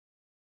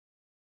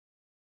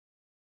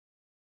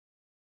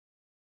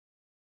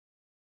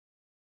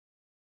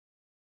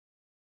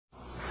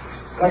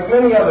Like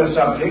many other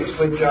subjects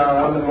which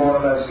are under more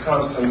or less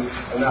constant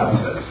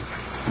analysis,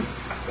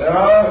 there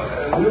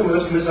are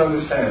numerous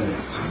misunderstandings.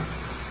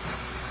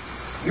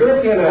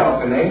 European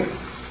alchemy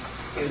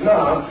is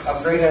not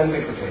of great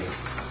antiquity,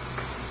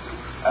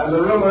 and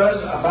the rumors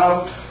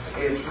about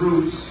its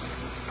roots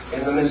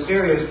in the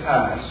mysterious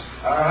past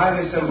are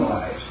highly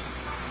symbolized.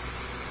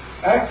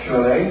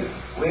 Actually,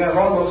 we have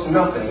almost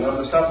nothing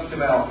on the subject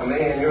of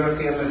alchemy in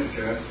European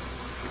literature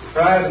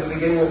prior to the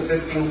beginning of the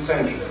 15th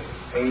century,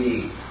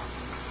 A.D.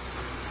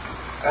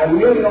 And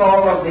nearly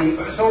all of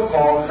the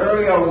so-called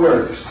earlier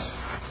works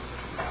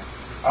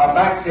are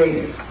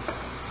backdated.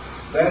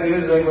 That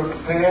is, they were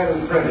prepared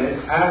and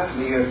printed after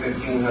the year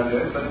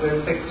 1500, but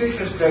with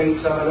fictitious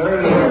dates of an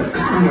earlier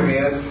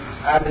period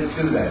added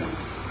to them.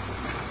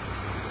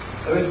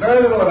 There is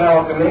very little of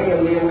alchemy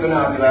in the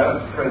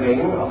incunabula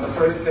printing of the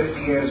first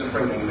 50 years of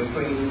printing,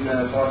 between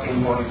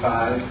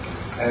 1445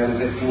 and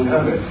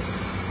 1500.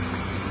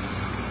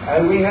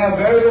 And we have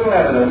very little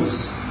evidence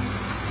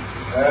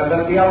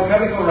that the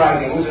alchemical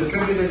writings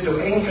attributed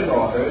to ancient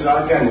authors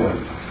are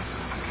genuine.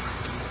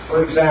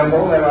 For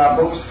example, there are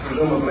books,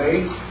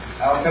 presumably,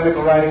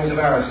 alchemical writings of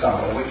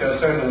Aristotle, which are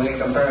certainly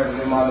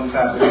comparatively modern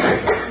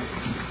fabrications.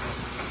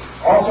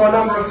 Also, a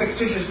number of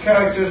fictitious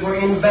characters were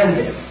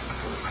invented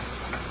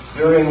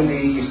during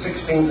the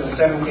 16th and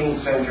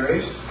 17th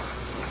centuries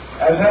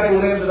as having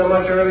lived at a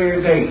much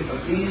earlier date, but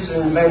these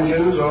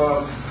inventions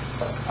or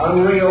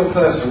unreal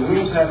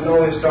persons have no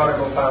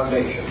historical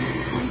foundation.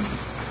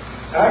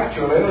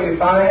 Actually, we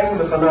find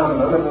the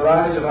phenomenon of the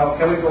rise of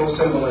alchemical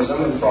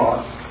symbolism and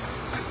thought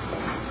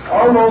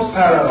almost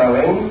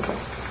paralleling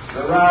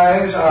the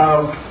rise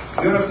of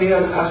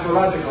European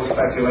astrological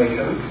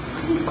speculation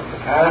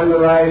and the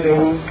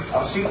rising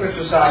of secret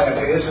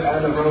societies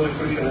and of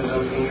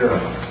Rosicrucianism in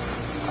Europe.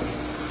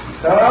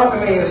 Now,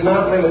 alchemy is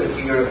not limited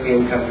to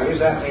European countries,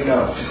 that we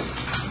know.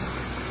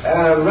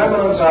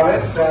 Remnants of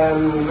it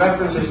and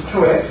references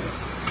to it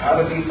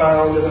are to be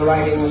found in the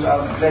writings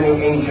of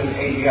many ancient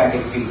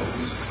Asiatic peoples.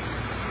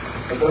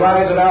 But the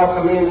rise of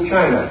alchemy in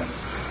China,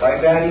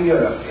 like that in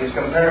Europe, is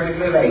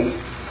comparatively late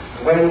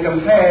when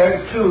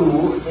compared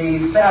to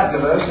the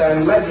fabulous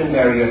and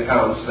legendary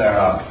accounts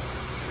thereof.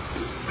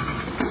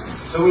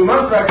 So we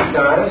must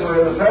recognize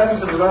we're in the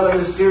presence of a rather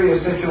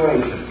mysterious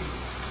situation,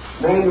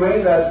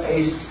 namely that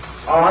a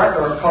art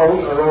or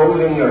cult arose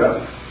in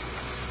Europe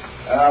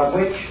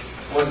which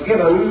was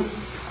given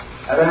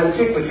an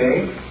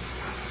antiquity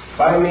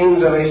by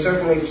means of a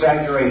certain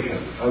exaggeration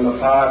on the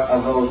part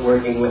of those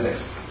working with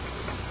it.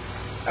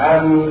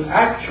 And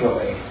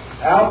actually,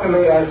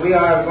 alchemy, as we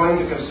are going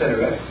to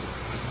consider it,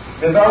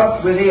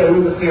 developed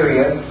within the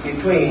period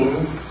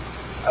between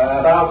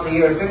about the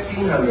year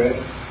 1500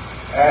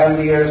 and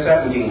the year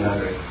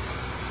 1700.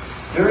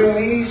 During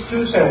these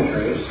 2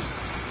 centuries,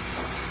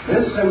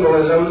 this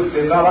symbolism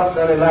developed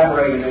and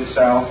elaborated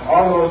itself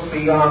almost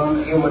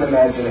beyond human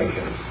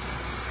imagination.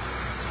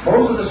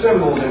 Most of the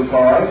symbols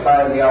employed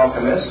by the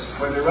alchemists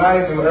were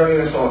derived from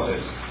earlier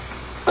sources,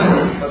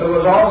 but there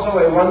was also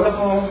a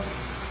wonderful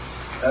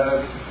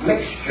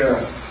mixture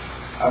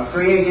of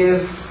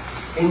creative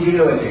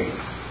ingenuity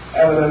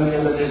evident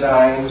in the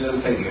designs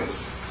and figures.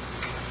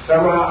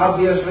 Some are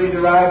obviously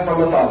derived from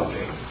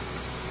mythology,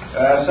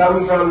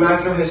 some from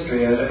natural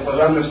history as it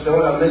was understood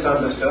or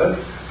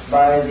misunderstood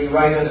by the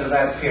writers of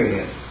that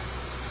period.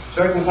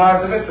 Certain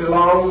parts of it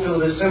belong to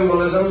the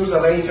symbolisms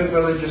of ancient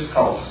religious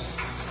cults.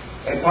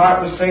 A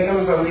part was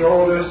taken from the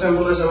older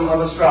symbolism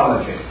of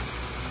astrology.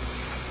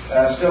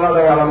 Still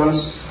other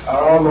elements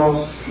are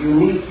almost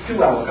unique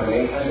to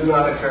alchemy and do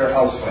not occur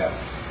elsewhere.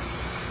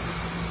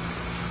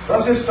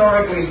 Thus,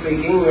 historically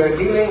speaking, we are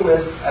dealing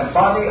with a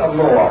body of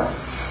lore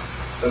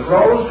that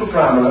rose to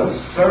prominence,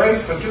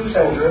 flourished for 2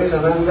 centuries,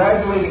 and then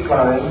gradually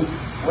declined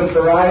with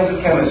the rise of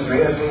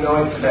chemistry as we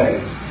know it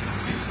today.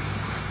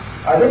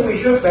 I think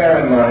we should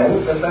bear in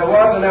mind that there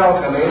was an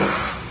alchemy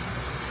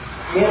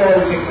in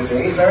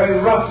antiquity, very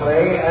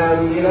roughly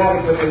and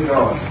inadequately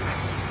drawn,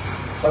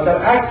 but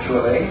that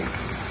actually,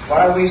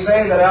 while we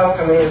say that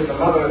alchemy is the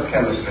mother of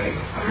chemistry,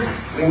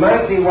 we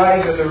might be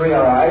wiser to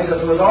realize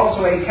that there was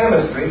also a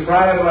chemistry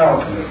prior to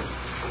alchemy,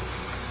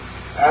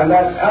 and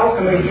that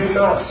alchemy did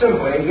not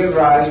simply give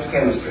rise to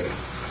chemistry.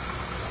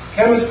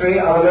 Chemistry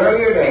of an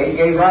earlier date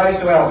gave rise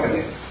to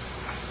alchemy,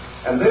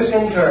 and this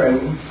in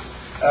turn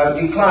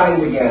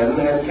declined again,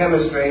 and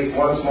chemistry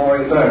once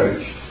more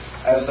emerged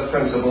as the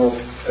principal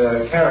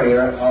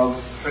carrier of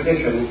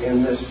tradition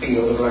in this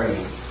field of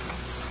learning.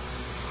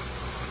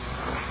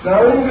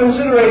 Now, in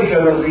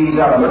consideration of these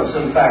elements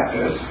and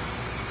factors,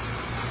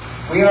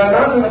 we are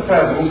not in the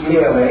presence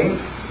merely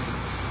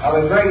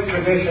of a great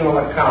traditional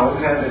account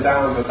handed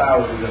down for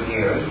thousands of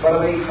years, but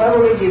of a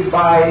cleverly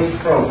devised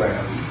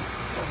program,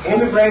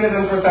 integrated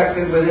and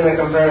perfected within a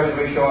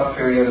comparatively short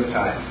period of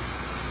time.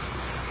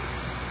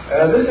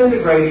 This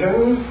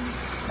integration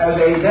has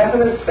a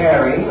definite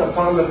bearing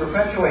upon the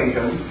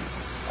perpetuation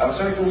of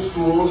certain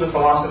schools of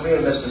philosophy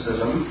and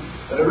mysticism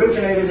that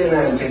originated in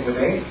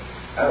antiquity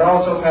and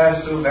also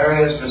passed through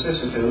various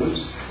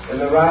vicissitudes in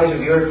the rise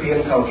of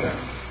European culture.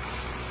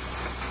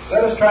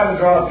 Let us try to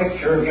draw a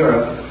picture of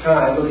Europe at the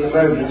time of the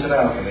emergence of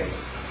alchemy.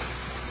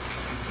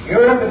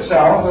 Europe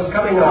itself was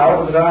coming out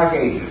of the Dark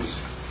Ages.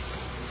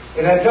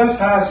 It had just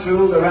passed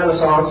through the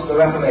Renaissance and the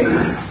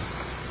Reformation.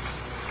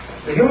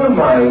 The human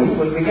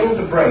mind was beginning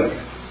to break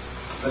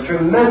the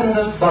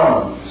tremendous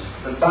bonds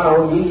that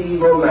bound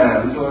medieval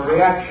man to a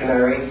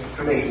reactionary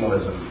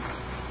traditionalism.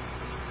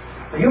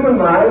 The human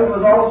mind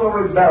was also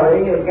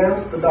rebelling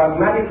against the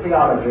dogmatic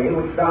theology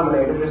which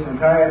dominated this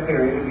entire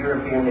period of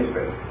European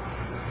history.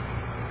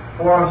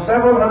 For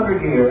several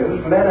hundred years,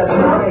 men had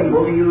been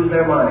unable to use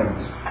their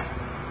minds.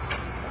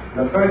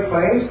 In the first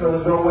place, there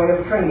was no way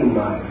of training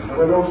minds. There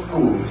were no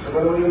schools. There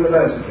were no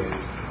universities.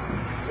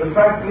 There was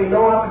practically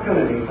no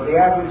opportunity for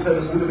the average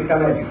citizen to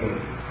become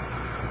educated.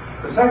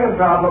 The second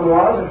problem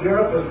was that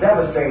Europe was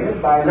devastated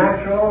by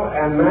natural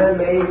and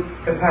man-made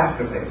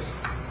catastrophes.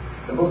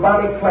 The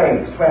bubonic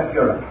plague swept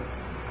Europe,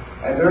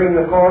 and during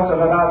the course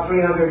of about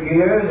 300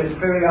 years, its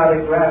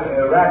periodic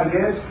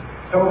ravages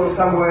totaled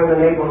somewhere in the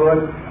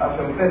neighborhood of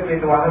some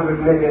 50 to 100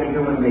 million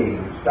human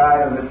beings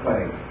died of this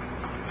plague.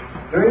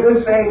 During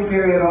this same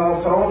period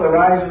also, the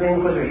rise of the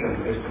Inquisition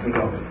is to be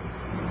noted,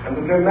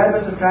 and the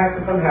tremendous attack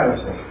upon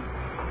heresy,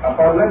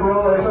 upon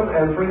liberalism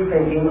and free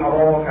thinking of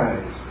all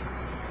kinds.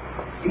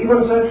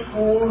 Even such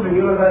schools and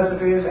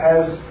universities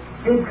as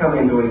did come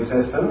into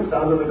existence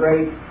under the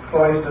great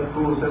cloister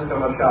school system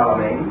of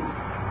Charlemagne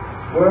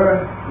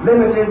were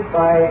limited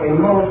by a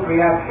most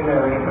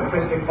reactionary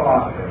patristic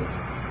philosophy.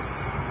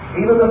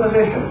 Even the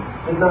physician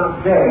did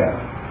not dare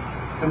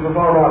to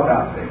perform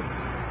autopsy,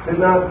 did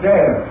not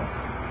dare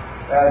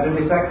to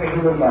dissect the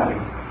human body.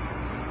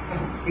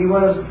 He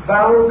was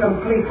bound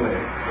completely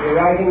to the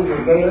writings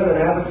of Galen and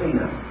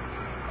Avicenna,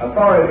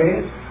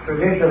 authorities,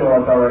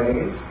 traditional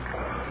authorities,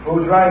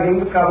 whose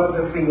writings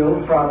covered the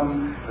field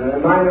from the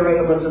minor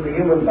ailments of the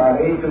human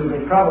body to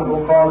the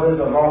probable causes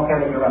of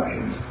volcanic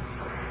eruptions.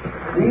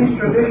 These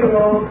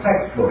traditional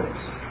textbooks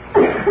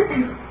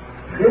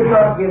did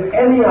not give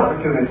any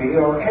opportunity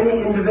or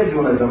any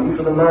individualism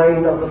to the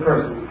mind of the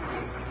person.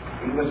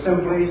 It was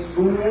simply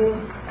schooled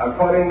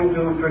according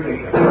to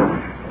tradition,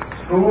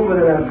 schooled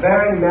within a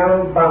very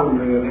narrow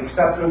boundary of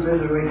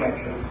acceptances and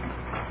rejections.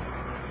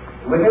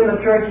 Within the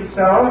church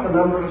itself, a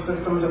number of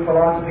systems of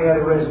philosophy had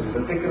arisen,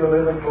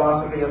 particularly the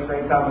philosophy of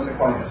St. Thomas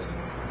Aquinas.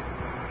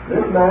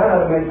 This man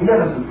had a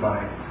magnificent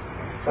mind,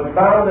 but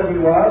bound as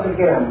he was,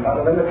 again, by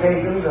the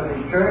limitations of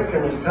his church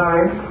and his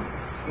time,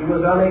 he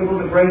was unable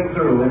to break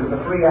through into the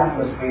free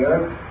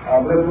atmosphere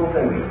of liberal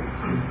thinking.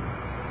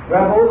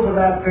 Rebels of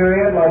that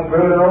period, like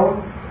Bruno,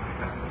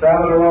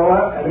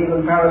 Savonarola, and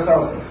even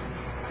Paracelsus,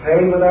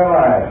 paid with their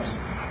lives,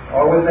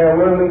 or with their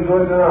worldly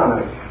goods and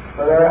honors,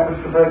 for their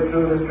efforts to break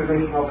through this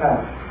traditional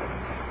path.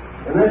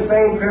 In this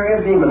same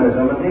period,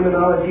 demonism and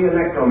demonology and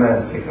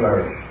necromancy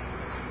flourished.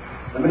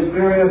 The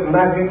mysterious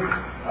magic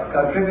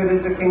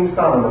attributed to King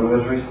Solomon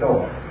was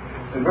restored.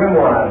 The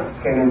grimoires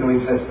came into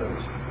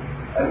existence,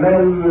 and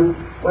men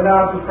went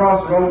out to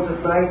crossroads at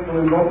night to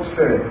invoke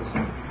spirits.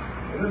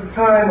 It was a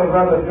time of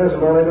rather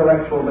dismal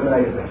intellectual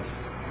benignness.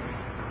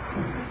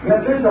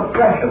 Yet this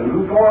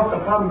oppression forced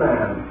upon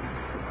man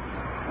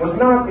was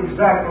not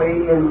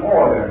exactly in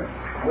order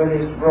with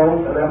his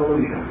growth and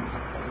evolution.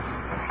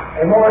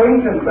 A more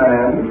ancient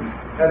man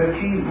had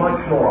achieved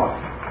much more.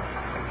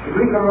 The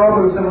Greek and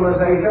Roman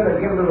civilization had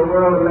given to the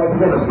world a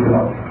magnificent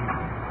look.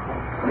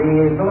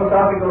 The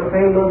philosophical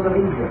attainments of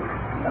Egypt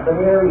and the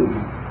Near East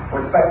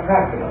were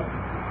spectacular.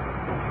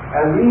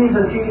 And these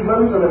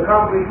achievements and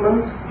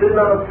accomplishments did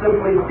not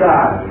simply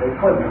die. They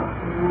could not.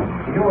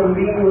 The human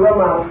being will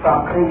not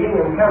stop thinking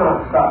and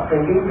cannot stop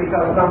thinking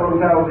because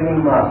someone tells him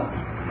he must.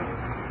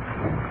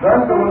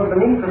 Thus, there was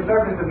beneath the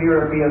surface of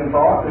European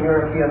thought and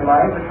European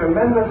life a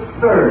tremendous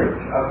surge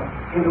of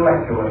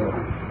intellectualism,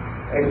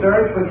 a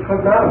surge which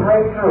could not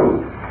break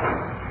through,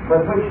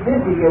 but which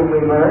did begin to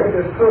emerge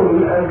as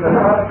soon as the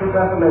Protestant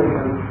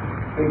Reformation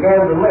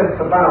began to lift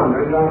the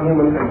boundaries on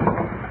human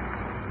thinking.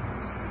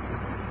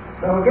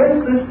 Now,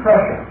 against this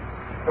pressure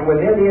from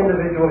within the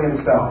individual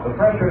himself, the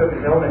pressure of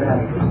his own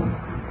inadequacy,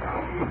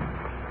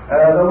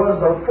 there was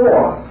the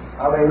force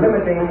of a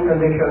limiting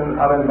condition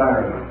of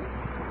environment.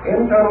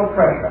 Internal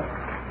pressure,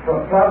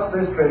 plus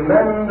this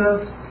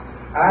tremendous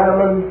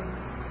adamant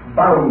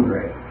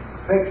boundary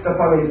fixed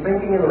upon his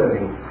thinking and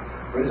living,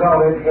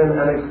 resulted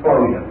in an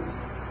explosion,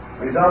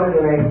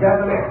 resulted in a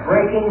definite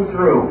breaking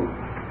through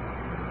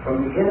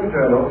from the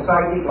internal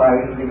psychic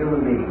life of the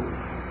human being.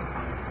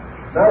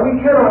 Now,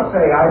 we cannot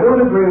say, I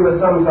don't agree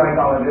with some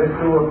psychologists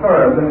who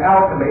affirm that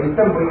alchemy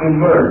simply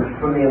emerged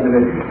from the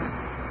individual.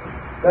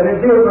 That it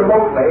did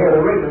remotely and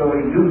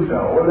originally do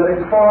so, and that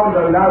its forms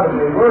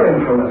undoubtedly were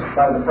influenced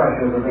by the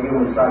pressures of the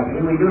human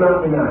psyche, we do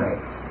not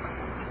deny.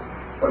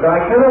 But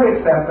I cannot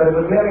accept that it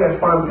was merely a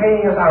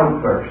spontaneous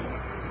outburst.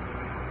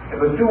 It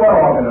was too well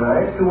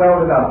organized, too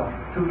well developed,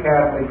 too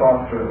carefully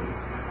thought through.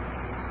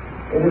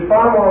 It is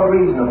far more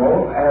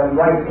reasonable and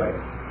likely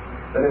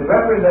that it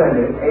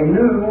represented a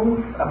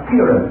new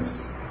appearance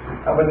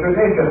of a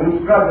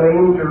tradition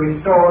struggling to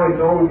restore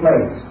its own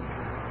place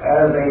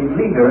as a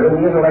leader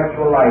in the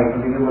intellectual life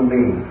of the human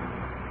being.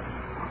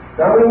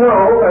 Now we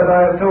know, as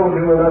I have told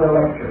you in other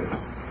lectures,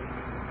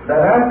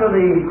 that after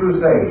the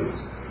Crusades,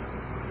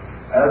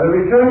 the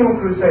returning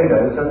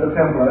Crusaders and the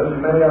Templars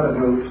and many other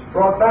groups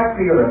brought back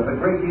to Europe a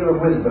great deal of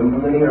wisdom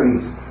from the Near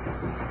East.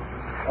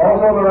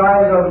 Also, the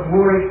rise of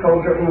Moorish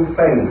culture in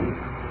Spain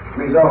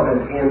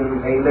resulted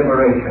in a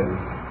liberation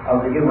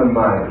of the human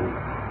mind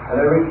and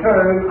a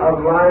return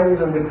of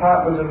lines and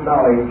departments of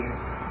knowledge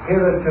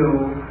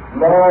hitherto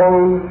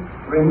long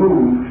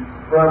removed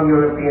from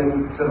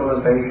European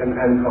civilization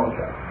and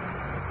culture.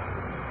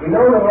 We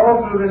know that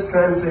all through this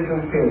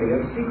transition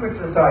period, secret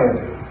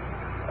societies,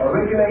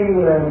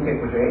 originating in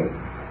antiquity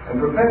and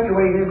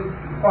perpetuated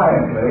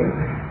quietly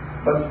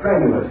but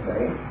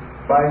strenuously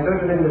by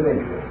certain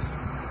individuals,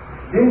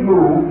 did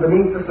move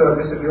beneath the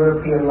surface of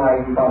European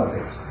life and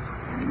politics.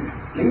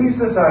 These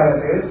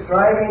societies,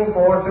 striving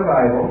for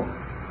survival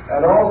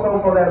and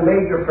also for their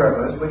major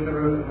purpose, which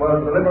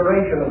was the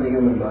liberation of the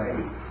human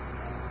mind,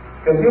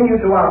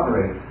 continued to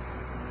operate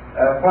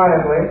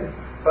quietly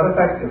but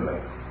effectively,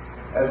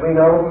 as we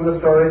know from the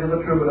stories of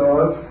the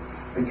troubadours,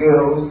 the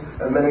guilds,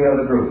 and many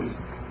other groups.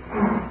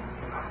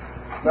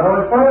 Now,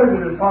 as far as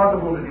it is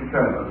possible to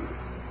determine,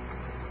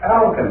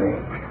 alchemy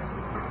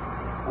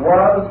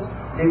was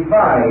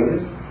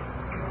devised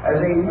as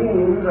a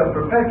means of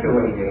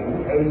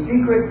perpetuating a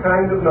secret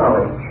kind of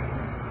knowledge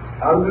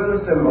under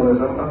the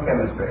symbolism of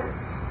chemistry.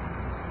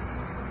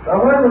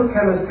 Now, why was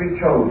chemistry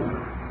chosen?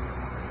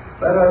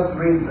 Let us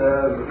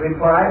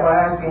reply by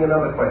asking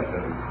another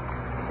question.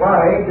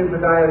 Why did the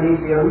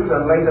Dionysians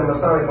and later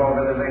Masonic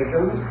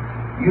organizations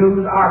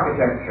use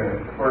architecture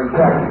for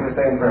exactly the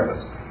same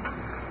purpose?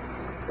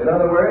 In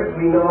other words,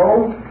 we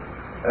know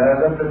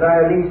that the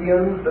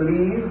Dionysians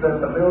believed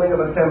that the building of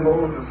a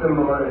temple was the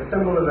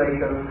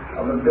symbolization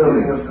of the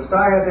building of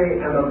society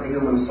and of the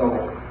human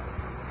soul.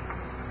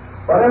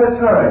 But at a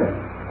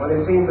time when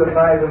it seemed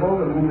advisable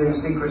to move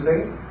in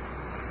secrecy,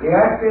 the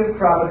active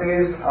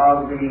properties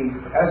of the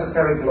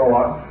esoteric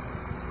law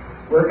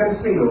were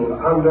concealed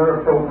under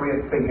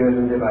appropriate figures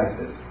and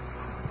devices.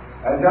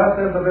 And just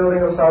as the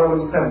building of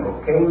Solomon's temple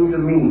came to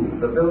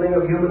mean the building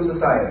of human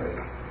society,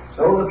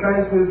 so the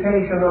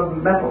transmutation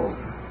of metals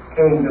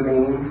came to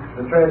mean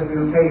the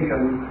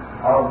transmutation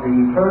of the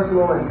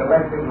personal and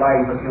collective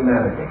life of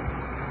humanity.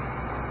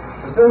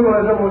 The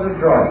symbolism was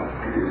adroit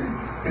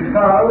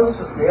because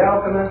the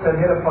alchemist had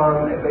hit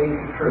upon a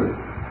basic truth,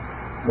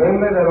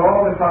 namely that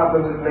all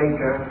departments of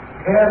nature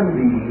can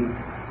be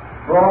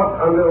brought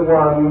under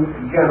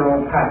one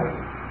general pattern,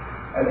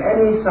 and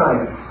any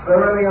science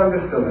thoroughly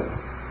understood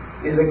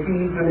is a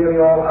key to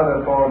nearly all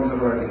other forms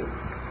of learning.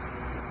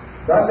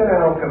 Thus, in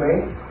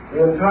alchemy,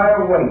 the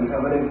entire weight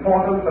of an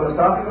important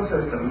philosophical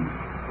system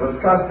was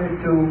trusted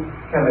to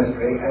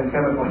chemistry and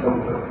chemical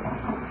symbolism.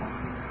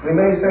 We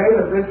may say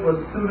that this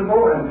was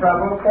suitable and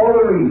proper for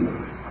the reason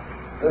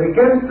that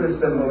against this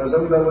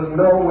symbolism there was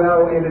no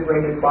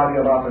well-integrated body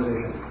of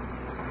opposition.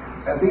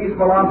 Had these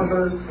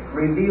philosophers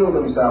revealed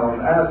themselves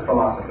as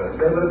philosophers,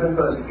 they would have been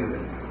persecuted.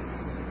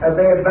 Had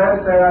they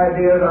advanced their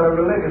ideas on a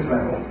religious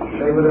level,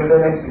 they would have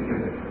been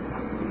executed.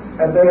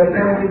 Had they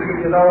attempted to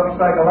develop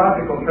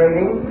psychological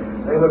training,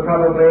 they would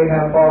probably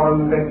have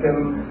fallen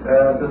victim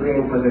to the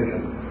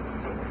Inquisition.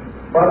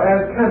 But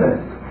as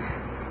chemists,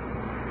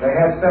 they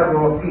had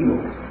several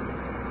appeals.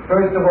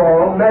 First of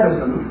all,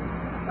 medicine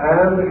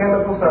and the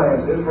chemical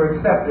sciences were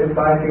accepted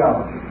by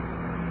theology.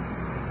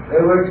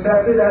 They were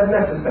accepted as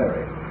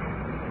necessary,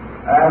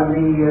 and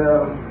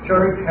the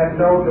Church had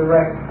no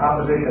direct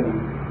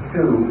opposition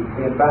to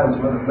the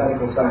advancement of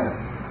medical science.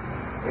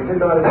 It did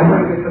not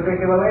encourage it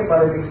particularly,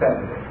 but it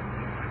accepted it.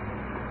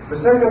 The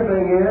second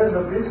thing is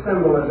that this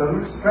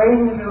symbolism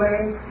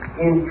strangely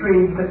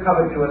intrigued the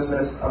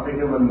covetousness of the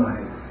human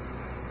mind.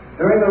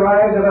 During the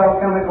rise of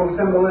alchemical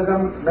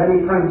symbolism,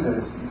 many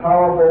princes,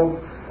 powerful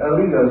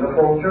leaders of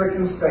both church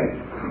and state,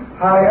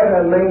 hired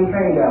and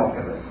maintained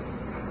alchemists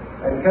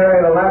and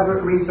carried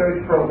elaborate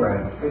research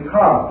programs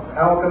because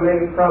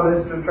alchemy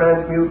promised to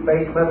transmute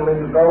base metal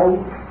into gold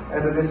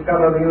and to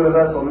discover the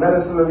universal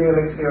medicine and the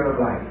elixir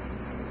of life.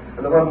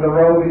 And there wasn't a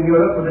rogue in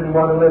Europe who didn't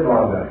want to live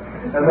longer.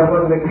 And there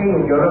wasn't a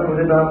king in Europe who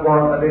did not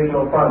want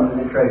additional funds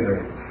in the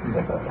treasury.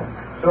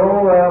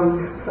 So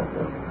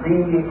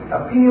the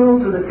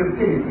appeal to the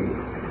cupidity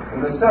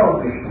and the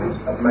selfishness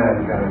of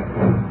mankind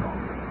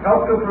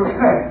helped to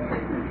protect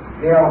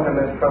the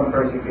alchemist from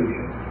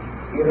persecution.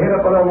 He had hit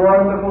upon a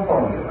wonderful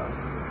formula.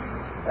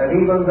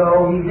 And even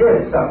though he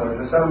did suffer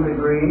to some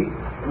degree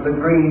from the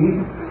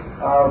greed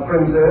of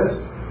princes,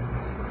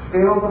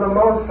 still for the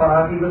most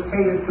part he was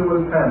catered to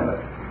and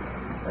pampered.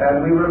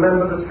 And we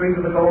remember the Street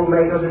of the Gold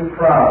Makers in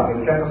Prague,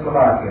 in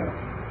Czechoslovakia,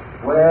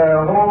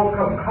 where a whole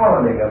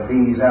colony of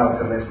these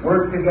alchemists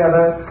worked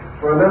together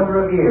for a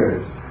number of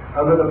years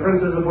under the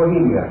princes of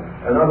Bohemia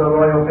and other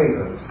royal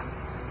patrons.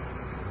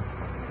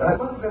 Now, it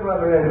must have been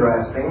rather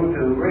interesting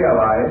to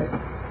realize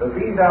that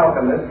these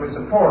alchemists were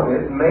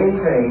supported,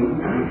 maintained,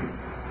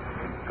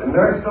 and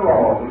nursed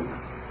along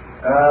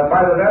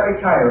by the very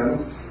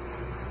tyrants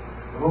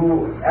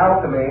who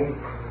alchemy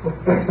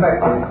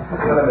expected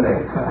to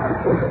eliminate.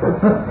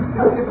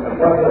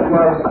 But it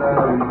was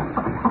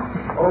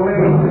only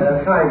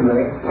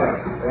timely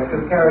to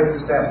carry the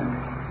step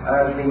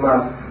as we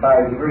must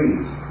by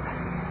degrees.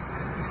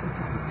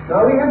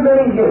 Now we have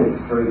many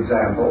hints, for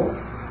example,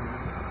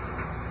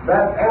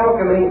 that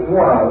alchemy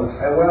was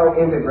a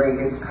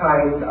well-integrated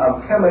kind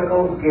of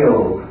chemical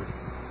guild,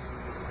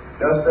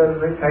 just as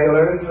the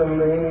tailors and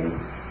the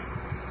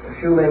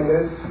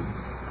shoemakers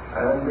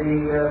and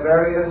the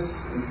various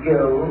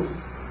guilds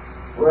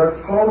were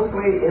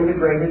closely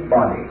integrated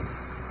bodies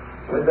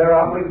with their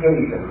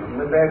obligations,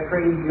 with their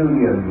trade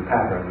union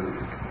patterns.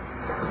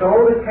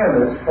 So the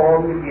chemists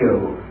formed a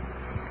guild,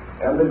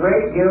 and the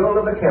great guild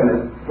of the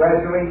chemists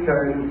gradually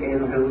turned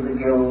into the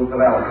guilds of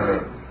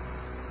alchemy.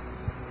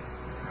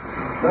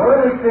 Now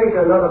let us take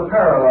another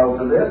parallel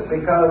to this,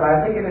 because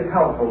I think it is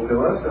helpful to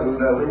us, and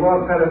we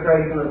want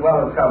penetration as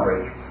well as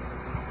coverage.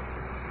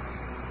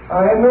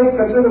 I have made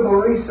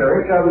considerable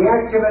research on the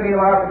activity of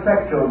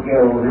architectural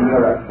guilds in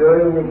Europe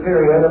during the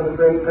period of the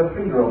great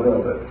cathedral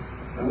builders,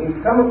 and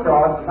we've come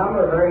across a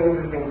number of very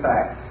interesting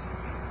facts.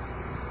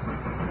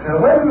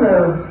 When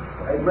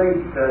a great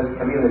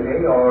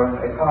community or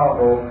a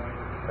powerful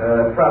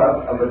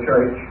prelate of the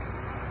church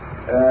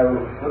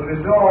was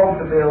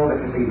resolved to build a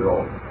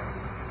cathedral,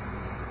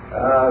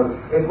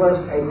 it was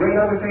a great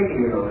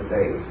undertaking in those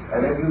days.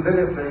 And if you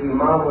visit the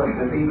marvelous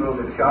cathedrals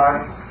at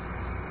Chartres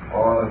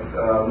or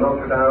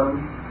Notre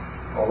Dame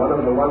or one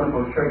of the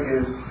wonderful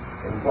churches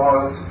in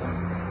Florence,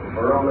 in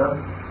Verona,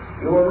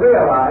 you will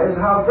realize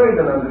how great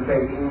an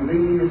undertaking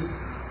these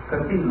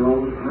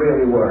cathedrals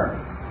really were.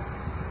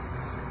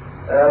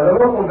 The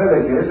local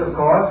villages, of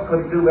course,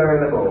 could do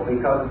very little,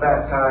 because at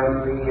that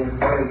time the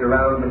village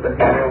around the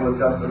cathedral was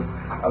just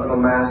a little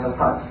mass of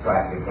huts,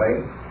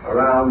 practically,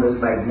 around this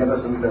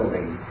magnificent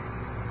building.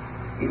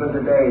 Even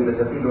today, the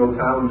cathedral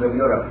towns of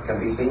Europe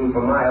can be seen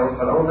for miles,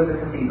 but only the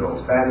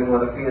cathedral, standing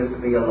what appears to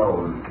be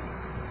alone,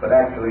 but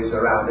actually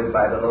surrounded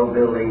by the low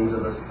buildings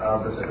of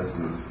the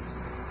citizens.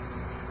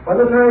 When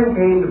the time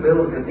came to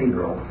build a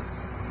cathedral,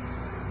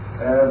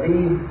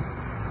 the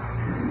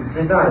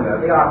designer,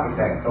 the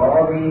architect,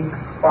 or the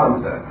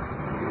sponsor,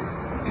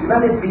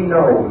 let it be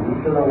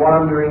known to the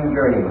wandering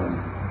journeyman.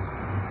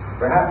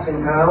 Perhaps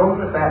in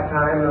towns at that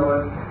time there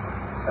was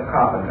a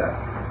carpenter,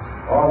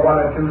 or one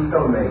or two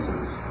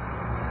stonemasons,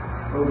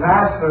 who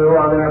passed through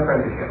on their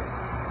apprenticeship.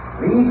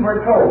 These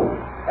were told,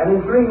 and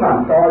in 3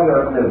 months all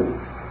Europe knew.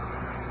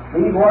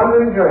 These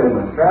wandering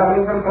journeymen,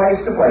 traveling from place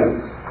to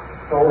place,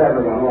 told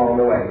everyone along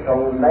the way.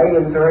 Told they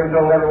in turn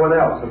told everyone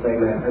else that they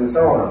met, and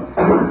so on.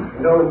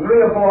 And so in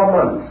 3 or 4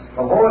 months,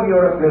 the whole of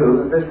Europe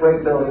knew that this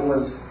great building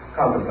was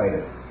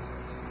contemplated.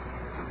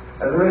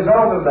 As a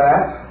result of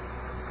that,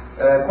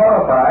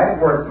 qualified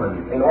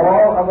workmen in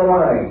all of the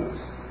lines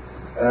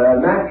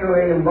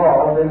naturally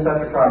involved in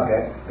such a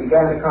project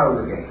began to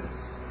congregate.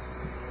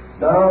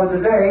 Now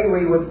today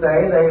we would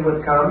say they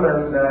would come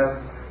and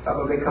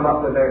probably come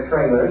up with their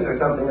trailers or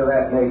something of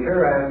that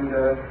nature and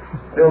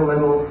build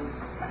little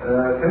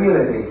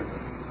community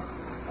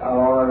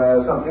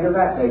or something of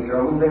that nature,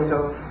 or move into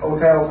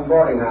hotels and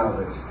boarding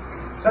houses.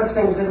 Such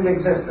things didn't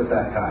exist at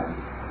that time.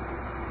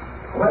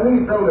 When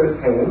these builders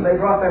came, they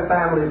brought their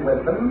families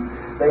with them,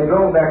 they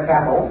drove their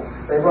cattle,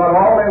 they brought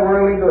all their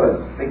worldly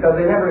goods, because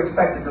they never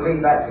expected to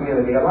leave that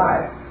community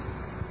alive.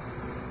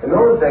 In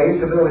those days,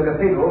 to build a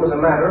cathedral was a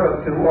matter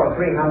of 200 or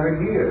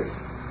 300 years.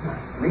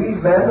 These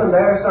men and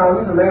their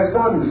sons and their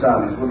sons'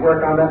 sons would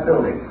work on that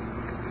building.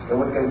 It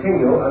would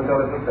continue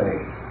until it was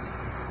finished.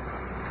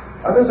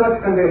 Under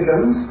such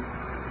conditions,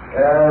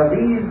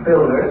 these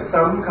builders,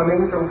 some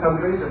coming from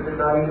countries that did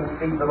not even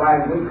speak the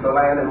language of the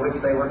land in which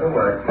they were to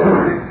work,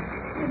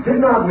 did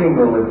not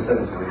mingle with the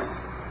citizens,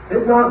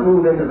 did not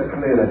move into the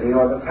community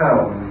or the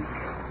town.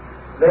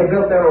 They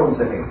built their own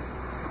city,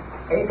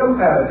 a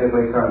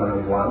comparatively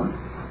permanent one.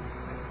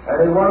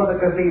 And in one of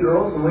the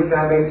cathedrals in which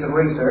I made some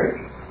research,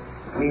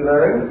 we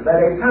learned that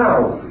a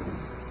town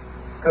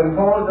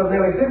composed of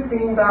nearly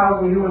 15,000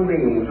 human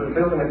beings was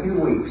built in a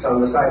few weeks on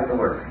the site of the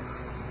work.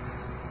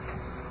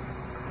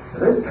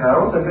 This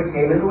town simply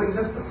came into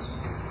existence.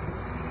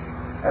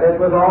 And it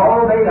was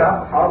all made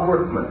up of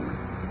workmen,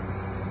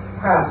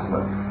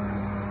 craftsmen,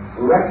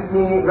 who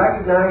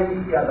recognized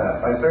each other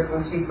by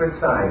certain secret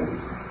signs,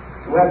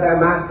 who had their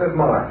master's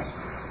marks,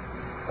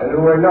 and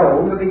who were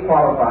known to be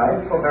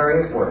qualified for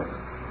various work.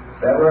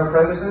 There were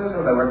apprentices,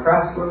 and there were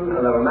craftsmen,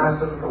 and there were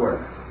masters of the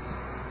work.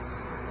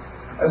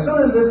 As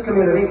soon as this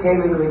community came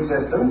into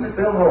existence, it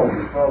built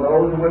homes for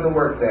those who were to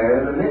work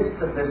there. In the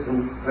midst of this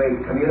great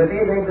community,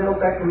 they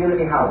built their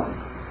community houses.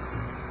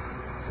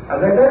 And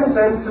they then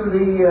sent to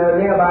the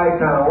nearby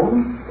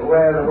towns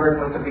where the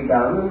work was to be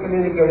done and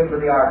communicated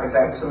with the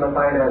architects and the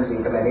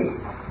financing committee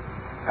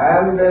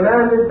and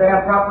demanded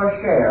their proper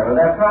share or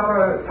their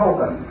proper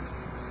token.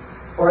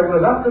 For it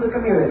was up to the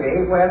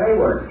community where they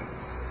worked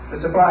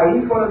to supply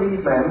each one of these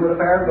men with a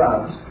pair of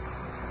gloves,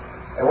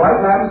 a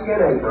white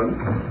lambskin apron,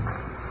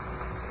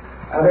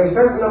 and a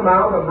certain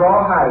amount of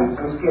raw hides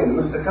and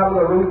skins to cover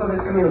the roof of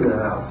his communion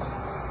house.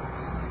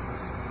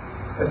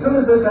 As soon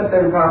as this had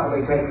been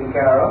properly taken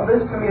care of,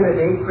 this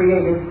community,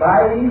 created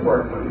by these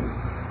workmen,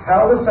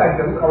 held a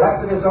session,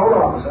 elected its own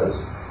officers,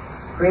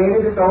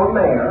 created its own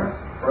mayor,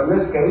 or in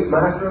this case,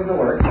 master of the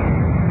work,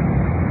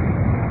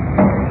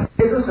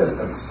 his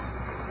assistants,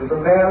 to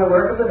prepare the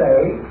work of the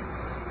day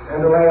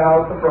and to lay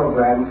out the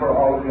program for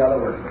all of the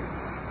other workmen.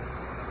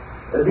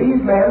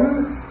 These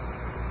men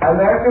and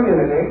their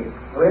community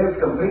lived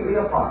completely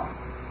apart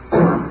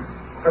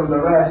from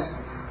the rest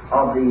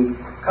of the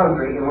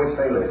country in which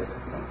they lived.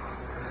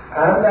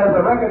 And as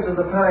the records of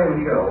the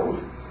time show,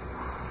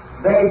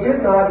 they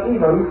did not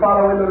even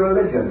follow in the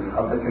religion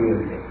of the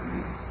community.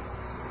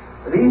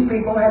 These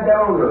people had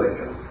their own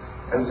religion,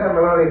 and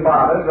several early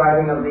fathers,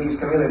 writing of these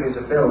communities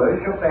of builders,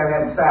 shook their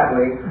heads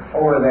sadly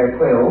over their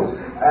quills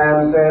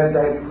and said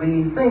that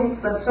we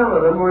think that some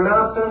of them were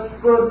not as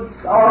good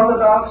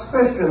Orthodox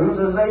Christians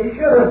as they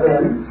should have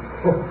been.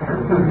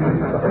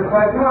 It's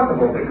quite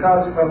possible,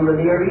 because from the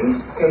Near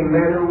East came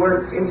men who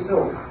worked in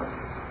silk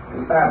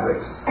and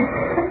fabrics,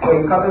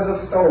 came cutters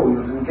of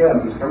stones and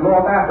gems. From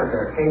North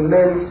Africa came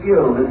men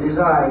skilled in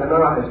design and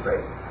artistry.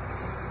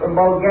 From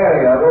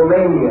Bulgaria,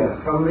 Romania,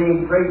 from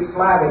the great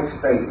Slavic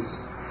states,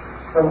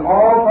 from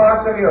all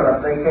parts of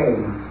Europe they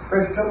came,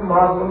 Christian,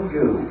 Muslim,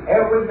 Jew,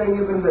 everything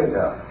you can think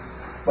of,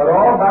 but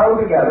all bound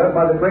together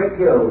by the great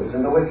guilds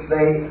into which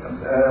they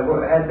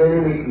had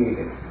been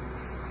initiated.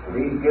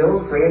 These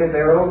guilds created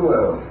their own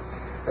world.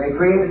 They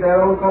created their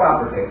own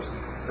cooperatives.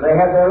 They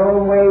had their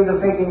own ways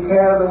of taking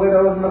care of the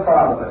widows and the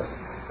fatherless.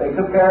 They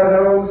took care of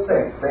their own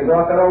sick. They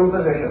brought their own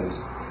physicians.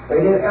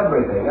 They did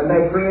everything, and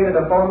they created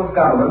a form of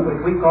government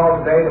which we call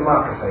today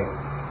democracy.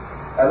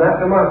 And that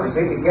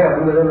democracy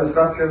began within the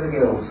structure of the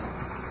guilds.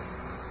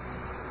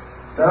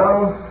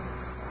 Now,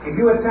 if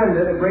you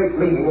attended a great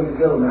meeting of the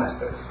guild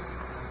masters,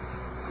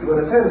 you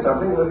would attend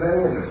something that was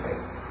very interesting.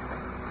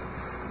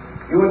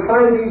 You would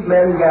find these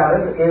men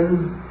gathered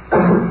in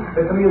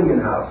the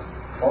communion house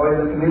or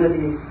in the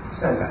community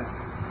center.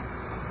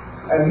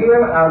 And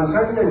here, on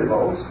certain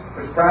intervals,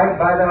 prescribed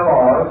by their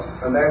laws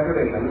and their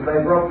traditions,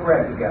 they broke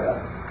bread together.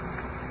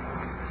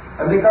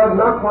 And because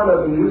not one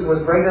of these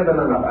was greater than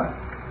another,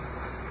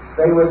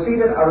 they were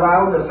seated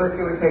around a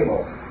circular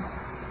table.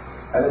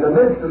 And in the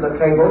midst of the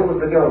table was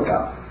the gill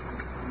cup.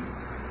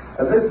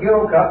 And this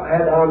gill cup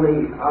had on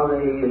the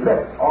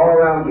lip, all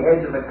around the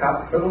edge of the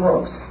cup, little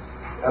hooks.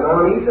 And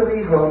on each of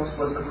these hooks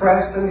was the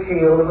crest and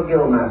shield of a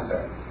guild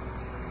master.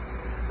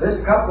 This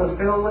cup was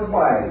filled with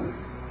wine,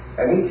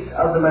 and each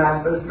of the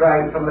masters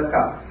drank from the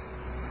cup,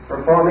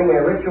 performing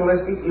a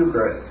ritualistic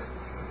Eucharist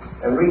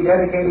and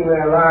rededicating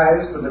their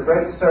lives to the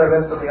great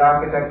service of the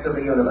architect of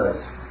the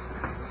universe.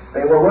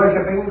 They were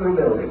worshipping through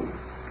building.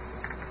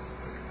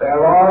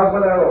 Their laws were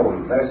their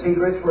own. Their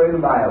secrets were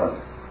inviolate.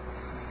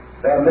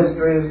 Their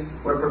mysteries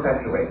were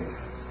perpetuated.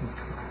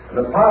 And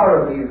the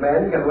power of these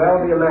men can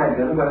well be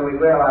imagined when we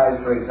realize,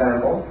 for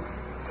example,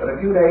 that a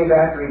few days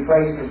after he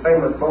placed his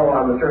famous bull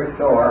on the church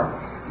door,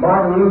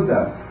 Martin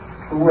Luther,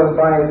 who was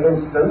by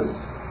instance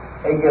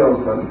a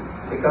guildsman,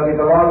 because he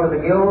belonged to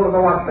the guild of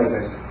the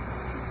watchmakers.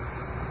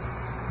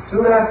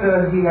 Soon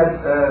after he had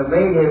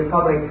made his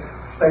public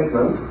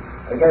statement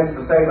against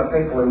the sale of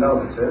papal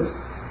indulgences,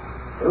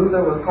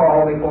 Luther was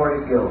called before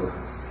his guild.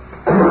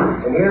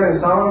 And here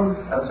in solemn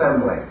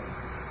assembly,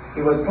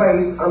 he was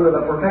placed under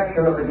the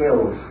protection of the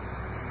guilds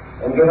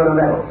and given a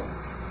medal,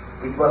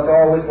 which must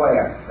always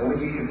wear, and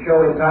which he should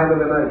show in time of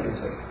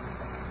emergency.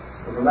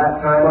 And from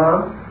that time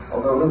on,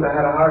 although Luther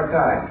had a hard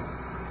time,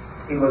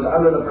 he was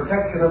under the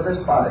protection of this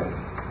body,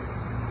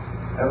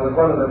 and was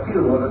one of the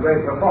few of the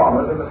great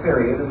reformers of the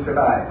period who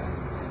survived.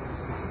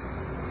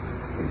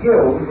 The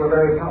guilds were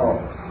very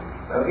powerful.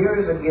 Now here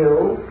is a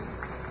guild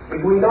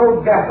which we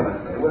know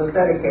definitely was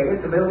dedicated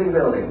to building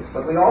buildings,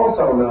 but we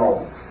also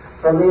know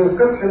from the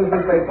inscriptions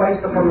which they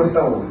placed upon the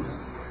stones,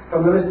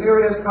 from the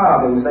mysterious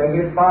carvings they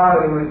hid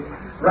far in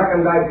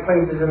recondite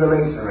places in the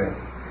masonry,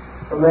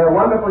 from their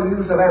wonderful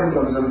use of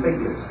emblems and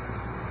figures,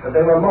 that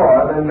they were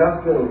more than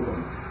just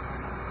guildsmen.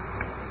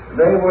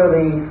 They were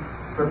the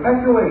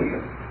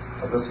perpetuation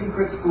of the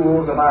secret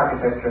schools of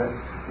architecture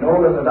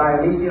known as the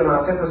Dionysian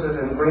artificers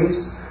in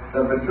Greece,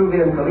 the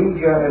Vitruvian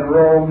Collegia in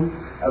Rome,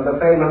 and the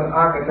famous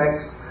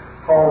architects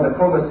called the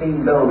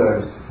Comacene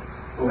builders,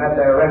 who had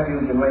their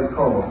refuge in Lake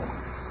Como.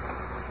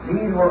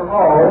 These were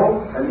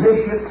all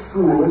initiate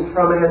schools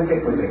from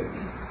antiquity,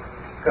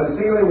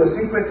 concealing the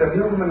secrets of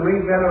human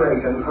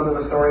regeneration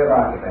under the story of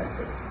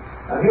architecture.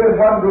 Now here's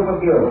one group of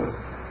guilds.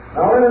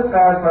 Now let us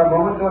pass for a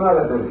moment to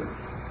another group.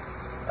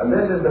 And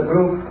this is the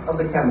group of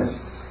the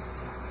chemists.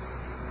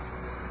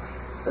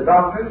 The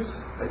doctors,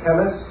 the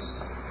chemists,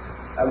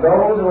 and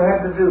those who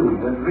had to do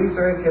with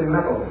research in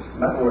metals,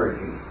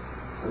 metallurgy,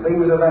 and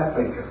things of that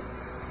nature.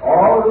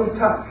 All who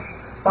touched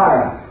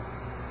fire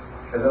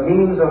as a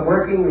means of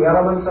working the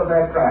elements of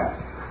their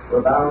craft were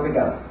bound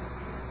together.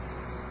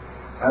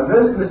 And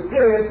this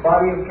mysterious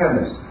body of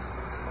chemists,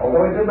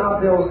 although it did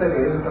not build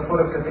cities at the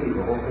foot of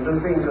cathedrals and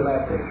do things of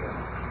that nature,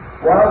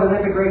 was an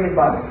integrated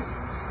body.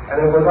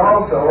 And it was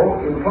also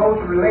in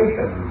close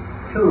relation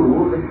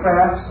to the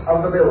crafts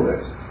of the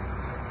builders.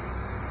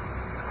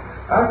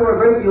 After a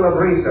great deal of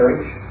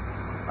research,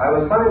 I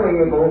was finally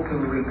able to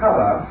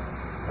recover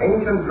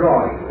ancient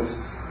drawings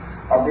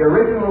of the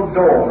original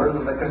doors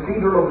of the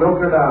Cathedral of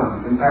Notre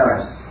Dame in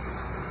Paris.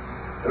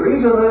 The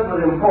reason this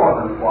was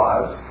important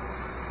was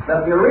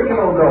that the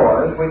original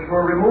doors, which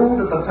were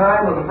removed at the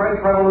time of the French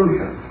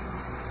Revolution,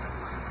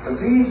 that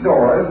these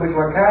doors, which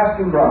were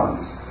cast in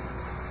bronze,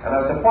 and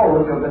I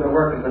suppose to have been the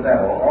work of the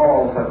devil,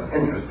 all such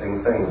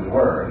interesting things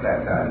were at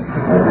that time.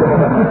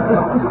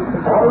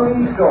 On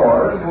these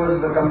doors was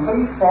the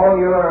complete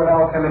formula of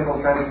alchemical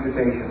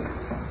transmutation.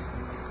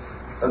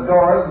 The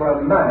doors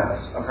were a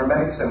mass of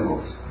hermetic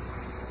symbols.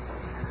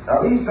 Now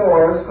these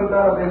doors could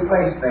not have been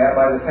placed there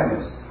by the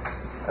chemists,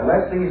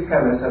 unless these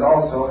chemists had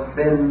also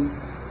been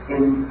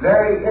in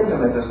very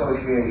intimate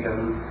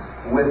association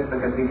with the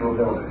cathedral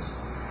builders.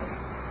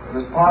 It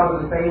was part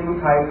of the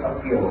same type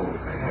of guild.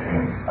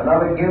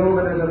 Another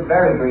guild that is of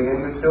very great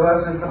interest to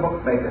us is the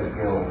bookmakers'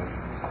 guild,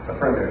 the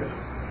printers.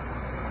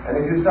 And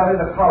if you study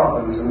the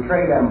columns and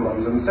trade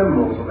emblems and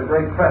symbols of the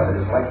great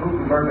presses like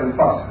Gutenberg and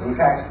Fuss and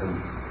Caxton,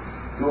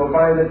 you will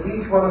find that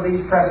each one of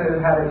these presses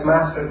had its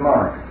master's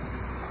mark,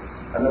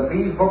 and that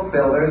these book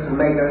builders and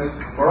makers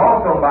were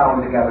also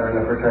bound together in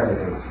a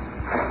fraternity,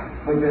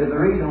 which is the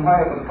reason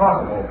why it was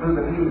possible through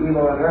the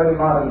medieval and early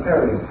modern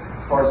period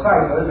for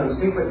ciphers and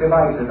secret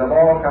devices of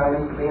all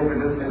kinds to be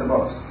introduced into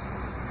books.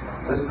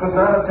 This could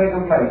not have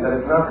taken place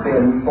had it not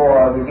been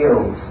for the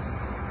guilds,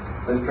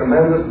 this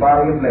tremendous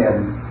body of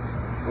men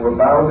who were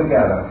bound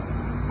together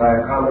by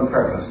a common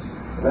purpose.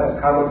 And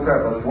that common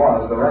purpose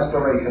was the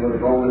restoration of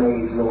the golden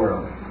age in the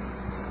world.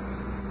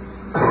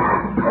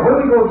 And when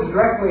we go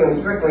directly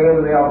and strictly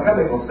into the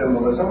alchemical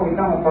symbolism, we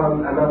come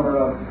upon a number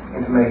of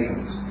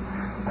intimations.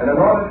 And in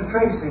order to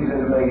trace these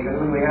intimations,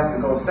 we have to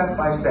go step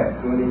by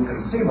step through an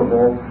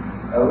inconceivable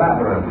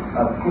labyrinth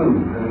of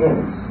clues and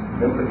hints,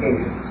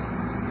 implications.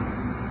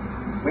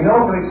 We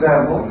know, for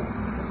example,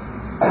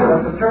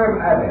 that the term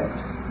adept,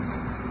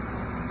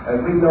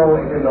 as we know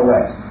it in the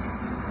West,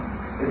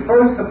 is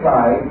first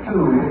applied to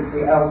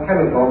the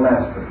alchemical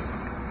masters.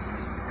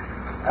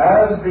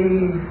 As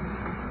the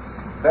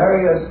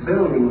various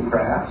building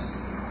crafts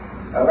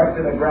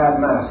elected a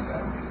grand master,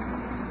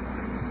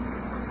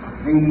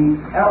 the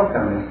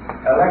alchemists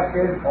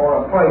elected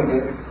or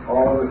appointed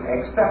or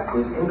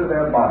accepted into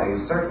their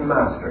bodies certain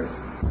masters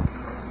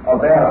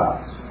of their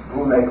arts,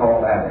 whom they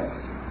call adepts.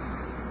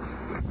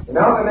 In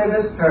alchemy,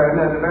 this term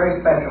has a very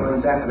special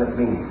and definite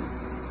meaning.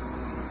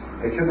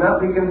 It should not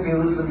be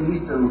confused with the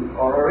Eastern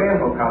or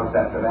Oriental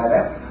concept of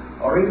adept,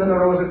 or even the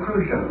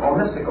Rosicrucian or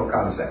mystical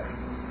concept.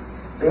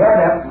 The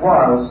adept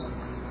was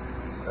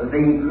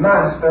the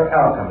master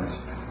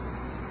alchemist,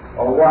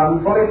 or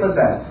one fully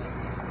possessed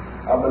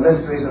of the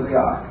mysteries of the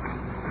art.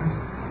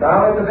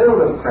 Now, in the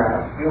builder's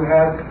craft, you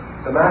have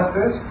the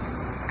masters,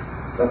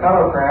 the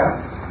fellow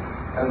crafts,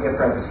 and the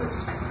apprentices.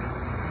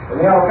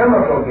 In the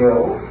alchemical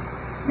guild,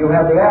 you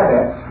have the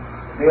adept,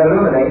 the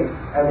illuminate,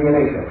 and the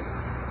initiate.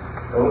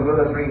 Those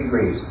were the 3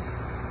 degrees.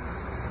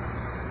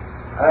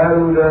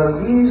 And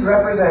these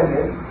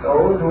represented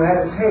those who had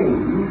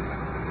attained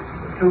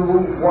to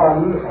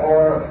 1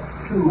 or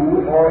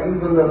 2 or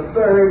even the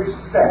 3rd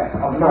step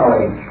of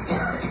knowledge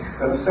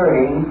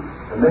concerning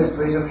the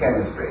mysteries of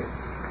chemistry.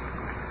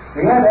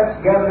 The adepts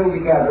gathering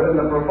together in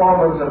the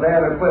performance of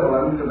their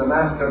equivalent to the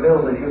master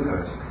builder's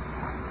Eucharist,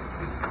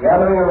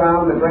 gathering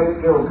around the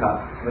great gill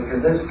cup, which in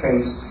this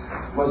case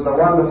was the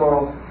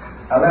wonderful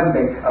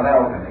alembic of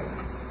alchemy.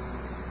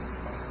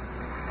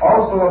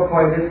 Also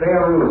appointed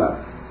their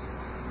ruler,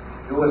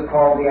 who was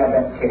called the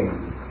Adept King.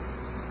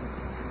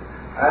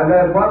 And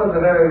there's one of the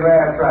very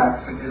rare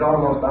tracts, which is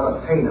almost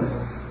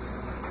unobtainable,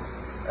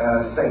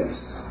 states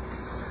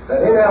that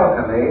in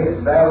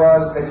alchemy there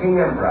was the King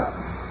Emperor,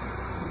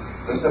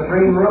 the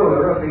supreme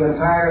ruler of the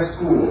entire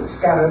school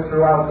scattered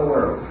throughout the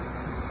world.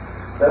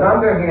 That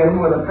under him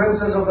were the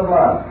princes of the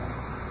blood,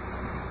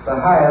 the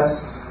highest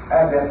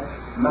adept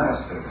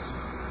masters.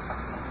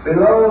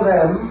 Below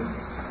them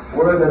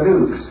were the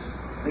dukes,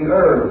 the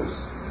earls,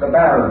 the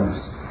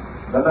barons,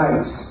 the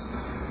knights,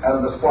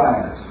 and the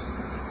squires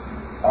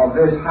of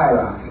this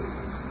hierarchy.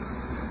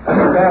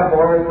 And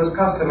therefore it was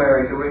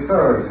customary to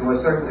refer to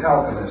a certain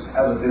alchemist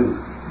as a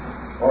duke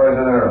or as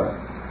an earl,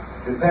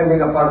 depending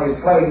upon his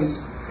place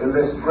in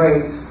this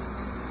great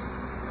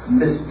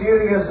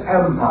mysterious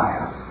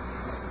empire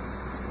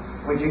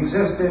which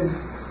existed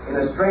in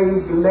a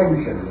strange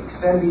dimension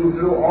extending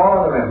through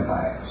all other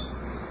empires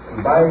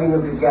and binding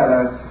them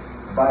together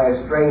by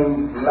a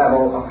strange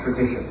level of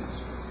traditions.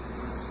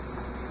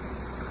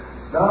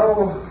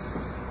 Now,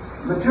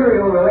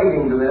 material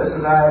relating to this,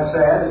 as I have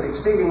said, is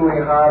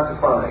exceedingly hard to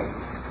find.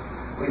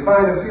 We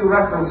find a few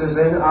references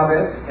to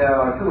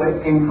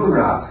it in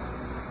Kunra,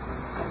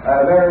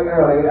 a very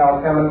early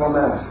alchemical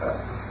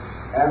master.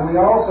 And we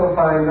also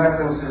find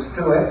references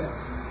to it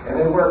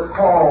in a work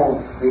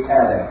called The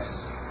Adepts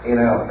in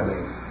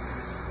Alchemy,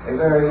 a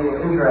very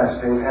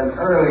interesting and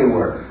early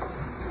work.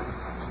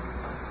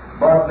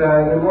 But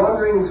in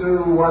wandering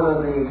through one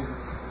of the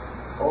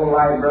old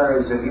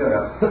libraries of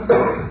Europe,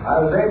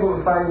 I was able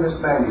to find this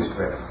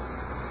manuscript.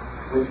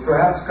 which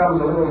perhaps comes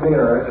a little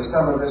nearer to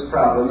some of this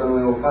problem than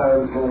we will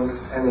find most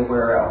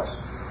anywhere else.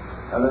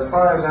 And as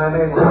far as I'm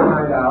able to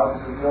find out,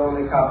 this is the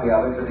only copy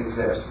of it that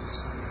exists.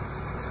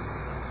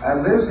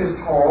 And this is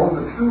called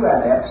The True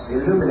Adepts,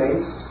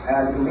 Illuminates,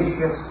 and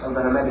Initiates of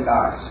the Hermetic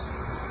Arts.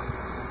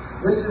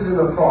 This is in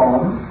the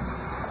form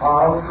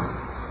of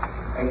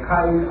a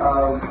kind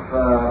of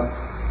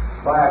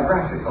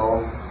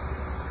biographical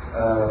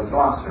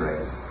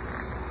glossary.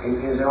 It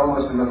is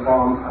almost in the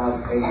form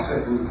of a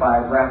certain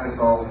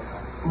biographical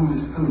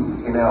who's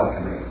who in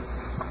alchemy.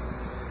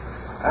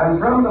 And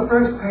from the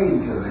first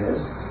page of this,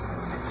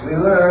 we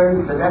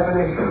learn the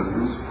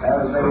definitions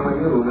as they were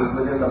used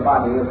within the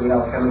body of the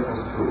alchemical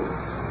school.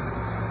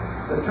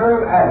 The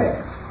term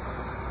adept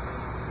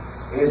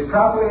is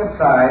properly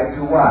applied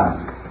to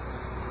one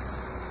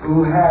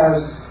who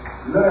has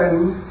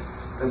learned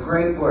the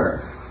great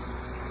work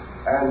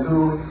and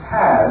who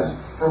has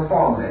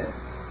performed it.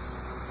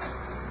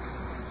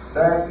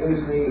 That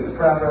is the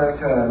proper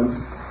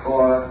term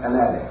for an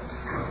adept.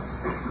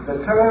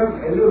 The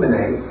term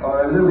illuminate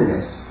or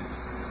illuminist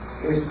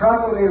is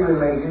properly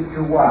related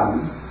to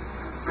one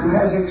who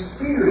has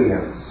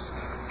experienced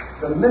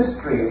the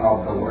mystery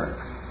of the work,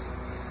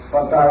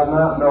 but does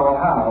not know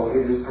how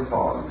it is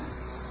performed.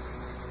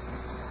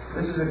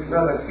 This is a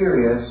rather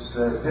curious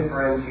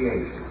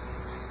differentiation.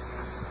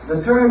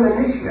 The term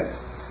initiate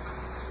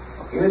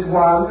is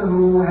one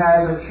who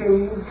has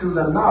achieved to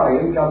the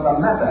knowledge of the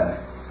method,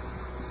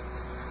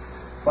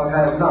 but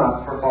has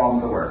not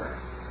performed the work.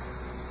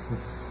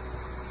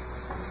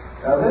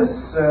 Now this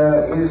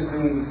is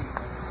the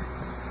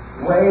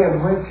way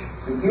in which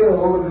the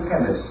guild of the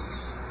chemists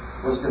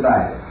was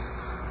divided.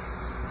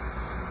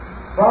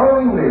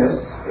 Following this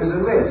is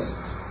a list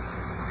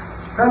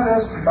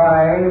prefaced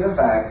by the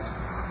fact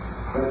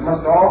that it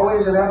must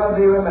always and ever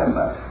be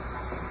remembered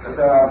that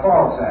there are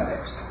false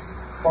adepts,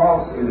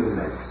 false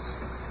illuminates,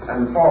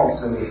 and false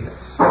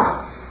initiates,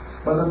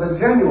 but that the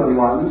genuine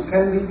ones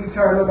can be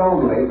determined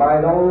only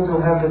by those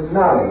who have the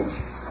knowledge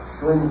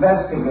to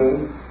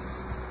investigate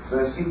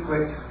the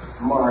secret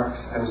marks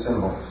and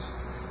symbols.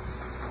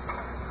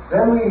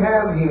 Then we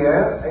have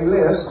here a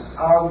list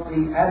of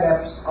the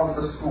adepts of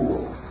the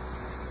school,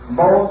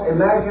 both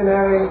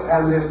imaginary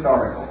and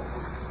historical,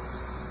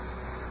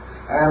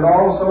 and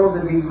also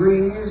the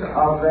degrees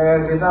of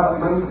their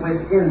development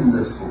within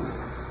the school.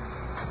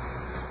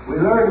 We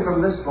learn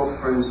from this book,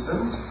 for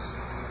instance,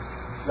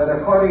 that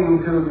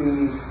according to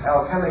the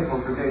alchemical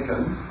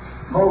tradition,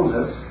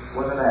 Moses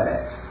was an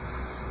adept.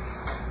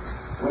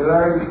 We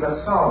learn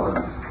that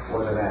Solomon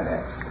was an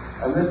adept.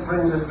 And this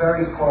brings us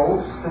very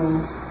close to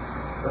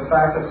the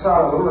fact that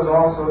Solomon was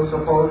also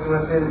supposed to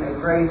have been a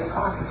great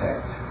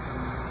architect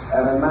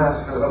and a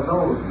master of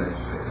those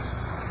mysteries.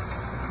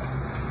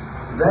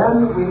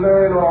 Then we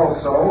learn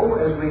also,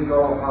 as we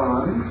go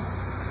on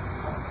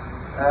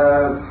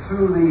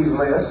through these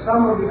lists,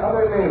 some of the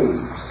other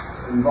names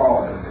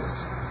involved in this.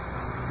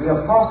 The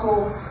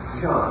Apostle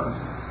John,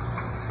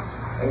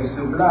 a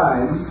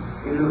sublime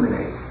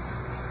illuminate.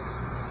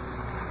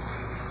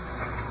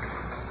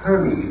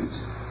 Hermes,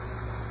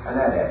 an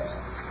adept.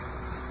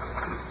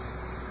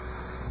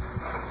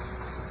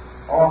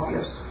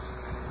 Orpheus,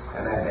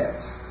 an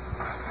adept.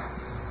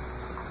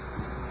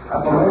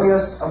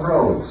 Apollonius of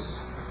Rhodes,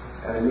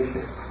 an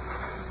initiate.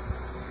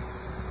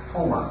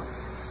 Homer,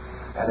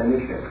 an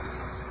initiate.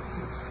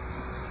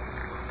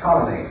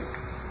 Ptolemy,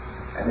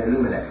 an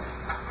illuminate.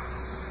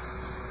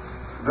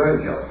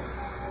 Virgil,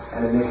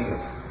 an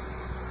initiate.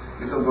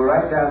 You can go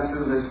right down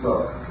through this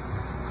book,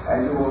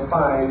 and you will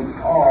find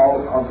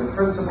all of the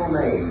principal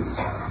names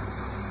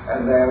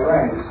and their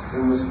ranks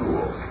in the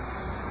school.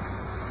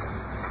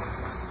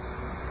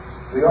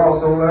 We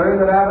also learn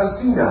that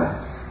Avicenna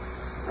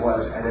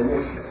was an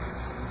initiate.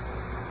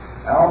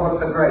 Albert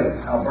the Great,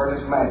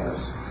 Albertus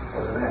Magnus,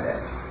 was an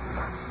adept.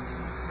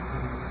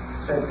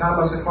 St.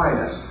 Thomas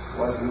Aquinas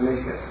was an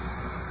initiate.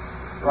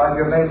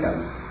 Roger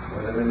Bacon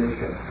was an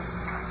initiate.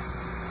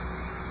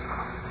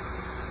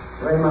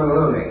 Raymond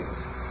Looney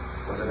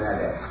was an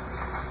adept.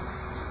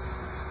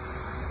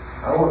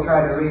 I won't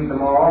try to read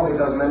them all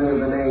because many of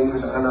the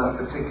names are not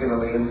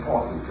particularly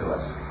important to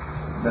us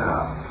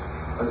now.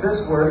 But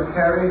this work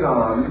carries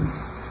on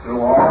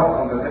through all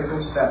of the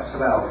different steps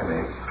of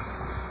alchemy,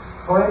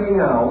 pointing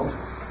out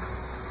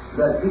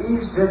that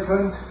these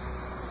different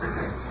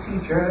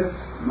teachers,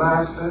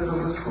 masters of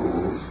the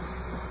schools,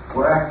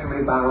 were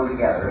actually bound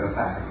together in a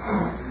pattern.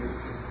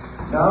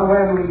 Now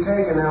when we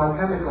take an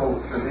alchemical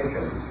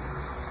tradition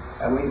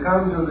and we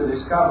come to the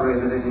discovery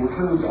that it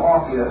includes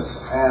Orpheus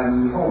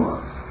and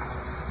Homer,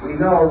 we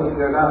know that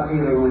we're not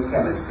dealing with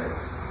chemistry,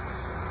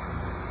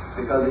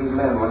 because these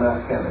men were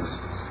not chemists.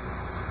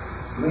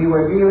 We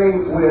were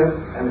dealing with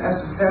an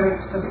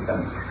esoteric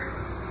system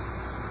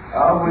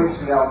of which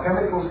the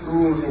alchemical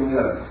schools in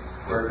Europe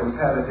were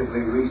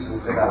comparatively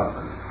recent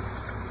development.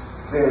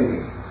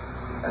 Clearly,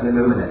 an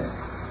illuminate.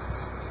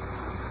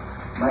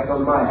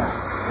 Michael Meyer,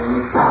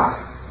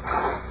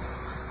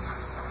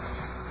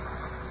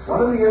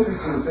 one of the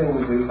interesting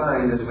things we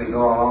find as we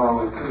go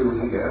along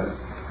through here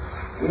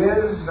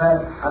is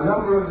that a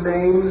number of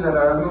names that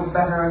are a little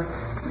better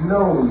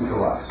known to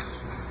us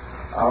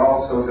are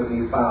also to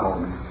be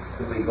found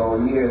as we go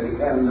near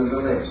the end of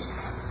the list.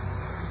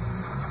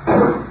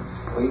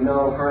 We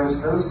know, for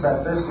instance,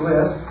 that this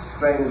list,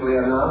 strangely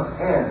enough,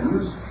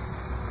 ends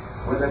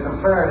with a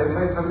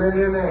comparatively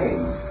familiar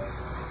name,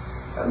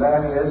 and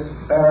that is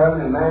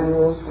Baron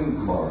Emanuel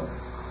Swedenborg,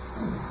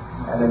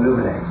 an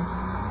Illuminate.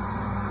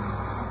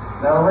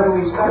 Now, when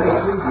we study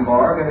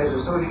Swedenborg and his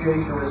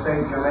association with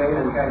Saint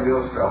Germain and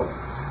Cagliostro,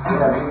 we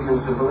have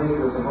reasons to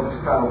believe that the book is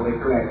probably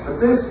correct.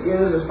 But this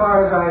is, as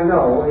far as I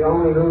know, the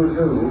only who's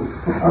who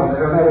of the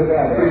Hermetic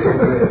Adepts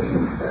there is.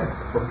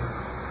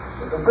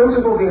 But the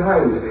principle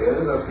behind it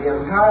is that the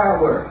entire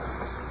work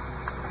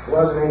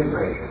was an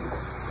integration,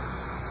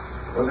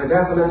 was a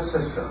definite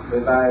system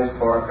devised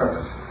for a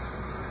purpose.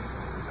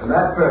 And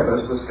that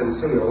purpose was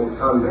concealed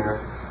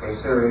under a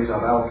series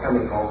of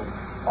alchemical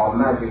or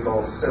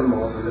magical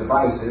symbols and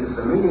devices,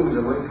 the meanings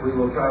of which we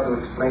will try to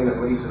explain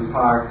at least in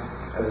part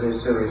as this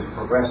series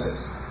progresses.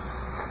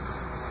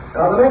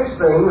 Now, the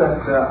next thing that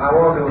I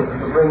want to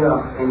bring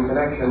up in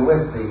connection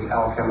with the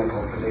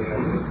alchemical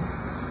tradition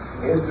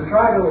is to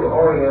try to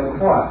orient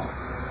what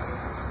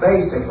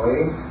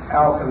basically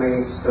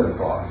alchemy stood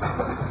for.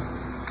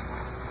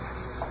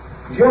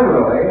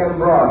 Generally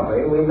and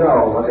broadly, we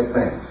know what it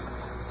meant.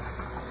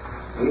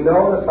 We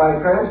know that by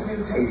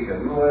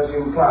transmutation was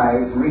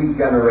implied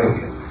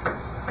regeneration.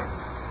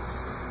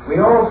 We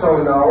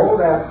also know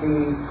that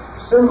the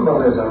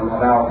symbolism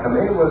of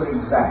alchemy was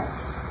exact.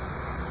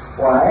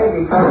 Why?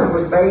 Because it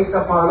was based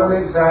upon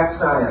an exact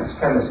science,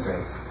 chemistry.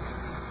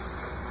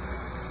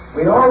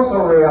 We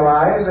also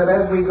realize that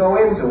as we go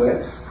into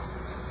it,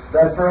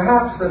 that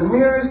perhaps the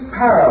nearest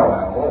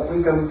parallel that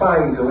we can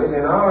find to it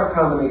in our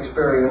common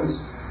experience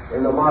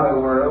in the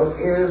modern world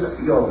is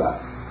yoga.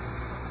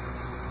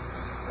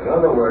 In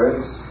other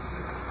words,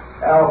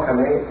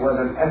 alchemy was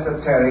an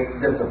esoteric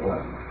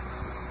discipline.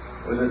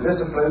 It was a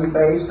discipline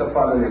based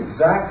upon an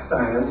exact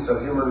science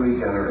of human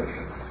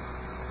regeneration.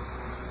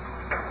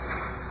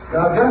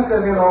 Now, just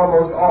as in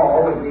almost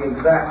all of the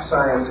exact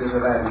sciences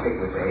of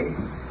antiquity,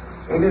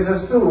 it is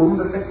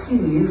assumed that the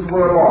keys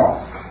were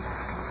lost,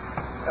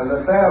 and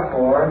that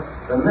therefore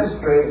the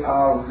mystery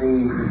of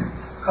the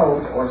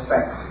cult or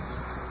sect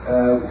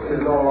is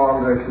no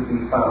longer to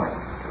be found.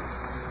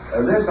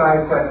 This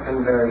I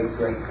question very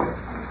greatly.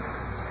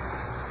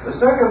 The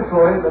second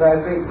point that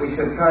I think we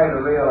should try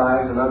to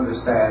realize and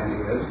understand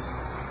is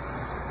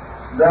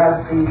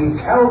that the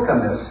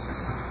alchemists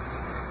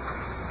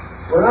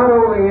were not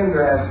only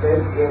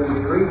interested in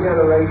the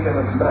regeneration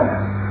of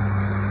man,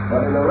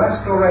 but in the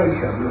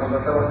restoration of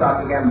the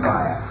philosophic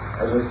empire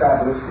as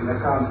established in the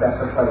concept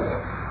of Plato.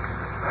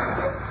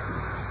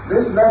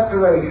 This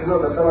restoration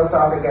of the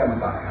philosophic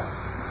empire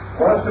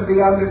was to be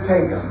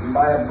undertaken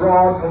by a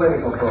broad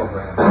political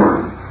program.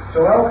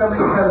 So alchemy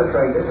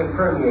penetrated and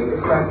permeated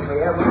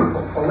practically every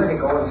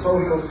political and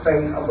social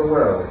state of the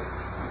world,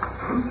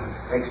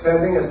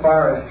 extending as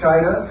far as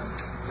China,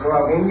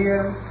 throughout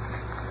India,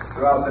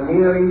 throughout the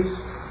Near East,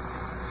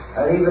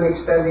 and even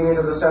extending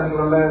into the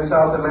Central and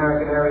South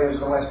American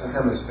areas of the Western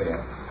Hemisphere,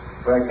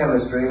 where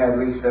chemistry had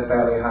reached a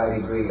fairly high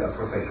degree of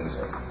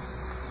proficiency.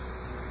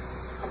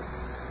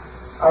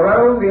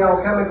 Around the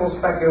alchemical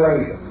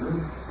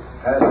speculation,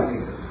 as it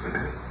is,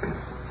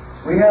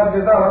 we have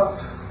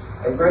developed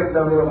a great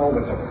number of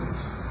overtones.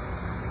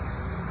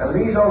 And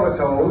these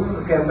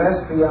overtones can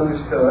best be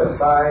understood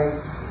by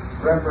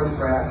reference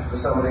perhaps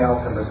to some of the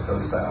alchemists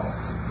themselves.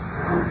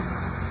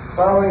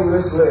 Following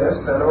this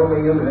list, and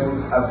only using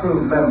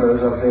approved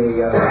members of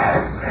the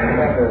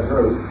Becker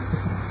group,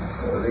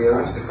 the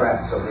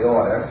aristocrats of the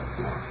order,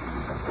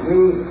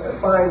 we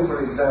find, for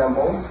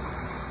example,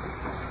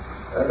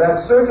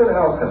 that certain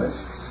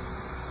alchemists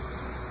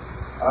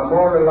are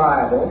more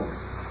reliable,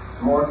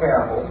 more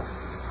careful,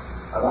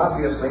 and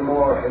obviously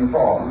more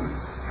informed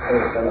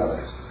than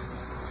others.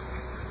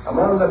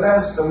 Among the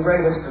best and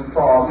greatest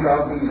informed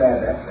of these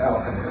adept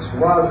alchemists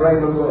was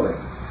Raymond Loewy.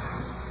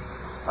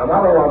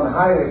 Another one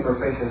highly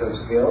proficient and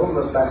skilled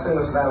was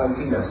Bacillus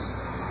Valentinus,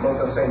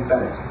 monk of St.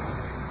 Benedict.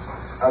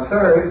 A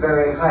third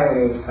very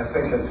highly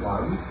efficient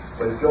one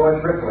was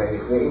George Ripley,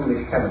 the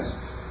English chemist.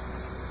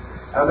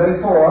 And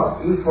then fourth,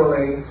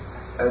 equally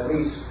at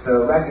least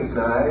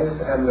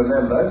recognized and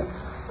remembered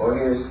for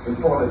his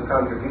important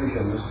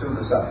contributions to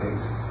the subject,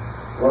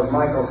 was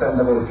Michael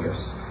Sendivogius.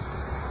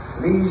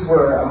 These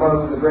were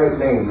among the great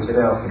names in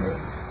alchemy.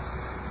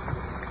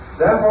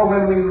 Therefore,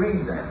 when we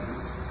read them,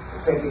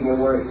 taking in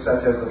works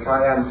such as the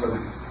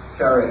Triumphant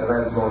Chariot of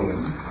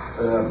Antimonium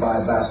by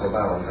Basil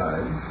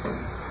Valentine,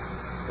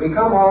 we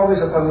come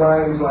always upon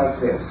lines like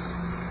this: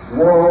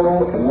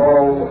 Woe,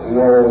 woe,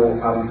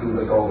 woe unto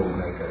the gold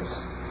makers.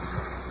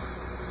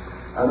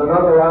 And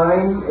another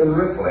line in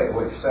Ripley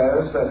which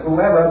says that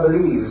whoever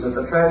believes that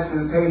the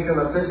transmutation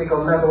of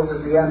physical metals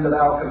is the end of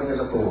alchemy is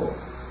a fool.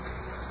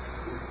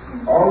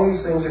 All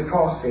these things are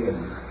tossed in.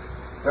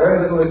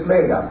 Very little is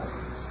made up,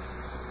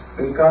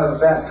 because at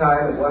that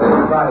time it was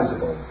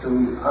advisable to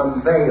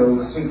unveil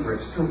the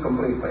secrets too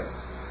completely.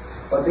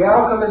 But the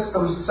alchemists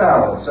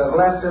themselves have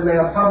left in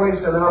their published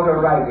and outer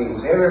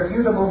writings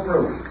irrefutable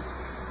proof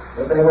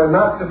that they were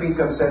not to be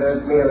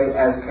considered merely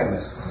as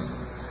chemists,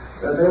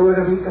 that they were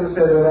to be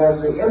considered as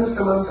the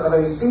instruments of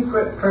a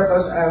secret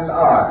purpose and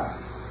art,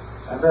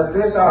 and that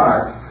this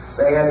art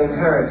they had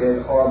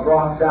inherited or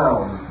brought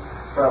down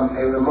from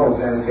a remote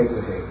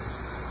antiquity.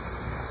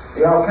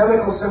 The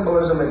alchemical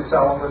symbolism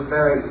itself was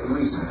very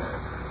recent,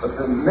 but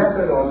the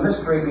method or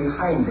mystery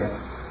behind it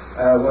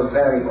was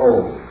very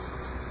old.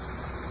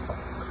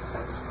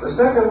 The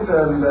second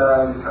and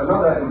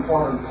another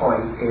important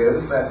point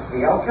is that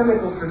the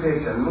alchemical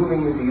tradition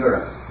moving into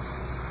Europe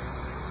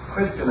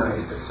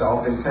Christianized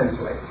itself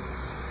intensely.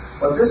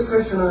 But this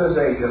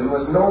Christianization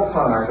was no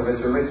part of its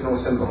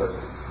original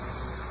symbolism.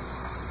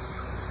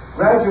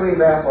 Gradually,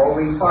 therefore,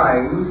 we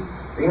find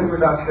the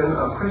introduction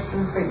of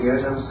Christian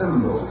figures and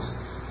symbols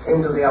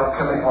into the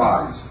alchemic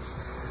arts.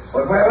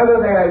 But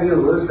wherever they are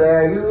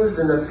used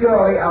in the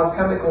purely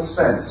alchemical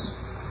sense,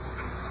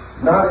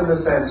 not in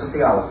the sense of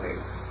theology.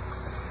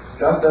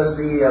 Just as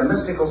the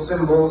mystical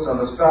symbols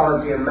of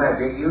astrology and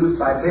magic used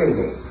by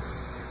Bede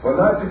were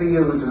not to be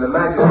used in the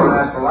magical and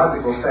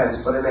astrological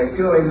sense, but in a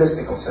purely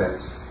mystical sense,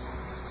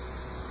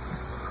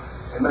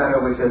 a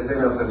matter which has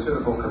been of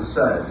considerable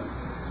concern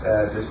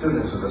to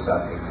students of the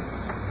subject.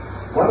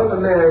 One of the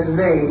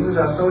names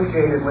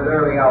associated with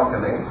early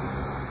alchemy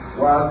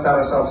was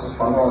Paracelsus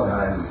von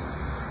Hohenheim.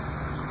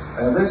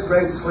 This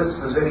great Swiss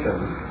physician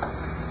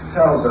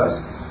tells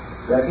us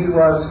that he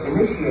was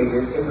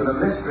initiated into the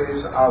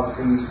mysteries of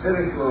the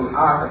spiritual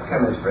art of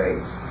chemistry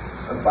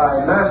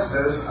by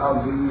masters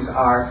of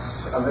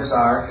this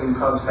art in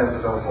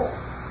Constantinople,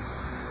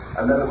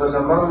 and that it was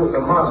among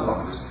the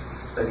Muslims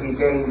that he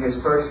gained his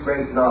first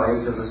great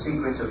knowledge of the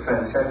secrets of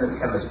transcendent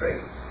chemistry.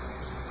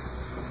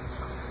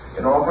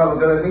 In all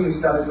probability, he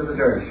studied with the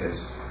dervishes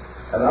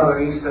and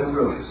other Eastern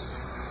groups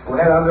who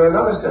had under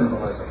another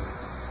symbolism,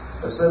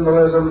 the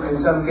symbolism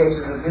in some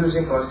cases of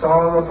music or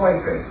song or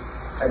poetry,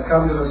 had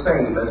come to the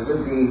same as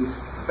did the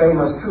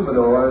famous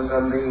troubadours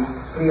and the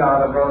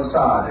Pliard of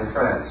Ronsard in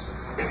France.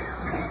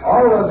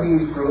 All of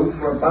these groups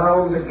were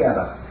bound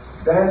together.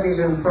 Dante's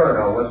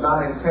Inferno was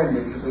not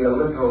intended to be a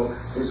literal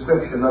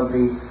description of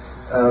the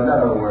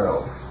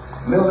netherworld.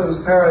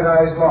 Milton's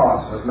Paradise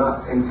Lost was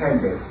not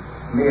intended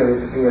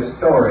merely to be a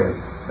story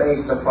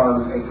based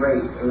upon a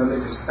great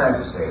religious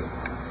fantasy.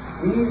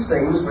 These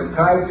things were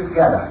tied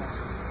together.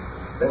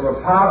 They were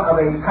part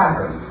of a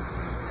pattern.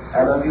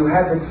 And if you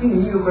had the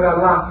key, you could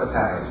unlock the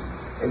pattern.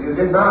 If you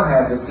did not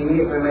have the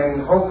key, it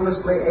remained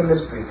hopelessly a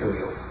mystery to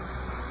you.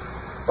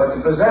 But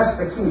to possess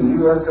the key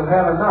was to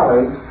have a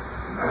knowledge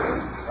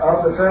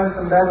of the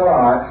transcendental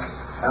arts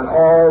and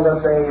all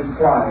that they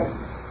imply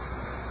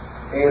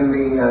in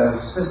the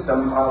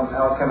system of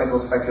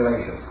alchemical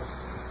speculation.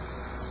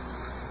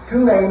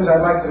 Two names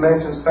I'd like to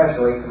mention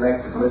specially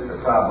connected with the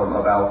problem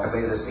of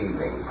alchemy this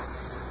evening.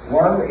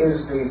 One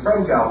is the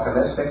French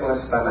alchemist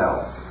Nicolas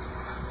Flamel.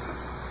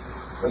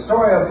 The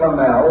story of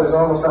Flamel is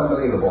almost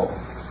unbelievable.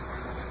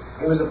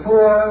 He was a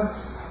poor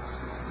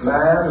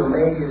man who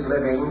made his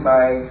living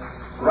by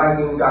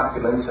writing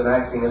documents and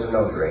acting as a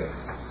notary.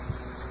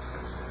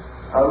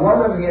 In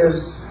one of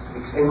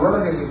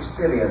his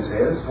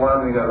experiences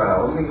wandering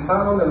around, he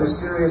found a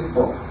mysterious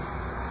book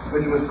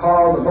which was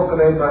called the Book of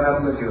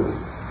Abraham the Jew.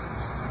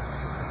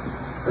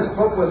 This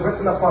book was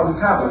written upon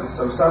tablets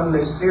of some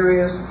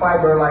mysterious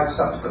fiber-like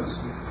substance,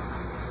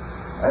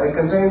 and it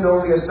contained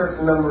only a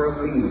certain number of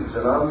leaves,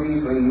 and on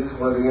these leaves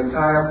were the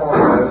entire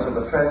formulas of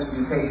the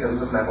transmutations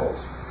of metals.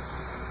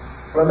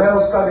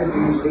 Flamel studied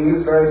these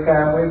leaves very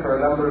carefully for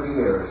a number of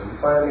years, and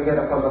finally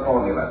hit upon the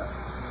formula.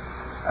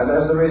 And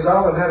as a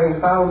result of having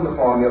found the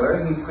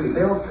formula, he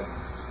built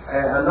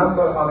a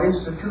number of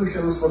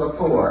institutions for the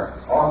poor,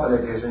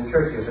 orphanages and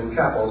churches and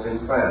chapels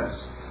in France,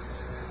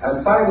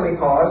 and finally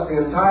caused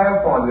the entire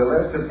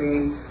formula to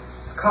be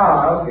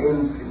carved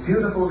in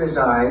beautiful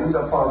designs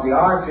upon the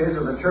arches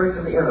of the Church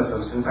of the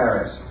Innocents in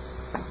Paris.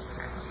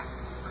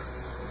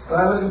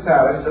 When I was in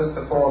Paris just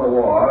before the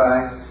war,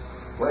 I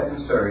went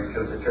in search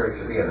of the Church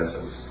of the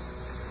Innocents.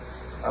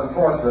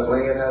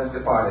 Unfortunately, it has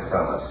departed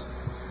from us,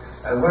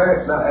 and where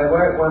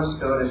it once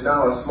stood is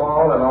now a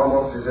small and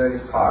almost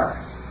deserted park.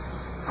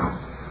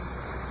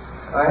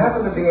 I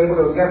happened to be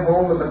able to get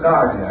hold of the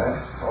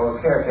gardener or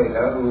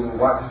caretaker who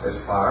watched this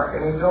park,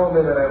 and he told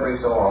me that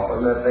every so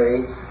often that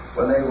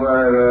when they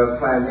were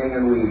planting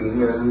and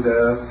weeding and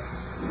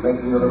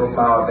making the little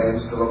flower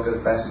beds to look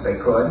as best they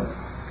could,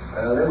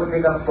 they would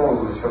dig up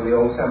bones from the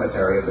old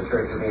cemetery of the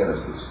Church of the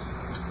Innocents.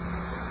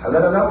 And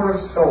then a number of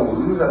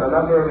stones and a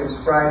number of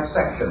inscribed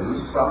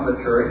sections from the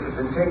church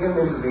had been taken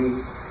into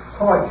the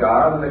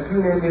courtyard of the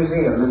Cluny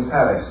Museum in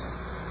Paris,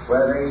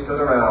 where they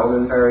stood around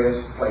in various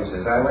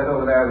places. I went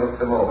over there and looked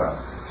them over.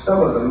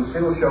 Some of them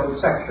still showed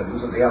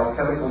sections of the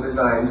alchemical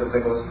designs of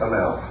Nicolas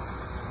Flamel.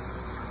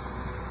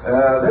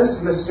 This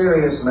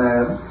mysterious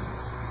man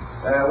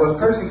was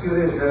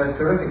persecuted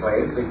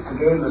terrifically to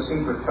gain the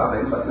secret from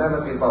him, but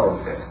never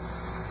divulged it.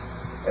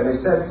 And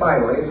is said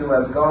finally to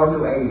have gone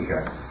to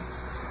Asia,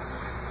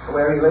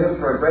 where he lived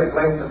for a great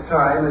length of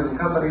time in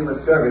company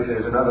with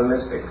dervishes and other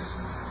mystics.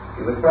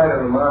 He was quite a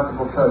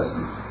remarkable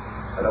person,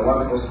 and a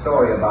wonderful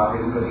story about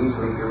him could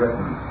easily be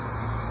written.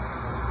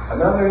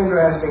 Another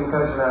interesting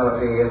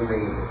personality in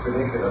the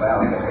tradition of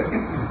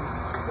alchemy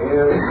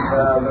is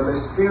the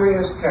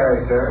mysterious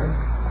character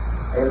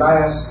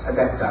Elias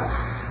Adepta,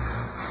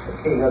 the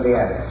king of the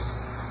Adepts.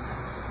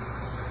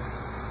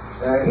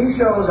 He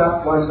shows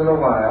up once in a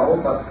while,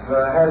 but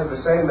has the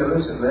same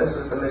elusiveness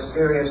as the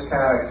mysterious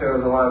character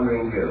of the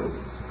wandering Jew.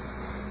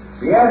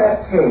 The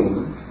Adept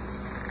king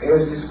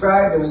is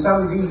described in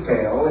some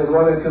detail in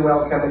one or two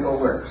alchemical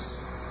works.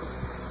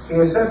 He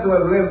is said to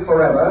have lived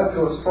forever, to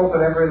have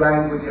spoken every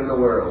language in the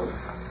world.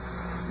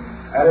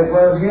 And it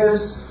was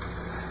his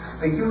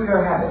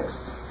peculiar habit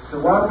to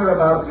wander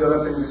about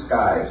Europe in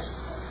disguise,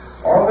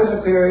 always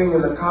appearing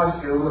in the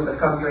costume of the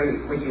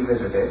country which he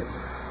visited,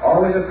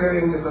 always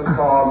appearing to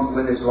conform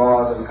with its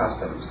laws and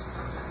customs,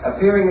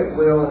 appearing at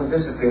will and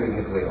disappearing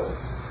at will.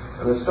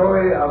 And the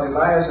story of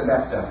Elias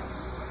Adepta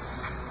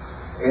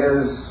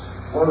is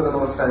one of the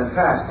most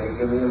fantastic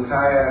in the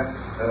entire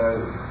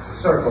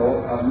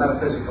circle of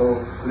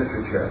metaphysical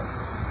literature.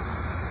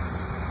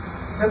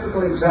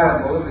 Typical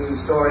example of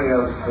the story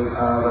of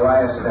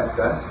Elias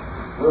Adepta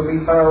will be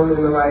found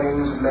in the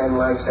writings of men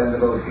like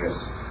Sendebosius,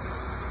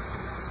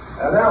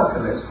 an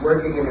alchemist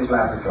working in his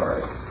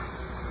laboratory,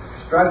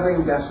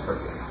 struggling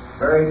desperately,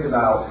 very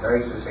devout,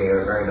 very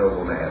sincere, very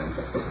noble man.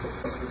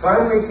 He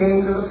finally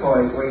came to the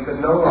point where he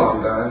could no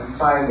longer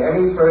find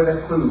any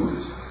further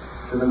clues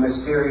to the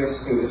mysterious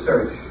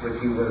search which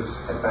he was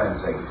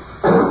advancing.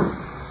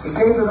 He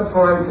came to the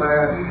point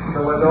where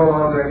there were no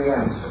longer any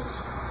answers.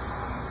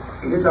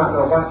 He did not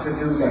know what to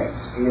do next.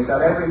 He had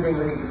done everything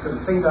that he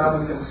could think of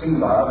and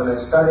conceive of, and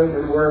had studied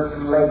and worked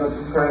and labored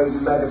and prayed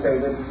and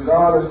meditated and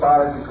gone as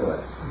far as he could.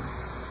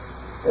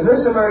 In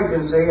this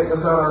emergency, it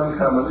was not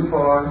uncommon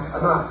for a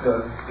knock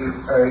to be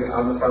heard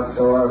on the front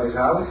door of his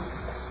house.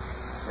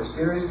 A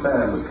mysterious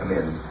man would come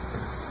in.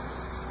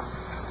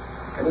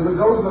 And he would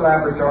go to the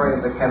laboratory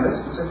of the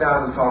chemist and sit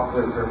down and talk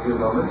to him for a few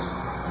moments,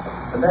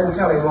 and then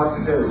tell him what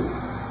to do.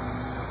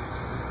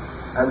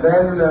 And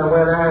then,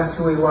 when asked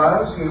who he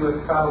was, he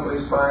would probably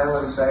smile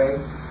and say,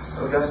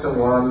 "Oh, just a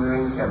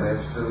wandering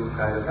chemist who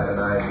kind of had an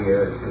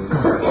idea to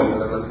give a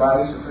little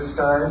advice at this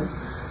time,"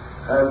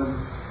 and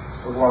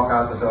would walk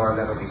out the door and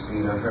never be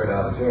seen or heard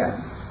of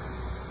again.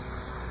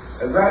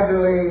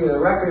 Gradually,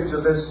 records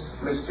of this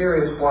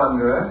mysterious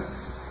wanderer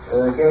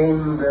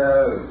gained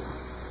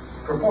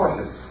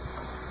proportion.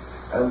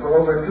 And for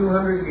over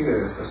 200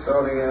 years, the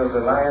story of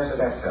Elias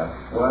Adepta,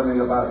 wandering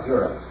about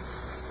Europe,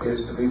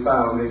 is to be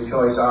found in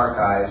choice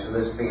archives in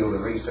this field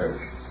of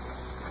research.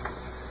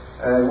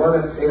 In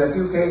a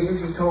few cases,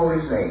 he told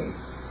his name.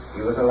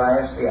 He was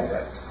Elias the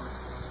Adept.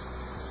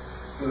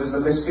 He was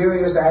the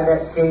mysterious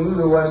Adept king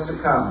who was to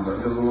come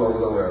and to rule over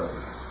the world.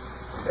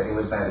 Then he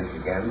would vanish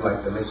again,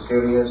 like the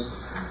mysterious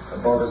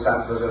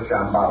bodhisattvas of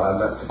Shambhala,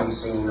 not to be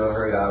seen or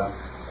heard of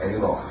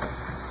anymore.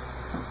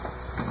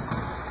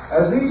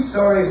 As these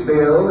stories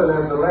build and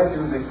as the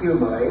legends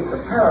accumulate,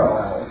 the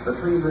parallels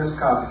between this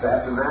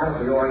concept and that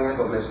of the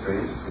Oriental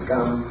mysteries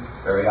become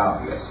very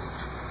obvious.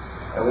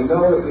 And we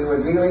know that we were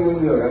dealing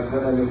in Europe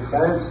with an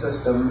advanced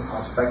system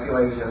of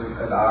speculation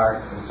and art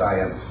and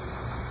science,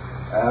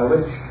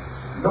 which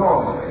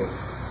normally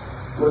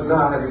would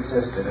not have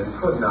existed and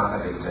could not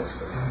have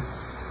existed,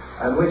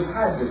 and which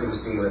had to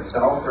conceal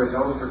itself for its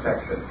own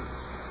protection.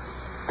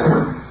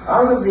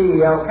 Out of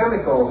the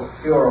alchemical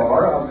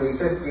furor of the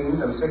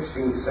 15th and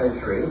 16th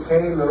century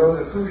came the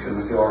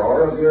Rosicrucian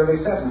furor of the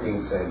early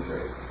 17th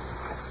century.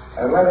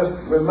 And let us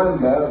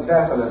remember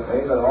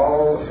definitely that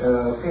all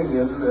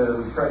opinion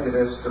and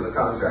prejudice to the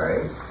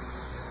contrary,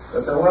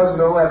 that there was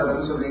no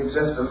evidence of the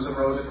existence of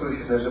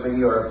Rosicrucianism in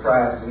Europe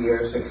prior to the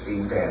year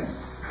 1610.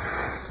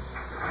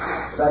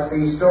 That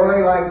the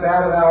story like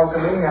that of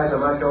alchemy has a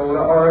much older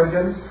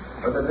origin,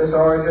 but that this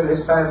origin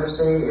is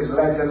fantasy, is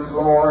legend,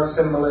 lore,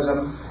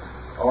 symbolism,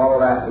 all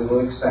of that we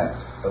will accept.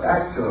 But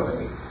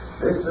actually,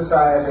 this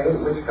society,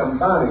 which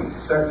combined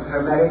certain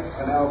hermetic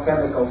and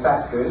alchemical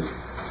factors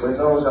with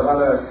those of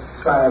other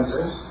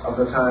sciences of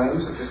the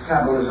time, such as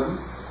Kabbalism,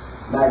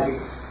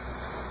 magic,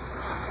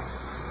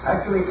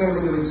 actually came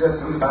into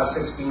existence about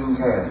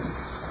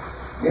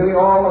 1610. Nearly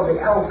all of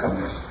the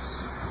alchemists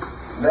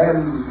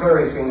then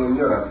flourishing in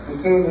Europe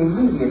became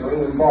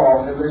immediately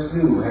involved in this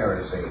new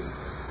heresy,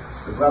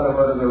 the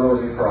Brotherhood of the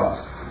Rosy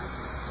Cross.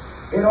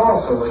 It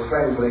also was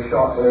strangely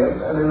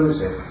short-lived and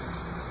elusive.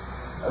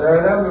 There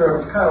are a number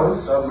of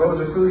accounts of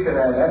Rosicrucian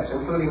adepts,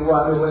 including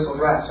one who whistled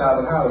rats out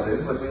of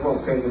houses, but we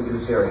won't take him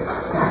too seriously.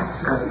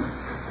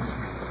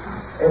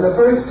 In the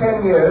first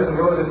 10 years of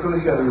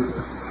Rosicrucian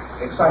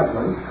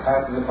excitement,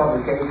 after the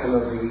publication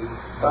of the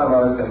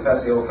Fama and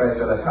Confessio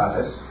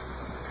Praetoritatis,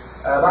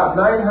 about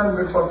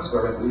 900 books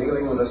were written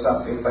dealing with the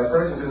subject by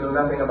persons who knew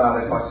nothing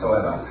about it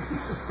whatsoever.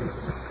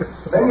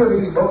 Many of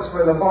these books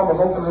were in the form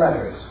of open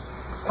letters,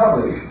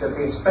 published at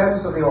the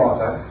expense of the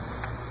author,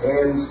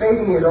 in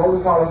stating his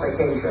own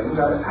qualifications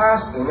and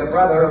asking a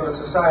brother of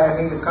the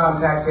society to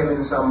contact him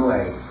in some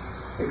way.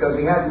 because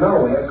he had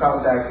no way of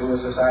contacting the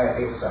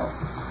society itself.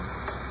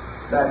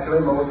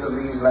 Naturally, most of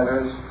these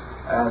letters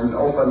and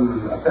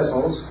open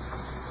epistles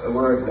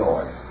were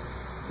ignored.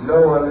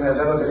 No one has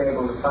ever been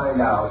able to find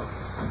out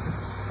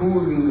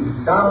who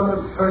the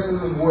dominant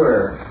persons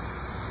were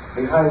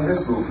behind this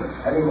movement,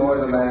 any more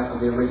than that of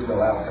the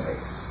original alchemy.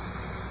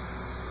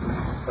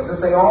 But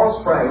that they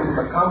all sprang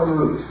from a common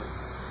root,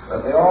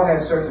 that they all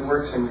had certain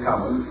works in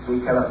common,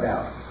 we cannot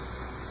doubt.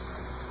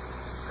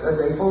 That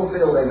they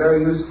fulfilled a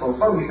very useful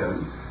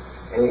function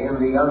in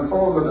the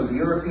unfoldment of the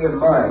European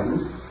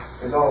mind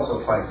is also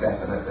quite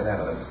definite and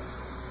evident.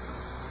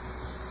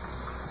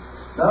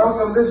 Now,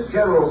 from this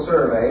general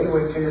survey,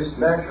 which is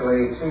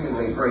naturally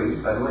exceedingly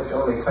brief and which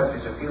only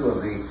touches a few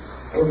of the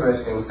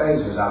interesting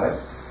phases of it,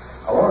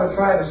 I want to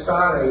try to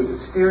start a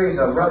series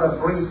of rather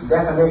brief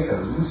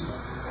definitions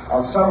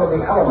of some of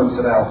the elements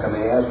of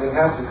alchemy as we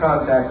have to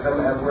contact them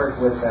and work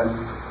with them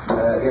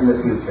in the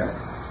future.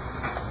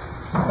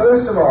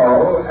 First of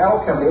all,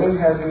 alchemy,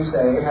 as we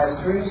say, has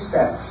three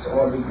steps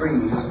or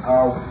degrees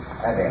of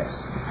adepts.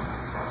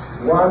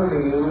 One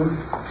being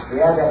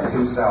the adept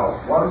himself,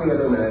 one the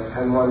illuminate,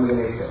 and one the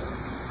initiate.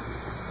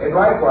 It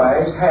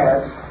likewise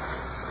had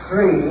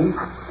three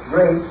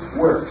great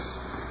works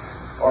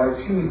or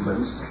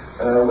achievements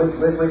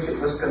with which it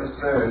was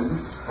concerned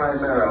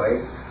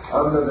primarily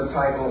under the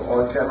title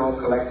or general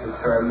collective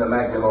term, the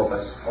magnum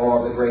opus,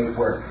 or the great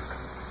work.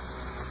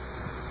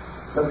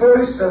 The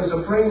first and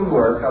supreme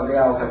work of the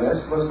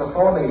alchemist was the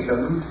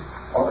formation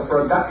or the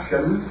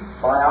production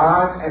by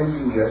art and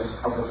genius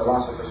of the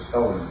philosopher's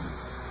stone,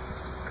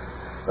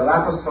 the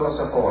lapis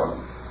philosophorum.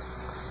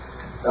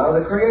 Now,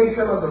 the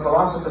creation of the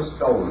philosopher's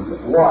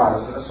stone was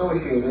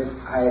associated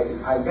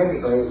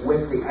identically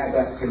with the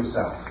adept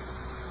himself.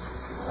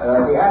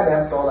 The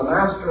adept, or the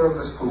master of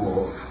the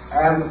school,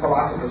 and the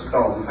philosopher's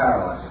stone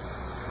parallel.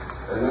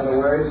 In other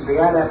words, the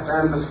adept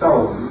and the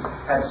stone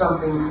had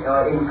something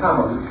in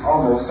common,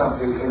 almost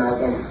something in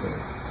identity.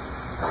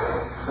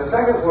 The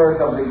second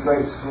work of the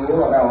great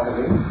school of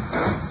alchemy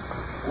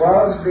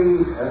was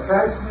the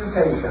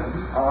transmutation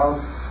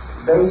of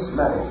base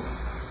metals.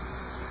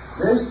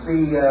 This,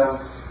 the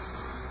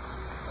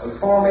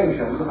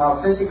formation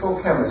of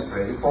physical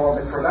chemistry for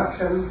the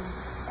production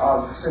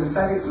of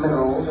synthetic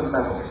minerals and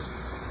metals,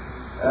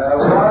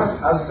 was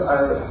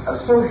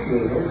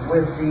associated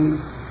with the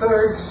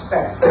third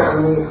step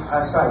in the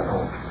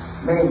cycle,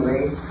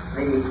 namely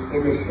the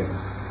initiate.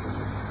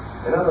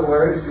 In other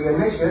words, the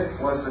initiate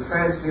was the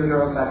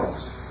transmuter of metals.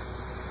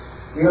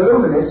 The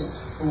illuminist,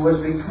 who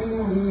was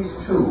between these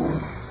two,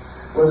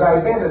 was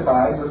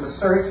identified with the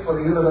search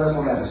for the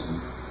universal medicine.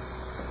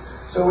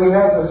 So we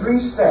have the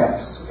three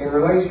steps in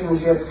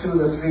relationship to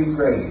the three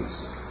grades.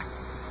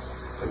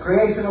 The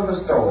creation of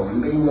the stone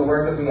being the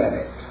work of the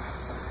adept,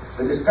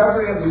 the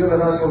discovery of the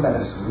universal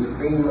medicine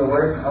being the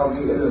work of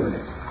the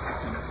illuminate,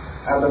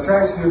 and the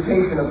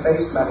transmutation of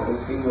base metals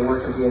being the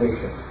work of the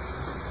initiate.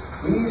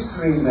 These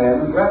three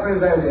then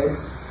represented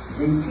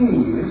the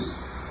keys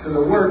to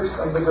the works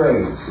of the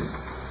grades,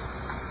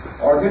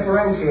 or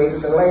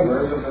differentiated the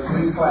labors of the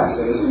three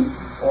classes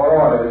or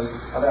orders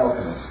of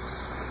alchemists.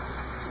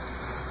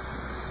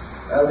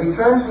 The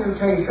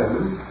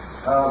transmutation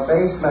of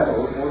base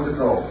metals into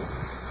gold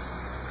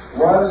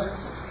was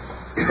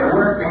the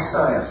work of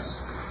science.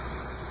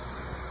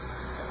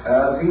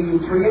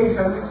 The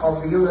creation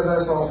of the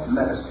universal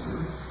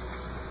medicine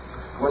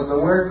was the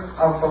work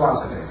of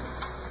philosophy.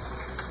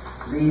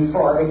 The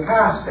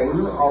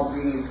casting of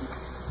the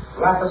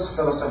lapis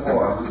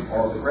philosophorum,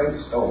 or the great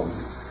stone,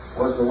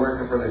 was the work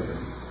of religion.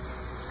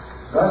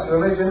 Thus,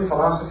 religion,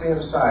 philosophy,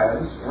 and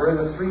science were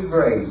the three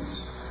grades,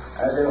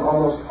 as in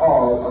almost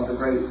all of the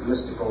great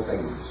mystical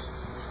things,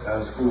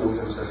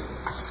 schools and systems.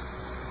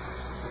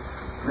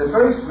 The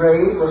first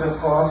grade was, of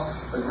course,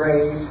 the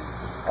grade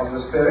of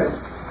the spirit,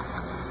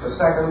 the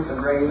second, the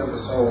grade of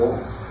the soul,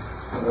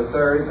 and the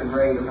third, the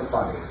grade of the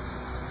body.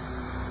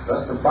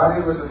 Thus, the body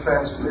was the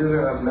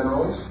transmuter of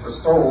minerals, the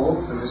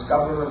soul, the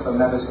discoverer of the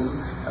medicine,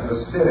 and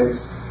the spirit,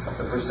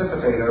 the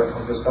precipitator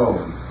of the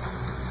stone.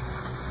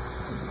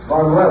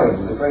 Von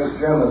Welling, the great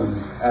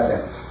German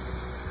adept,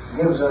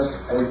 gives us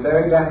a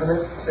very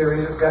definite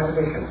series of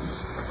definitions,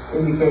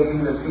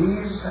 indicating that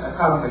these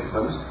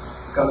accomplishments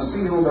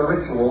conceal the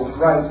rituals,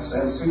 rites,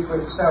 and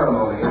secret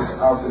ceremonies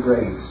of the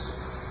grades,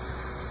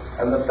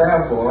 and that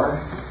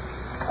therefore,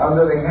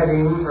 under the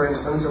heading, for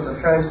instance, of the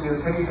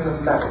transmutation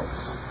of metals,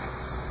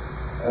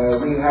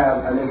 we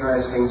have an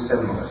interesting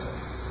symbolism.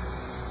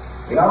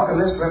 The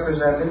alchemist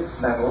represented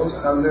metals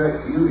under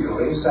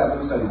usually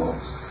 7 symbols.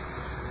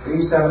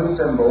 These 7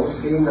 symbols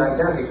being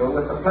identical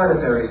with the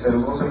planetary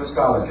symbols of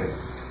astrology.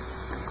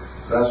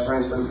 Thus, for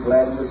instance,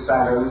 lead with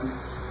Saturn,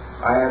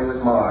 iron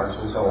with Mars,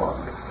 and so on.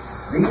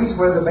 These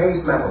were the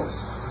base metals,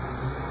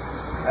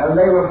 and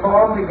they were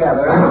formed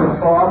together in the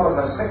form of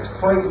a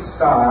 6-point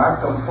star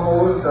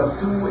composed of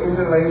 2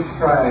 interlaced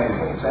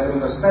triangles, and in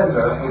the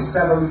center a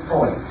 7th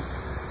point,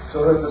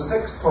 so that the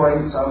 6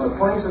 points on the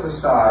points of the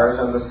stars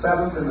and the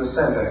 7th in the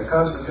center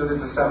constituted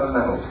the 7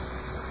 metals.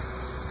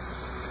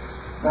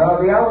 Now,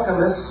 the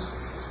alchemists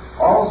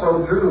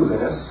also drew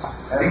this,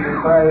 as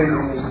defined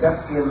in the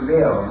Septium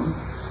Verum,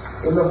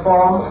 in the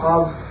form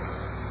of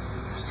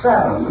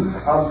 7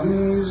 of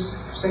these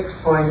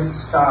 6-pointed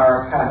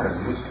star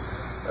patterns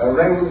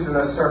arranged in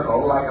a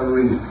circle like a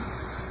wreath.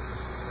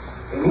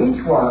 In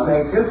each one,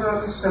 a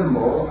different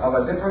symbol of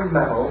a different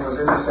metal was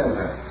in the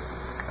center,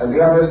 and the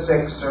other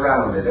 6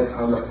 surrounded it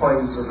on the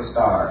points of the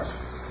stars.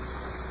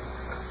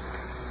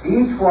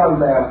 Each one,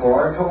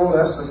 therefore, told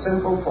us the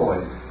simple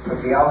point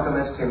that the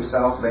alchemist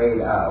himself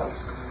made out,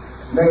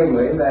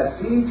 namely that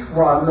each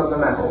one of the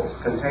metals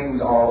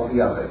contains all of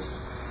the others.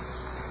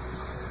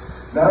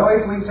 Now,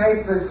 if we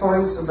take the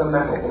points of the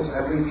metals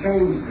and we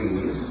change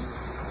these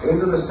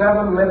into the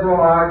 7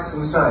 liberal arts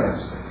and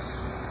sciences,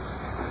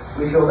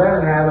 we shall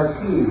then have a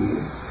key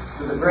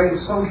to the great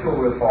social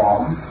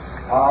reform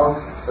of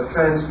the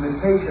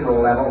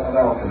transmutational level of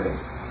alchemy.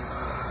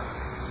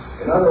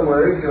 In other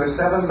words, your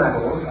 7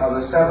 metals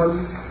are the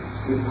 7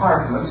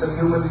 departments of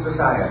human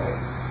society.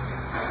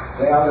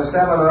 They are the 7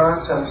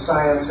 arts and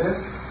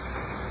sciences.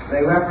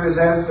 They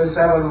represent the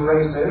 7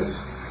 races,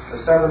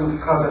 the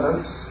 7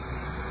 continents,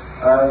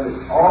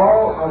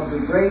 all of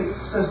the great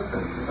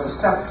systems of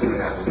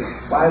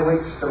septiums by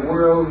which the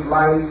world's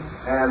life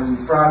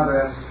and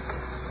progress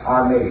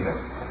are measured.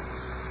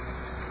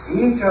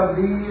 Each of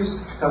these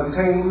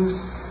contains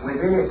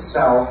within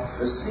itself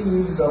the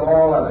seeds of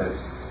all others.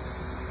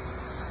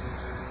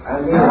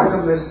 And the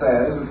alchemist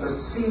says that the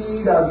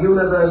seed of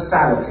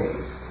universality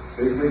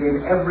is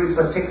within every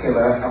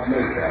particular of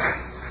nature.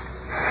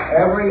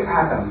 Every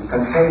atom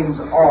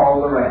contains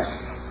all the rest.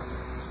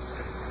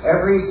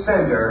 Every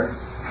center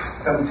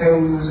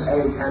contains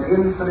an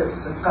infinite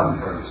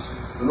circumference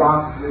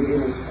locked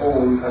within its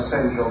own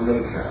essential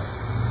nature.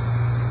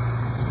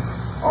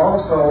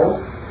 Also,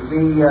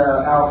 the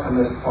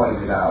alchemist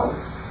pointed out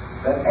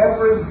that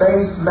every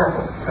base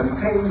metal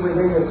contained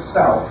within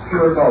itself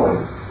pure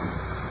gold.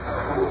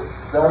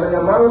 Now, the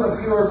amount of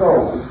pure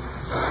gold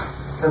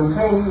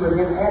contained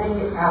within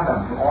any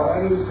atom or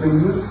any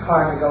minute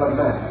particle of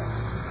matter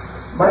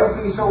might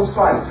be so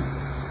slight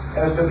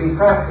as to be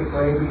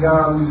practically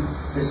beyond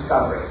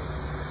discovery.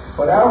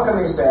 But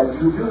alchemy said,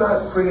 you do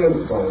not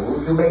create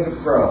gold, you make it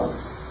grow.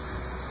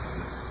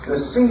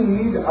 The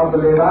seed of the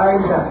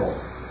divine metal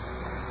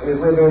is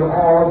within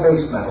all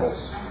base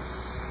metals,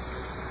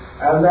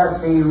 and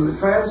that the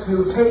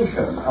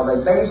transmutation of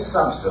a base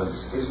substance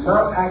is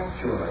not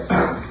actually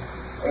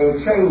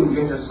a change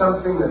into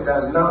something that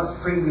did not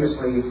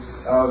previously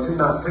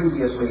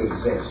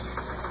exist,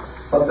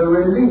 but the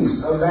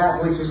release of that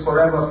which is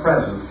forever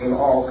present in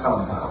all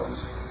compounds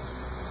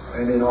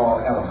and in all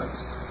elements.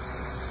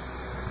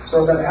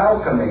 So that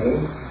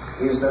alchemy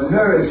is the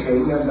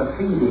nourishing and the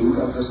feeding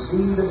of the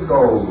seed of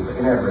gold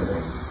in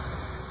everything.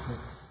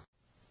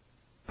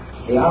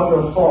 The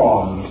outer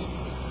forms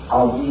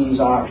of these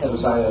arts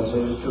and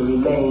sciences to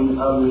remain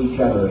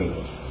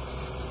unregenerated.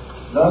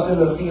 Thus, in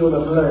the field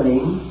of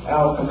learning,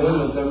 alchemy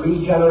is the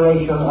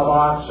regeneration of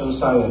arts and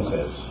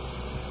sciences,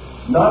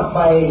 not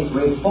by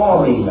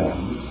reforming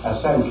them,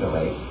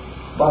 essentially,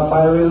 but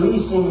by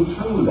releasing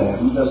through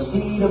them the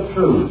seed of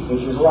truth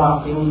which is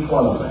locked in each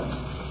one of them,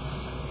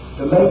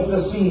 to make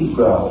the seed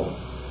grow,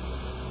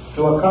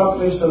 to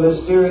accomplish the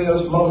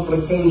mysterious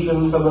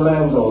multiplication from the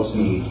mango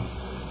seed,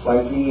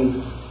 like the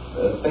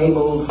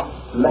fabled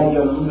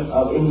legend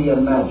of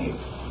Indian magic,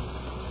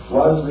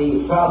 was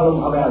the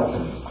problem of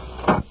alchemy.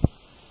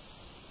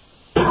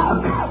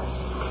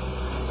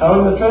 Now,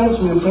 in the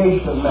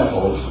transmutation of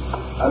metals,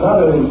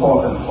 another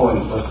important point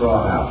was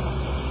brought out,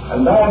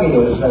 and that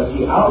is that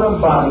the outer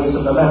bodies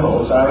of the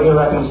metals are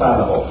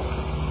irreconcilable.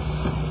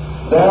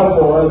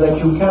 Therefore,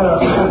 that you cannot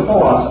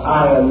force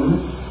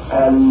iron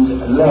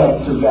and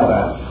lead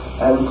together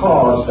and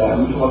cause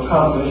them to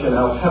accomplish an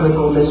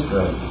alchemical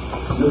mystery.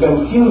 You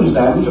can fuse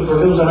them to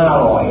produce an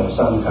alloy of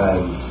some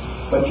kind,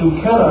 but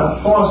you cannot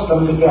force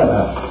them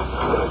together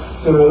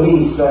to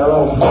release their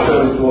own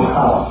spiritual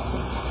power.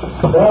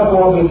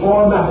 Therefore,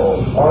 before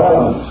metals or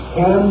elements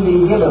can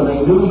be given a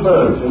new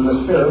birth in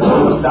the spirit, they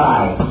must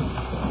die.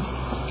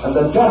 And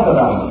the death of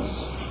elements,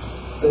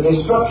 the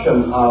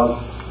destruction of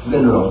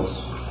minerals,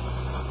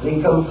 the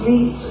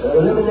complete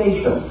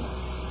elimination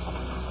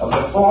of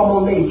the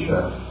formal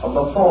nature of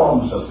the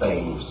forms of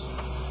things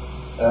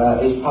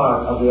is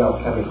part of the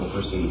alchemical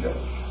procedure.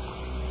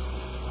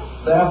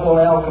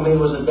 Therefore, alchemy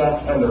was a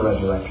death and a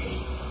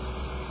resurrection,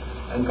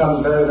 and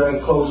comes very, very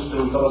close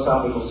to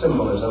philosophical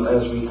symbolism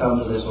as we come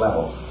to this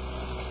level.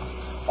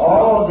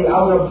 All of the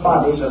outer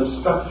bodies and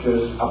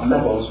structures of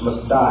metals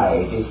must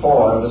die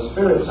before the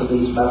spirits of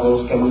these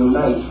metals can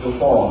unite to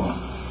form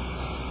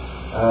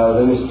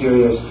the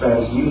mysterious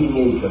transmuting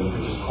agent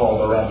which is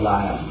called the red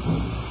lion.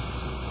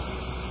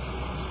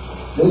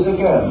 This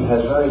again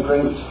has very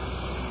great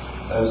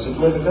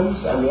significance,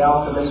 and the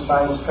alchemist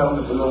finds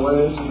comfort in the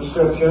words of the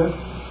Scripture,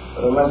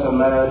 but unless a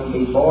man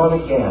be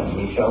born again,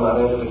 he shall not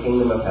enter the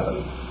kingdom of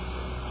heaven.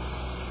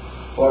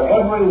 For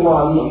every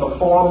one of the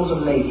forms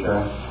of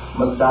nature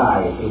must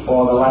die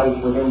before the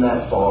life within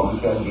that form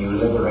can be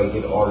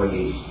liberated or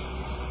released.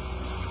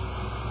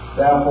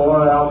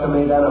 Therefore,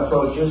 alchemy then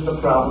approaches the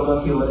problem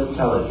of human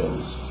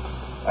intelligence.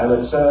 And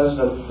it says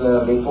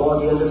that before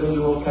the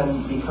individual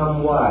can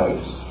become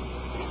wise,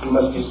 he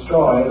must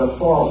destroy the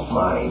false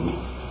mind,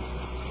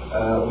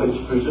 which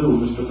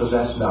presumes to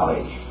possess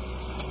knowledge.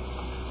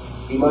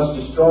 He must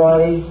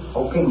destroy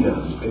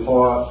opinions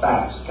before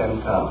facts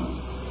can come.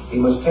 He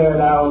must tear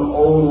down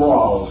old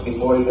walls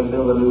before he can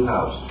build a new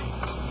house.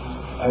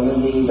 And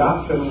in the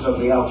doctrines of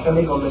the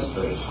alchemical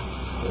mysteries,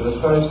 it was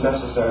first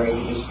necessary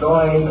to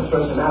destroy the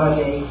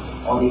personality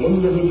or the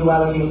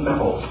individuality of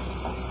metals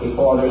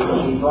before they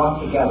could be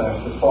brought together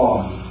to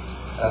form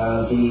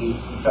the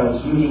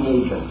transmuting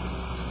agent.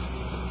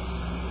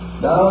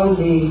 Now in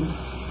the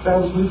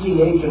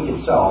transmuting agent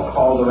itself,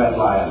 called the red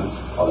lion,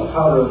 or the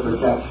power of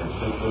projection,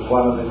 which was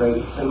one of the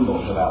great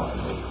symbols of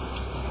alchemy,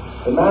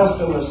 the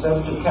master was said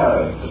to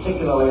carry,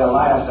 particularly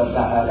Elias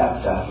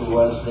Adepts, who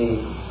was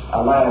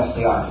Elias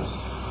the artist,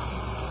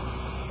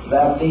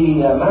 that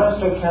the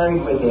master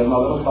carried with him a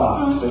little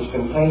box which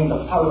contained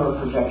the powder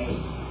of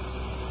projection,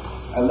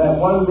 and that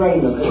one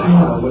grain of this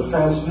powder would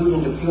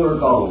transmute into pure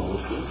gold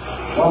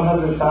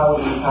 100,000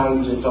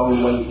 times its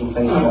own weight in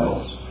base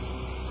metals.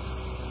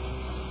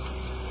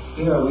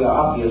 Here we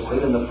are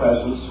obviously in the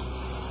presence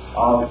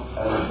of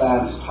an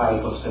advanced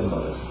type of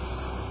symbolism,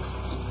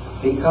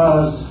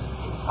 because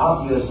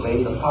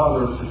obviously the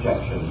power of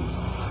projection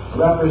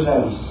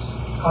represents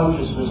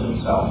consciousness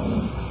itself,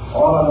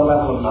 all on the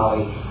level of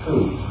knowledge,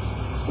 truth,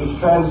 which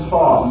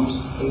transforms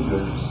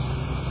ignorance,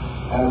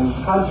 and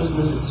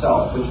consciousness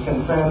itself, which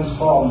can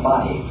transform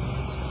body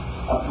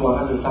up to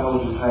 100,000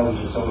 times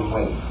its own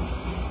weight.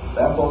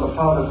 Therefore, the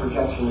power of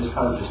projection is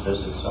consciousness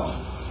itself,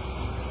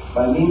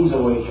 by means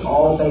of which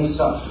all base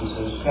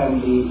substances can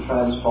be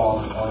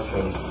transformed or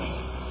changed.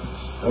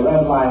 The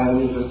red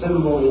lion is the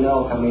symbol in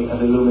alchemy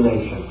of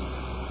illumination,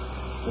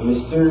 the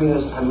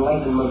mysterious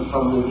enlightenment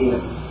from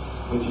within,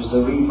 which is the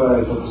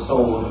rebirth of the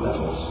soul of the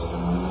metals.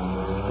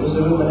 This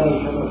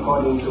illumination,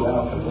 according to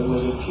alchemy,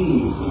 was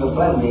achieved through the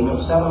blending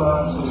of 7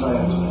 arts and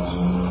sciences,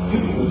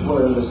 which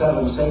were the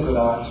 7 sacred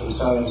arts and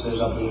sciences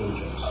of the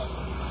ancients.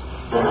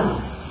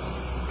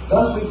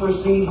 Thus we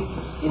proceed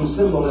in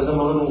symbolism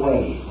a little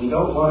way. We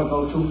don't want to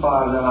go too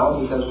far now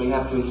because we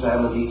have to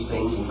examine these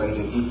things in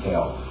greater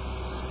detail.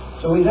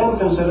 So we then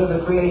consider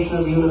the creation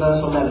of the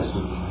universal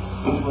medicine,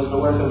 which was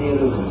the work of the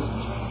Illuminists.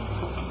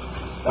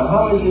 Now,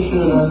 how is this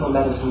universal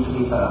medicine to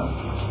be found?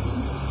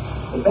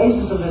 The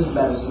basis of this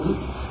medicine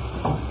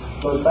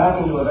goes back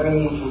into a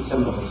very ancient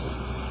symbolism,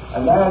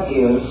 and that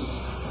is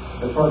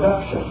the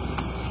production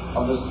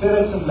of the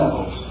spirits of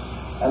metals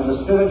and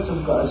the spirit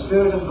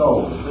of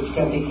gold, which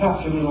can be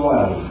captured in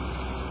wine.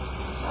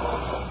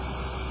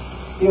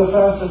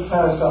 Theophrastus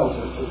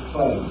Paracelsus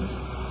explained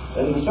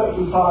that in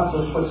certain parts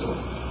of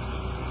Switzerland,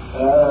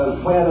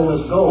 where there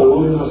was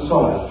gold in the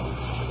soil,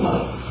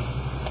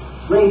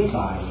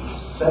 grapevines,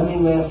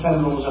 sending their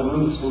tendrils and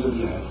roots into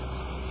the earth,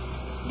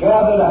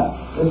 gathered up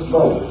this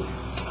gold,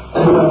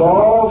 and of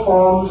all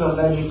forms of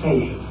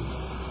vegetation,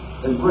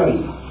 the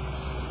grape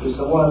is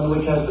the one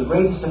which has the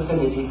greatest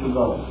affinity to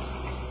gold.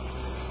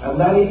 And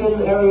that is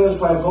in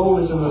areas where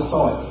gold is in the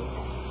soil,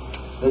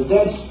 the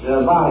dead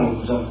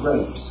vines of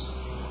grapes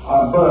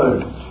are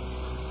burned,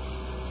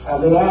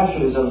 and the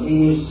ashes of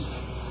these,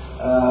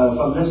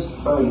 from this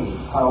burning,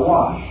 are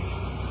washed.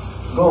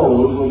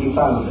 Gold will be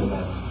found in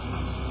them.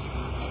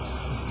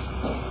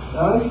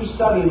 Now, if you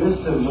study this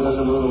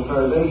symbolism a little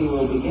further, you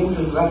will begin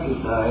to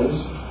recognize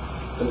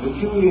the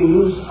peculiar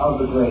use of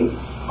the grape,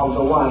 of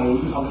the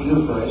wine, of the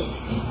Eucharist,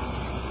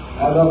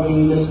 and of the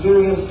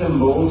mysterious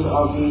symbols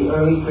of the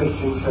early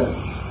Christian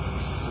church.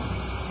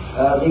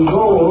 The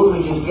gold,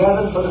 which is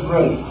gathered for the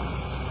grape,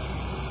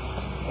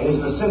 is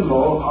the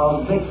symbol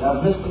of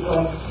mystical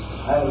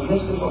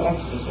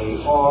ecstasy,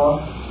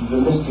 or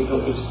the mystical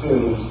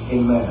experience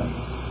in man.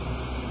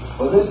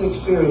 For this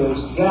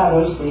experience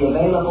gathers the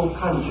available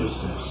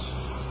consciousness.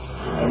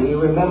 And we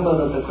remember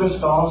that the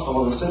Christos,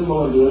 or the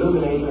symbol of the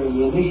illuminator and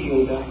the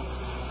initiator,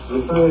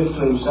 refers to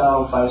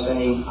himself by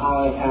saying,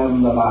 I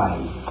am the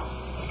vine.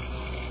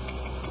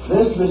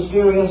 This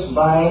mysterious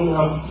vine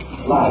of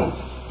life,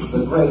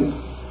 the grape,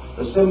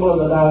 the symbol of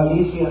the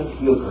Dionysian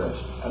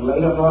Eucharist, and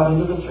later brought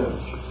into the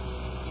church,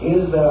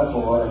 is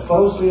therefore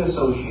closely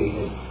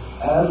associated,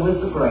 as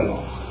with the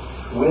grail,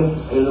 with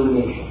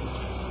illumination.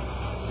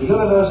 The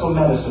universal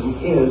medicine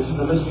is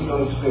the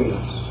mystical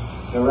experience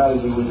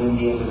arising within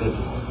the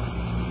individual.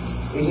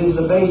 It is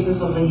the basis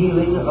of the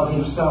healing of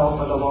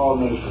himself and of all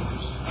nations,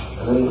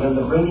 and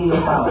the bringing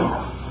about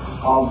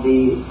of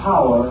the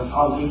power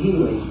of the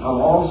healing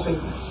of all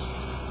sickness,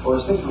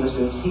 for sickness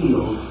is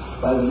healed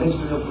by the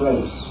mystery of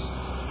grace.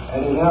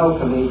 And in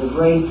alchemy, the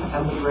grape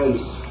and the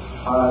grace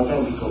are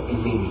identical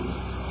in meaning.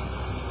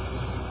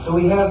 So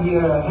we have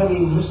here a heavy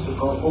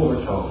mystical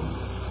overtone,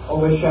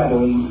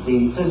 overshadowing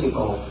the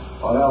physical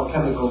or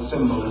alchemical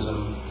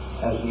symbolism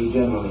as we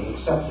generally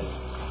accept it.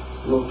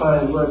 You'll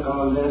find work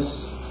on this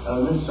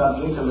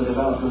subject and the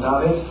development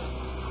of it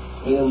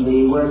in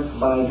the work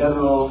by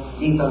General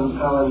Ethan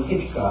Allen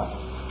Hitchcock,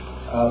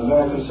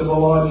 American Civil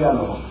War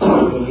general,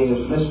 in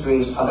his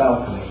Mysteries of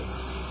Alchemy.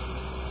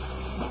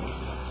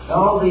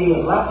 Now,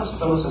 the lapis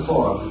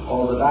philosophorum,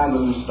 or the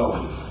diamond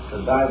stone,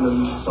 the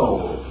diamond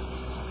soul,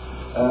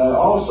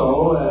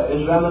 also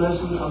is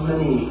reminiscent of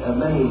many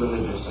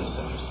religious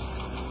systems.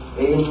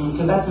 In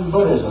Tibetan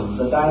Buddhism,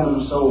 the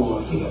diamond soul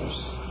appears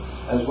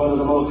as one of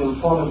the most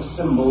important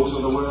symbols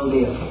of the world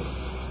deity.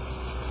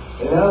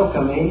 In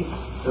alchemy,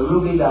 the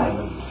ruby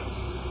diamond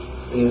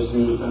is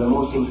the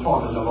most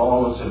important of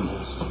all the symbols.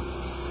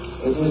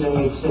 It is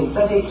a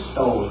synthetic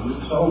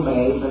stone so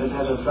made that it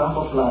has a drop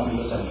of blood in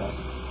the center.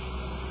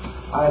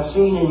 I have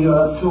seen in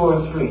Europe 2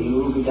 or 3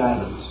 ruby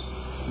diamonds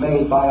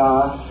made by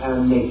art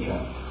and nature,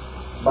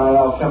 by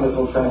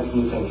alchemical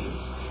transmutation.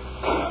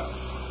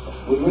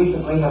 We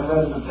recently have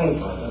read in the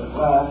paper that at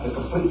last a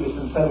completely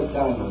synthetic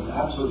diamond,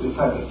 absolutely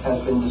perfect,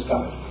 has been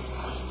discovered.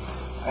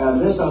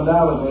 And this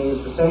undoubtedly is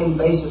the same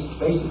basic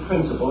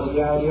principle as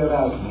the idea of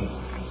alchemy.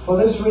 For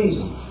this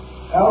reason,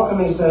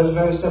 alchemy says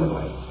very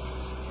simply,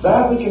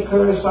 that which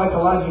occurs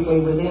psychologically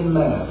within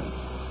man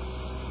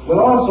will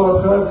also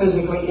occur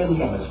physically in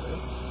chemistry.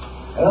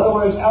 In other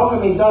words,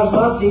 alchemy does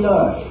not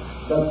deny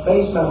that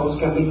base metals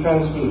can be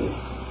transmuted.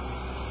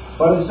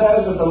 But it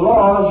says that the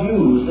laws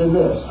used in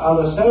this are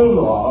the same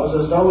laws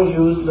as those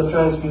used in the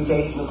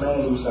transmutation of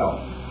man himself.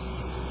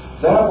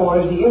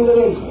 Therefore, as the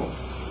individual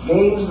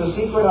gains the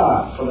secret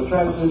art for the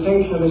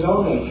transmutation of his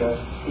own nature,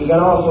 he can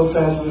also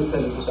transmute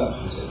physical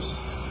substances.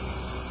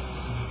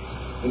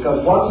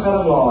 Because one set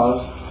of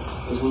laws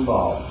is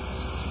involved.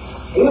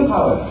 If,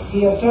 however,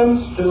 he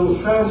attempts to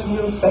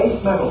transmute base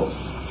metals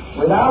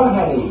without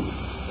having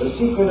the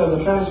secret of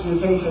the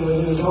transmutation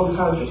within his own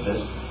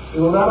consciousness, he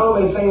will not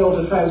only fail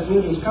to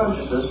transmute his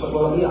consciousness, but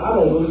will be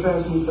unable to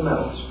transmute the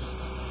metals.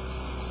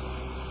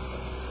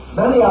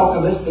 Many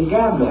alchemists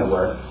began their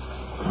work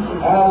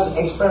as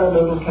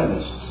experimental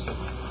chemists.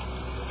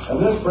 And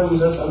this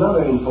brings us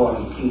another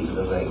important key to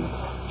the thing.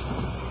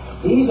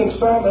 These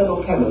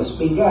experimental chemists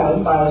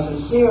began by a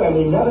sincere and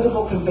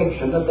inevitable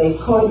conviction that they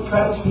could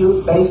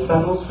transmute base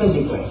metals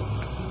physically.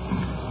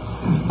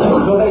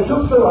 So they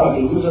took the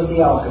writings of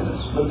the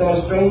alchemists with their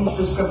strange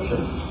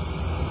descriptions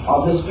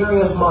of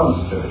mysterious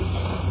monsters,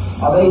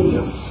 of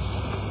agents,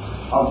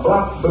 of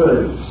black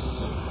birds,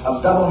 of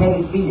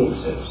double-headed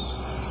phoenixes,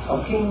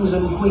 of kings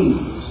and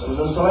queens, of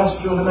the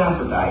celestial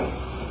hermaphrodite,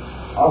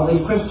 of the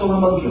crystal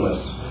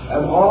homunculus,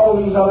 and all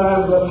these other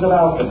emblems of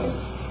alchemy.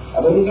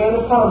 And they began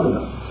to ponder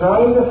them,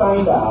 trying to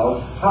find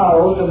out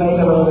how to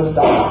make an honest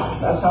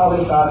diamond. That's how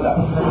they started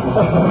out.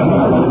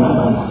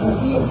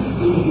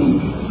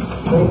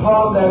 They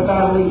pawned their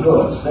family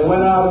goods. They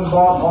went out and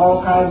bought all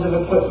kinds of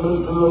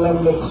equipment and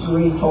alembics and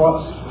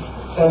retorts,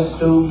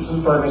 test tubes and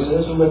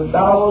furnaces, and with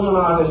bellows and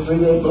artistry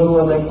they blew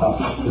and they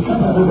puffed.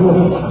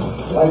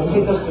 Like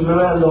Titus de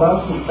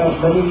Mirandola, who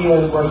spent many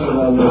years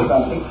working on this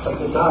subject but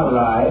did not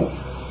arrive,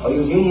 or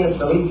Eugenius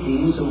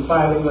Felices, who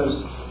finally was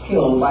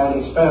killed by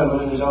an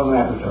experiment in his own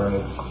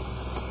laboratory.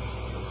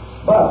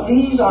 But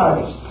these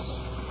artists,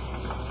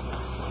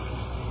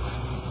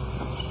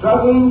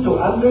 struggling to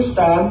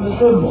understand the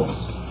symbols,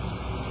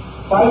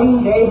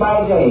 fighting day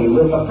by day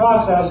with the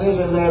processes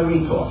in their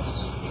retorts,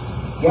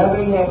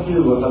 gathering their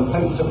dew of the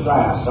plates of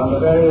glass on the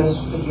various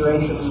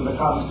figurations of the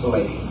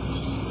constellations,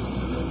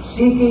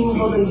 seeking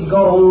for the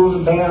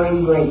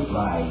gold-bearing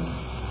grapevine,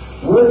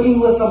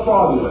 working with the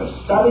formulas,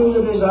 studying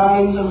the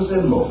designs and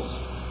symbols.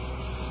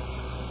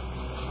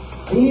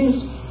 These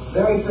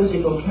very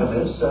physical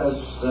chemists, as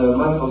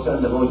Michael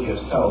Sendevogius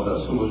tells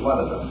us, who was one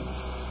of them,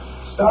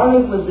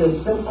 started with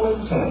this simple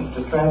intent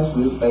to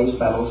transmute base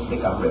metals and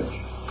become rich.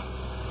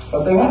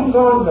 But they hadn't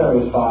gone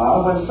very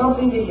far when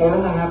something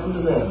began to happen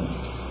to them.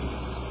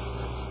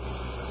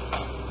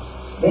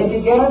 They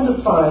began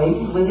to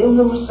find within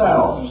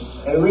themselves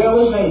a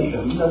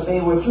realization that they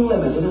were too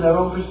limited in their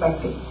own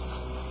perspective.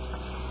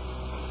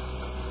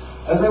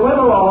 As they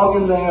went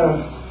along in their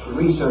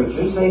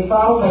researches, they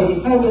found they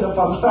depended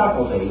upon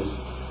faculties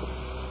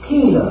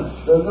keener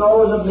than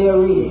those of mere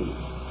reading.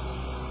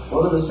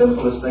 One of the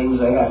simplest things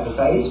they had to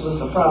face was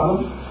the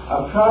problem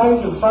of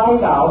trying to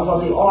find out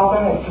what the author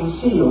had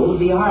concealed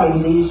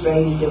behind these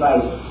strange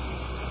devices.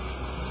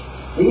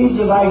 These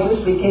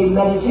devices became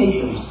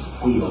meditation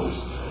wheels.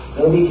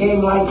 They became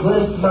like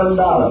Buddhist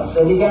mandalas.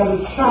 They began to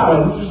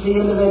challenge the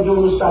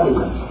individual who studied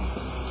them.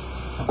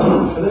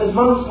 And as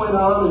months went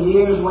on and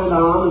years went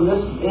on, and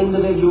this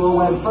individual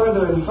went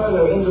further and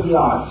further into the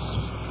arts,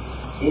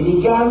 he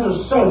began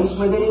to sense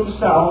within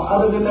himself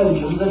other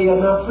dimensions that he had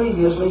not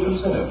previously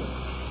considered.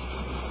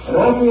 And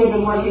after he had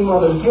been working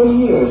more than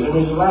 10 years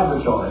in his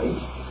laboratory,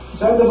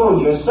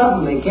 Sendevogius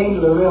suddenly came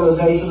to the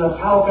realization that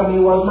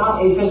alchemy was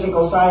not a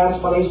physical science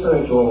but a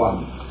spiritual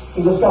one. He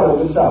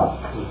discovered himself.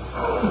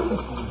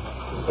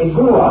 It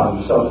grew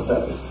on him, so to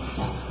say.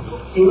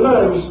 He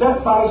learned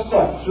step by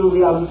step through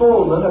the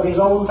unfoldment of his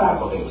own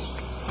faculties.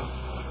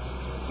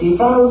 He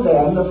found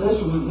then that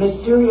this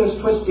mysterious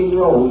twisting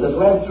road that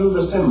led through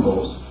the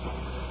symbols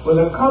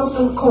was a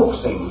constant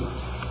coaxing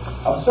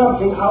of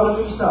something out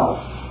of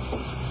himself.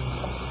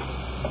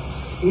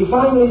 he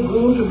finally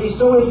grew to be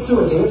so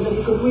intuitive that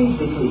he could read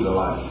between the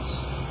lines.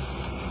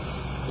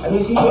 And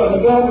as he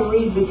began to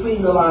read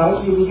between the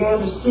lines, he began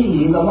to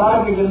see the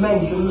larger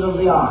dimensions of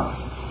the art.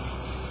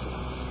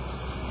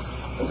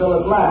 Until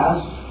at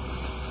last,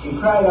 he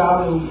cried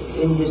out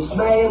in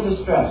dismay and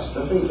distress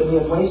to think that he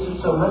had wasted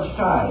so much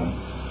time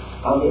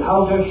on the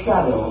outer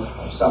shadow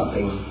of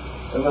something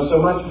that was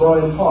so much more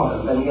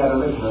important than he had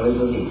originally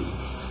believed.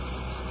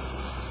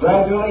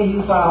 Gradually, he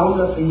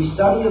found that the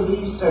study of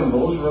these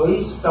symbols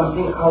released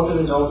something out of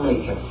his own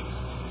nature.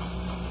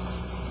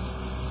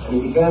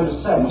 And he began to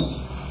sense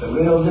the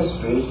real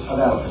mysteries of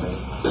alchemy.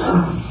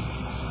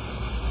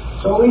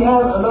 So we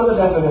have another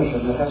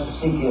definition that has to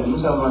sink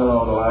in somewhere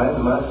along the line,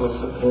 and might as well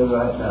slip it in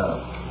right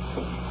now.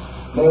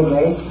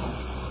 Namely,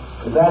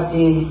 that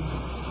the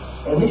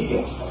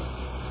initiate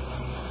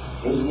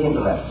is the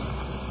intellect,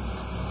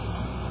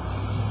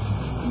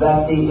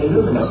 that the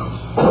illuminate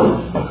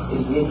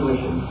is the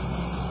intuition,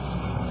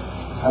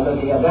 and that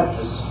the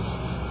adeptus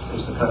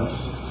is the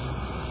consciousness,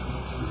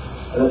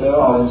 and that they're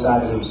all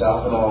inside of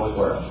himself and all his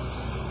world.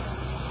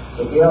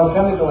 But the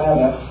alchemical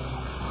adept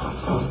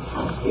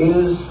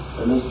is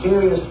the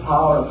mysterious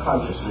power of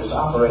consciousness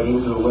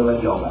operating through will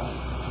and yoga.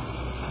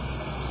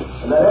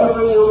 And that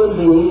every human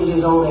being is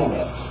his own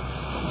adept.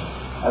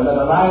 And that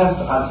Elias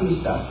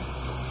Artista,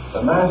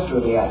 the master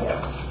of the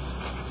adepts,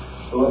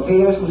 who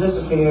appears and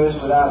disappears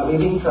without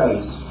leaving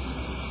trace,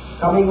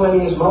 coming when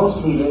he is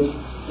most needed,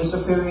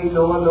 disappearing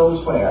no one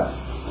knows where,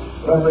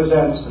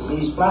 represents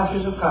these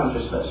flashes of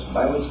consciousness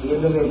by which the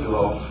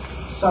individual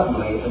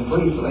suddenly and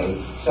briefly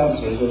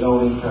senses his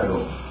own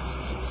internal.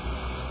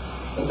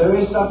 But there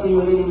is something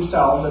within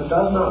himself that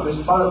does not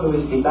respond to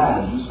his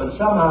demands, but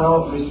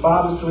somehow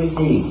responds to his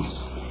needs.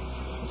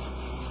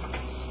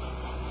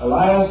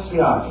 Elias the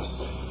artist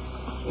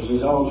is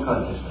his own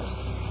consciousness.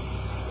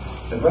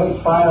 The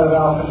great fire of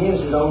alchemy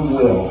is his own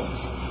will,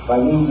 by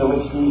means of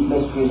which these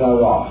mysteries are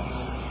wrought.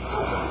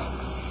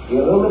 The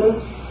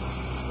illuminate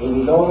is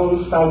his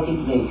own psychic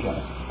nature,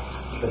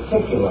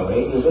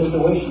 particularly his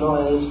intuitional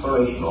and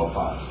inspirational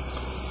part.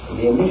 And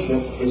the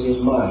initiate is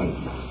his mind,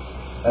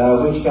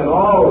 which can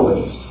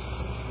always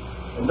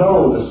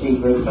know the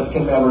secret but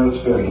can never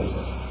experience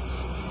it.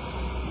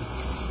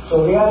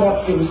 So the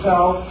adept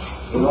himself,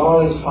 in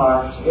all his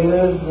parts,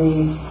 is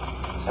the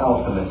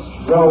alchemist,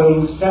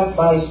 growing step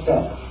by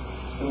step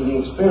through the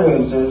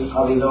experiences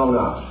of his own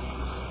art.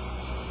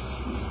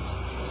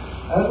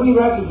 As we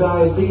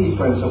recognize these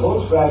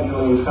principles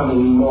gradually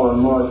coming more and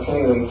more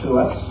clearly to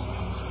us,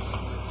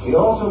 we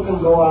also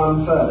can go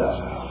on further.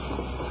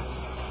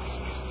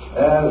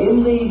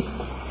 In the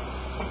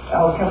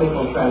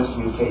alchemical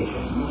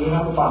transmutation, we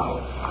have a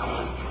bottle.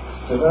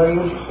 It's a very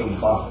interesting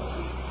bottle.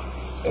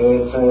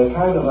 It's a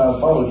kind of a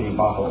bulgy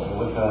bottle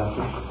with a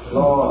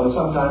long,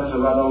 sometimes a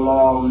rather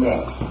long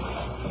neck.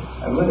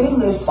 And within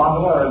this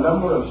bottle are a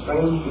number of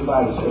strange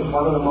devices,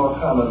 one of the more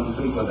common and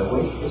frequent of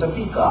which is a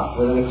peacock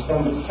with an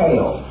extended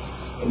tail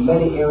in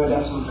many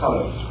iridescent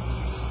colors.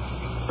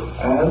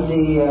 And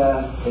the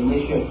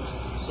initiate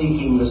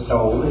seeking the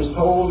stone is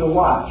told to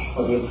watch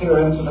for the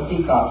appearance of the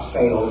peacock's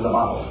tail in the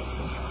bottle.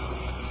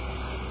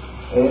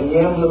 In the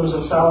emblems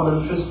of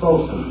Solomon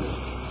Trisposon,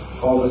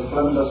 called the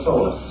Splendor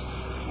Solis,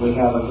 we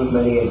have a good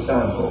many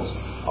examples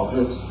of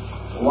this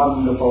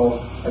wonderful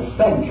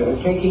adventure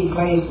taking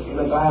place in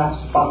a glass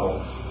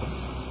bottle.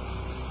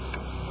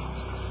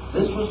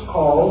 This was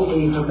called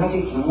the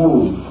hermetic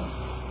womb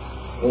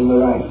in the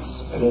rites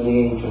and in the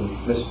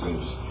ancient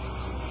mysteries.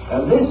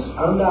 And this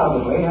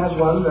undoubtedly has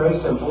one very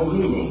simple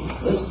meaning.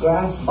 This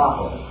glass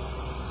bottle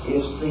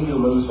is the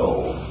human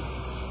soul.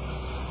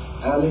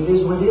 And it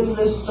is within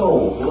this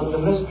soul that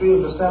the mystery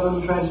of the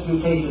seven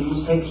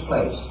transmutations takes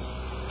place.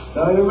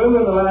 Now, you remember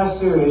in the last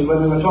series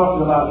when we were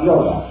talking about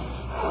yoga,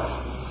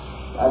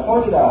 I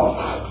pointed out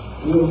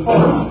the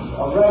importance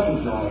of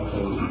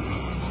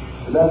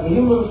recognizing that the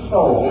human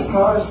soul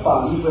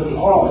corresponds with the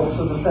orbits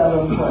of the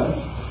seven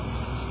planets,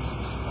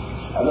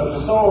 and that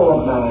the soul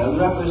of man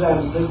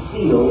represents this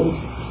field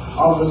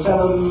of the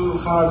seven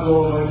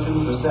cardinal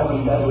virtues, the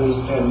seven deadly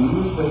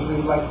sins, which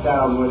reflect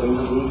downward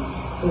into the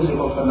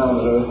physical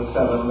phenomena of the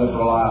seven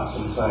liberal arts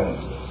and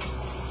sciences.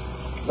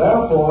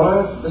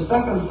 Therefore, the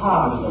second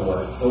part of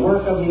the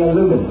work of the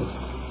illuminate,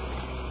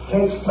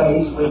 takes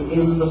place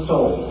within the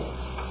soul,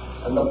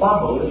 and the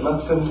bottle, it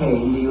must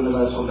contain the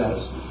universal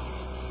medicine.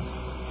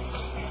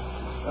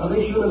 Now,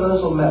 this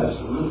universal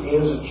medicine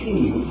is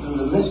achieved through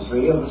the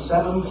mystery of the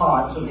seven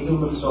parts of the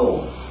human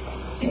soul,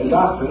 a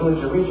doctrine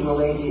which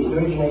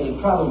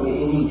originated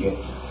probably in Egypt,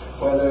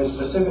 where there is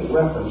specific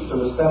reference to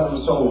the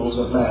seven souls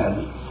of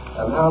man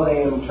and how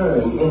they in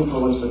turn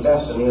influence the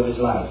destiny of his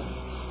life.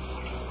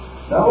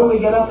 Now, when we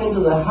get up into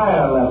the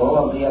higher level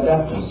of the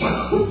adeptus,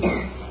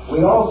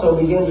 we also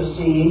begin to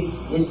see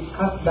this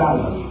cut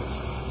diamond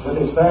with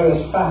its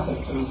various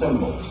facets and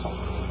symbols.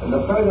 And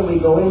the further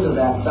we go into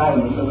that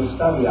diamond and the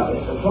study of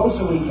it, the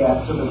closer we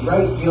get to the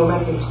great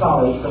geometric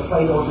solids of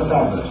Plato's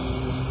Pythagoras.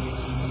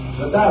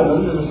 The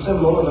diamond is a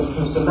symbol of a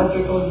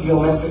symmetrical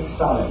geometric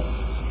solid,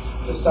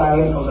 the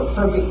sign of the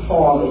perfect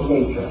form in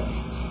nature.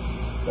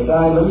 The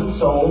diamond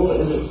soul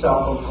is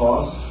itself, of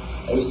course,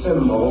 a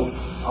symbol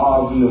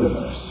of the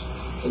universe.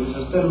 It is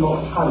a symbol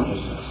of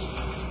consciousness.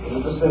 It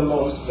is a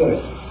symbol of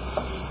spirit.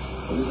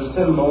 It is a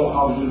symbol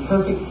of the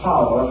perfect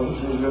power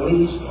which is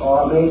released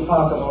or made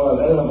possible or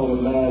available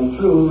to man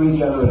through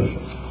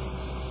regeneration.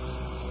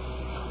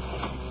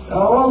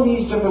 Now, all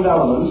these different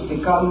elements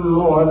become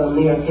more than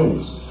mere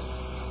hints.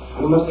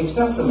 We must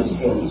accept them as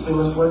hints. We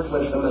must work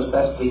with them as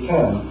best we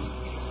can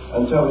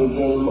until we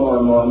gain more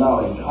and more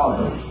knowledge of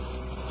them.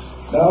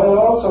 Now,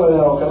 also in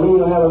alchemy,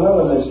 you have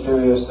another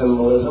mysterious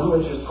symbolism,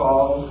 which is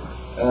called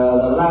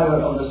the ladder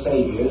of the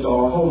sages,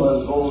 or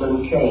Homer's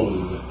golden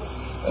chain,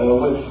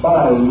 which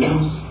binds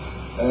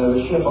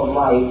the ship of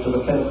life to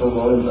the pinnacle of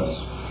Olympus.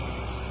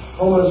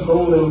 Homer's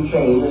golden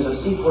chain is a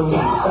sequence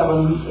of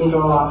 7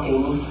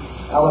 interlocking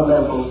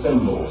elemental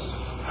symbols,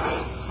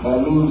 by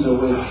means of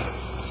which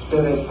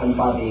spirit and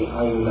body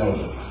are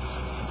united.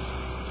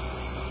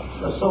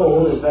 The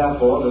soul is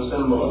therefore the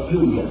symbol of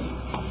union.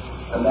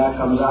 And there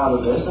comes out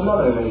of this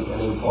another great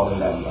and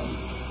important emblem,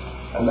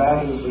 and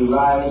that is the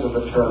rise of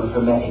the term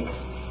Hermetic.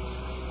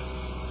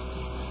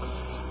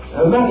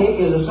 Hermetic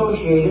is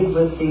associated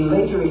with the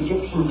later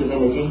Egyptian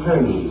divinity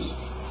Hermes,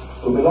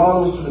 who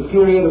belongs to the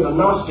period of the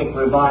Gnostic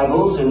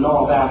revivals in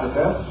North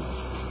Africa.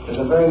 Is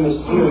a very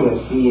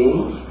mysterious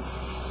being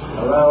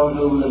around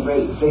whom the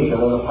great vision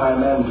of the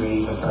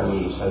Pymanderies of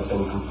Hermes has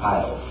been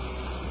compiled.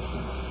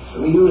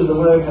 We use the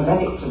word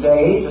hermetic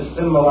today to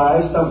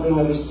symbolize something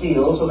that is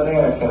sealed so that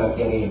air cannot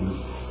get in,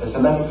 as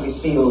hermetically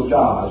sealed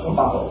jars or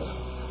bottles.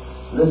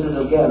 This is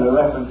again a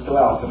reference to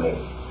alchemy.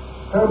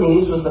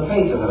 Hermes was the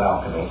patron of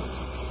alchemy,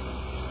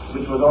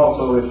 which was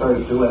also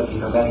referred to as the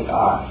hermetic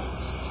art.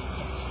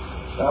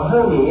 Now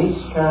Hermes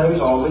carries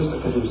always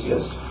the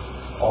caduceus,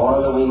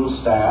 or the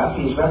winged staff.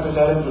 He's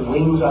represented with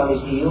wings on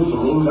his heels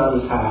and wings on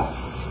his hat,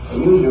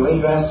 and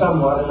usually dressed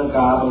somewhat in the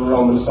garb of a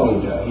Roman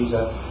soldier. He's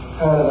a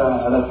kind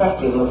of an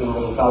effective-looking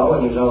little fellow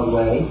in his own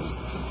way,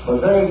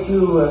 but very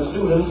few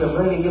students have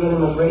really given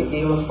him a great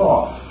deal of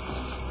thought.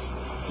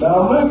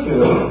 Now,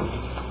 Mercury,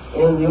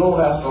 in the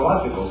old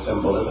astrological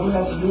symbolism,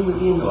 has to do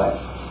with the intellect,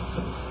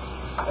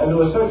 and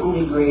to a certain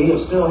degree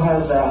it still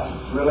has that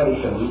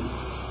relation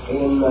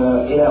in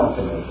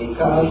alchemy,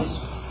 because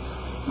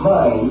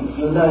mind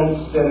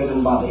unites spirit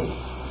and body.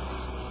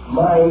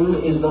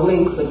 Mind is the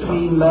link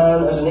between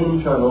man as an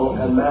internal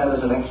and man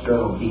as an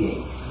external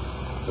being.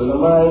 So the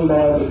mind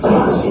man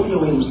expresses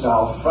into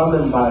himself from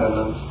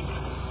environment,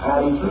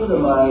 and through the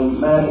mind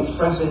man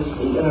expresses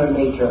the inner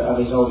nature of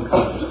his own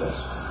consciousness.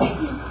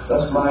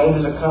 Thus mind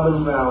is a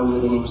common ground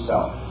within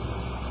himself.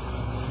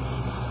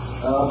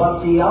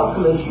 But the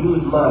alchemists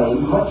used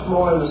mind much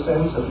more in the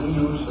sense that we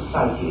use the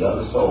psyche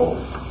of the soul.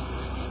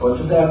 For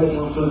to them it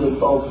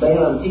included both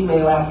male and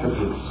female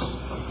attributes,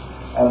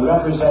 and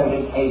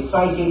represented a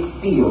psychic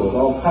field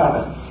or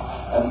pattern.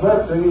 And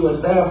Mercury was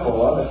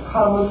therefore the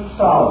common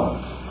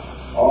solvent,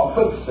 or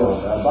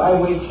quicksilver, by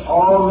which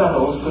all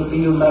metals could be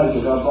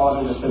united or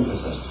brought into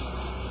synthesis.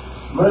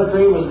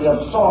 Mercury was the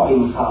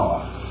absorbing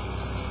power,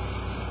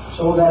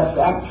 so that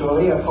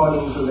actually,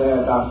 according to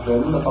their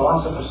doctrine, the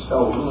philosopher's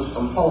stone was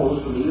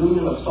composed of the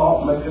union of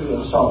salt, mercury,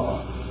 and sulfur.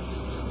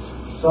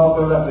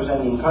 Sulfur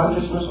representing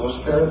consciousness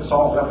or spirit,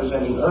 salt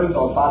representing earth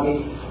or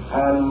body,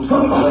 and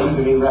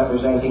mercury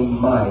representing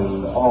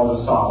mind or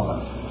the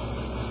solvent.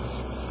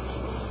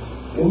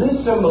 In this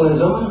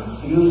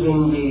symbolism,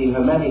 using the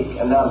Hermetic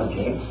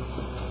analogy,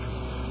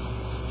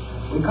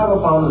 we come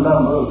upon a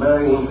number of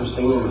very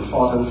interesting and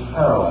important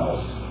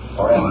parallels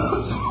or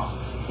emblems,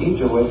 each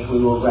of which we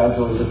will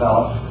gradually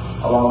develop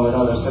along with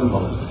other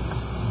symbolism.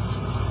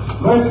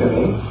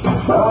 Mercury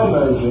now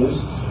emerges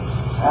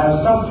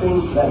as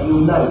something that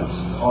unites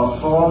or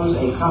forms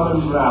a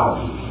common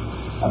ground,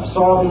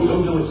 absorbing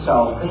into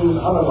itself things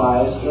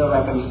otherwise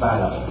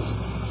irreconcilable.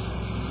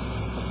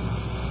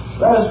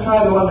 Let us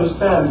try to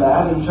understand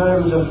that in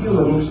terms of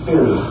human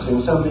experience,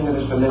 in something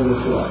that is familiar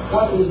to us.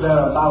 What is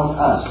there about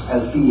us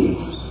as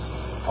beings,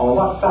 or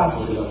what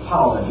faculty or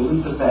power do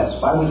we possess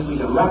by which we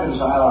can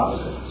reconcile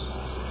opposites,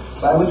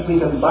 by which we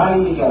can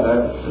bind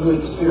together through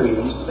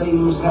experience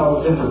things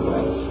held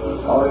differently,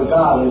 or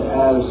regarded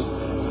as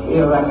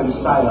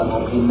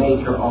irreconcilable in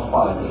nature or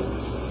quality?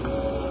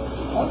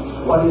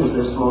 What is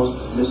this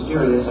most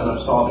mysterious and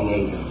absorbing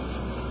agent?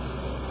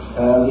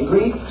 The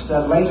Greeks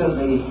and later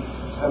the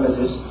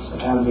Hermetists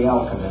and the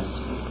alchemists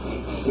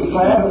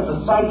declared that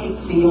the psychic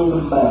field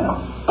of man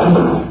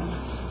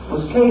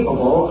was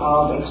capable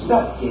of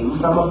accepting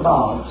from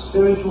above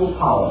spiritual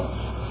powers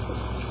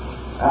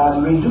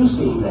and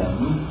reducing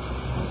them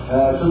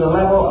to the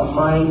level of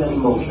mind and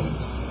emotion,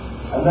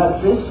 and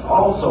that this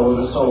also,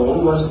 the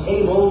soul, was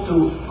able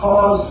to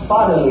cause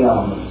bodily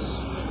elements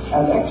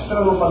and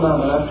external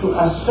phenomena to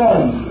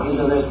ascend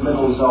into this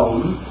middle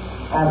zone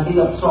and be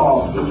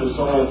absorbed into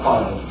soul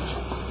quality.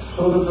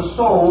 So that the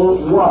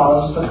soul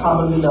was the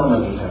common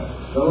denominator,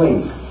 the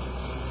link,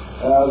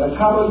 the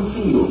common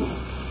field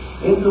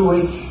into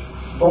which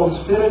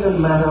both spirit and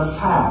matter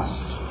passed,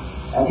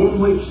 and in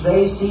which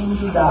they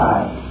seemed to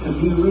die, to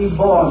be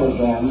reborn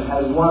again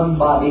as one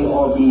body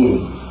or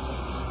being.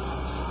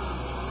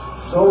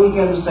 So we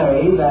can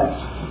say that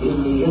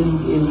in the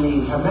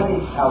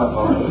Hermetic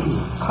allegory,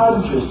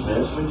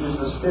 consciousness, which is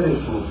the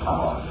spiritual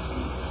power,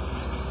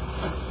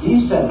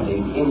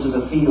 descending into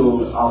the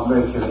field of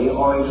Mercury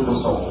or into the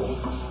soul,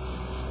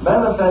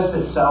 manifests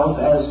itself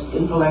as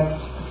intellect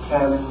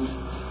and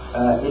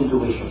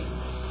intuition,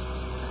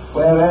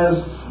 whereas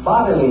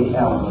bodily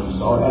elements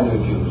or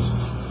energies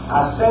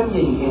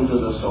ascending into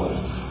the soul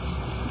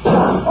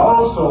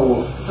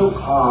also took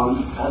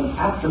on an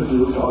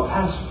attribute or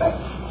aspect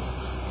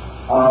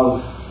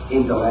of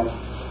intellect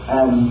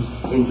and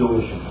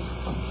intuition,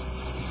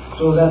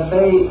 so that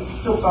they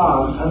took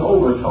on an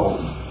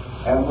overtone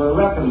and were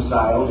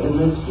reconciled in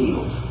this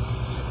field,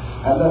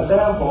 and that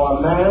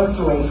therefore man,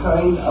 through a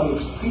kind of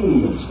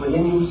experience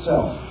within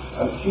himself,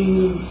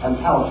 achieved an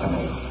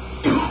alchemy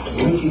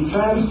in which he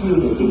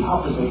transmuted the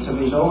opposites of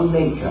his own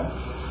nature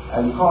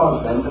and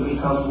caused them to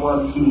become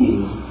one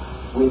being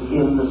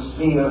within the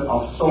sphere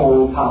of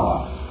soul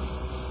power.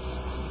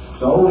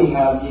 So we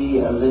have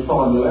the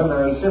formula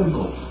very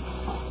simple.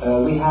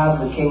 We have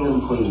the king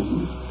and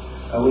queen,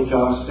 which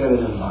are spirit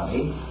and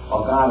body,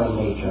 or God and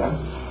nature,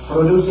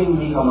 producing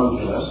the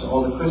homunculus,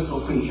 or the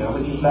crystal creature,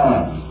 which is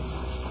man.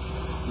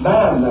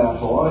 Man,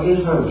 therefore,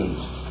 is Hermes.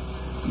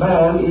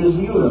 Man is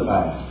the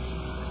unifier.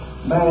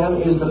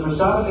 Man is the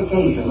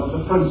personification of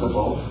the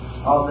principle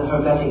of the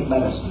Hermetic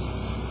medicine.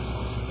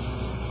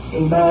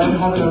 In man,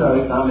 heaven and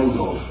earth are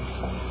mingled.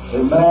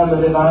 In man, the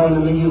divine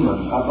and the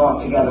human are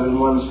brought together in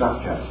one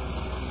structure.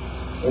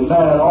 In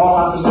man, all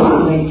opposites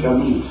of nature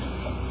meet.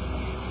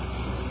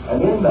 And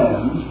in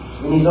man,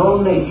 in his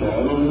own nature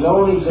and in his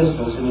own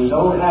existence, in his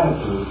own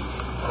attitude,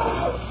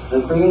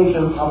 the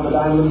creation of the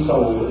diamond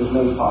soul is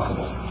made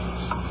possible.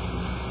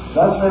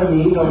 Thus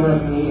Hermes or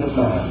Mercury is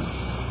man.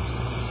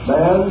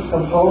 Man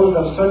composed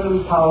of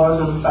certain powers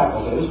and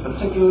faculties,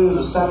 particularly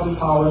the 7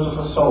 powers of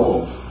the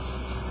soul.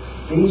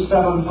 These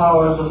 7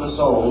 powers of the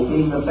soul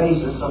being the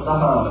basis of the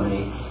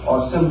harmony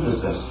or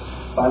synthesis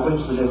by which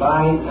the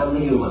divine and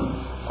the human,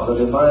 or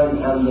the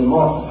divine and the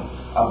mortal,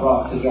 are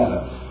brought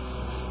together.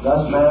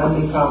 Thus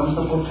man becomes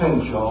the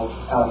potential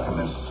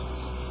alchemist.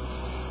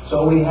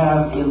 So we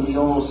have in the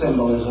old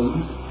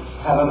symbolism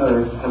heaven,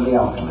 earth, and the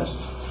alchemist.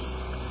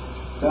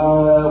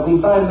 Now we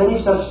find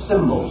many such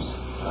symbols.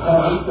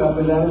 Heaven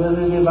represented as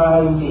a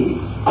divine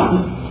being.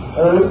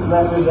 Earth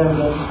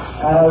represented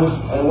as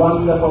a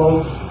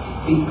wonderful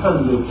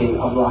fecundity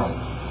of life.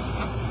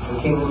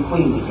 The king and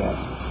queen again.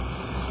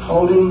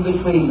 Holding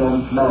between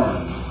them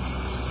man,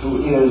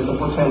 who is the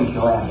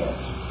potential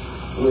adept,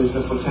 who is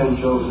the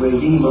potential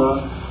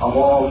redeemer of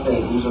all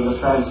things and the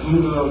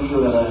transmuter of the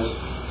universe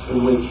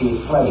in which he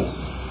is placed.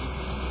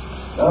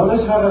 Now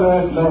this heaven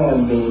earth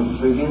man being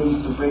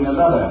begins to bring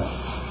another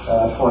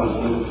point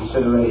into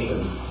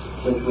consideration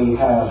which we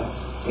have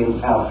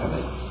in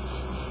alchemy.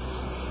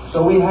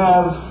 So we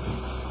have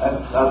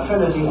a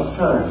trinity of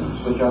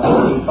terms which are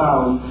to be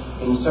found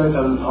in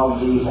certain of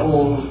the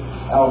old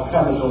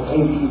alchemical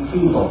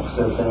ABC books,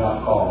 as they are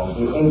called,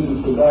 the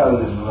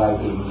abecedarian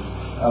writings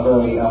of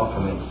early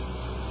alchemy.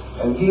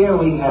 And here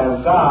we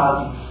have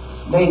God,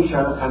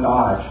 nature, and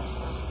art.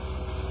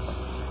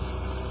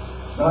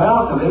 Now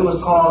alchemy was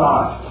called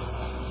art.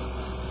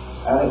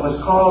 And it was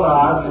called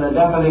art in a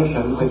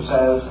definition which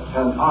says,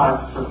 an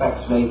art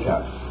perfects nature.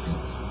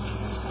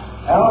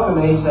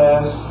 Alchemy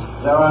says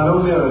there are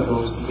no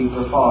miracles to be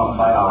performed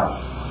by art.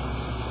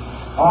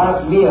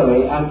 Art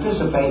merely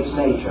anticipates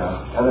nature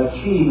and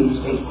achieves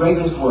its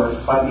greatest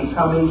work by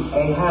becoming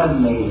a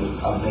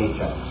handmaiden of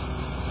nature.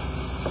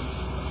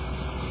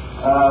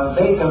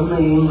 Bacon,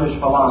 the English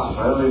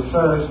philosopher,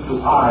 refers to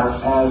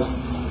art as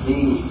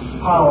the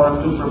power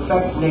to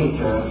perfect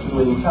nature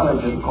through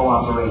intelligent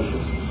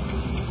cooperation.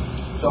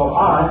 So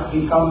art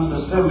becomes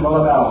the symbol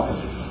of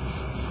alchemy.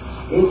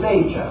 In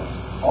nature,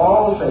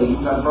 all things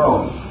are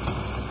growing.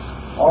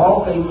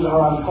 All things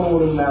are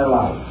unfolding their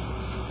life.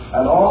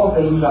 And all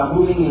things are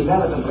moving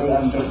inevitably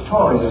and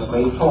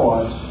victoriously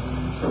towards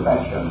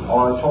perfection,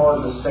 or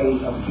towards the state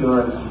of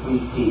pure and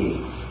complete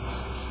being.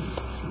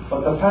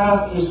 But the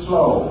path is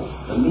slow,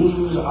 the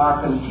means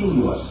are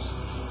continuous,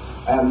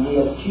 and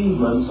the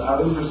achievements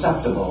are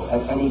imperceptible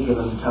at any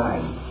given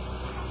time.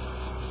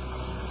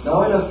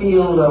 Now in a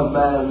field of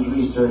man's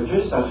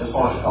researches, such as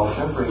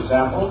horticulture, for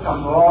example,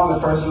 comes along a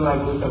person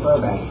like Mr.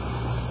 Burbank,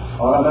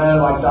 or a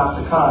man like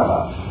Dr.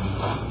 Carver.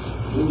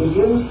 He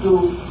begins to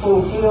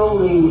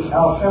fulfill the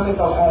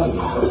alchemical adage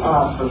that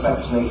art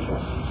perfects nature.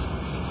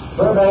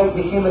 Burbank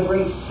became a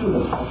great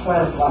student of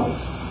plant life.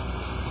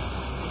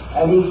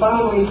 And he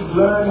finally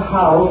learned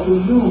how to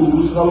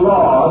use the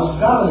laws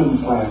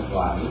governing plant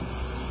life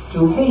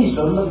to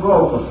hasten the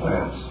growth of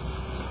plants.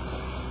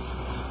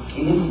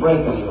 He didn't break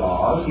any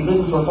laws. He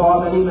didn't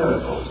perform any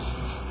miracles.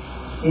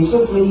 He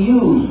simply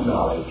used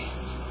knowledge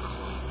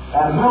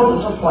and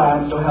helped the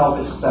plant to help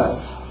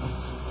itself.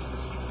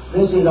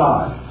 This is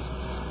art,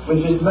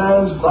 which is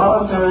man's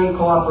voluntary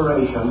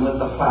cooperation with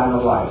the plan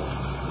of life.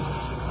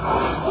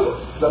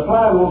 The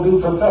plan will be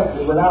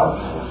perfected without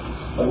man,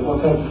 but it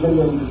will take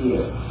millions of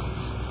years.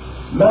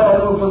 Man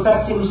will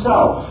perfect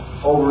himself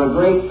over a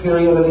great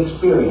period of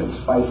experience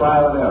by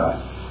trial and error.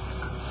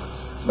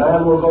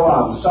 Man will go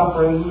on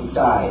suffering,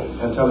 dying,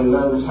 until he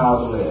learns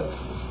how to live.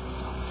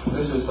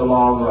 This is the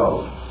long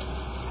road.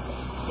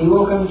 He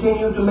will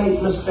continue to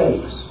make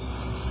mistakes,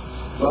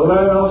 will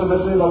learn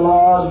ultimately the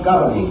laws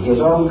governing his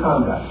own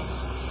conduct,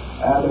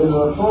 and in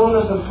the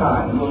fullness of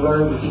time will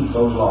learn to keep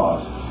those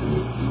laws.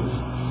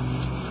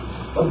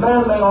 But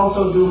man may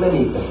also do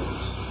many things.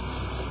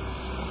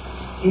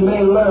 He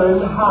may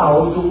learn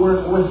how to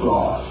work with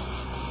laws.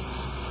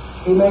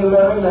 He may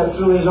learn that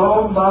through his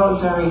own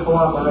voluntary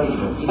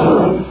cooperation he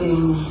can make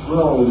things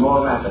grow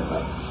more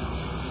rapidly.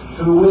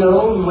 Through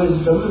will,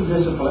 wisdom, and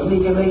discipline he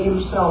can make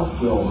himself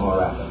grow more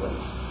rapidly.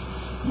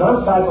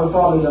 Not by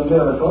performing a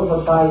miracle,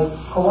 but by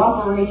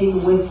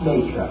cooperating with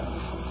nature.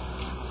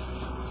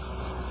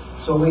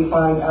 So we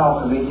find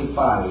alchemy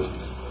defined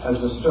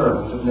as the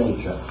servant of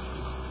nature.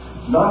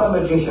 Not a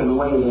magician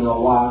waving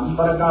a wand,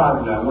 but a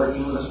gardener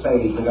working with a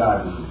spade in the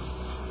garden.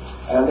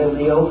 And in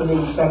the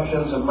opening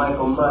sections of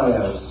Michael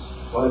Myers,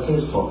 one of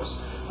his books,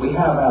 we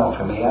have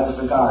alchemy as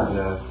the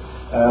gardener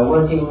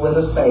working with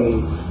a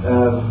spade,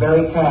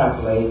 very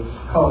carefully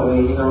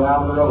cultivating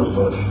around the rose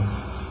bush.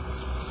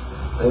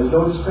 There is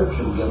no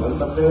description given,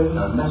 but there is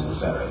none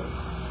necessary.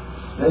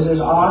 This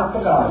is art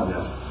the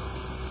gardener,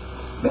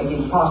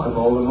 making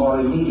possible the more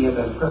immediate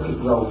and perfect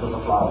growth of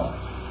the flower.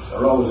 The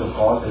rose, of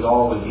course, is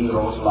always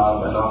Eros,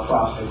 love, and our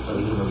process for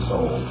the human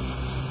soul.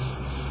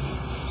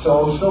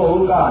 So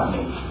soul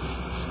gardening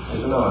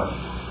is an art.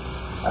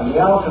 And the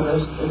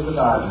alchemist is the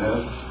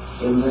gardener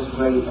in this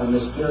great and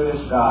mysterious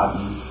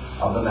garden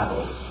of the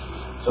metals.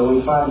 So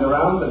we find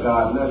around the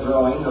gardener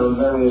growing on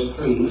various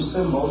trees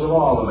symbols of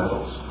all the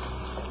metals.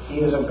 He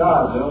is a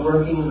gardener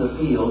working in the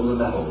field of the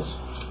metals.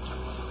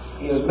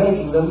 He is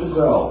making them to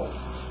grow.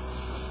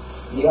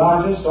 The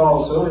artist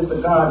also is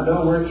the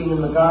gardener working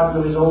in the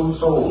garden of his own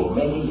soul,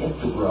 making it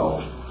to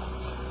grow,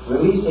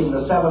 releasing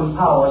the 7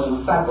 powers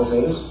and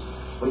faculties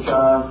which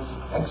are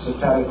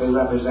exoterically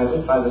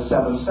represented by the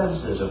 7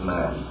 senses of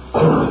man,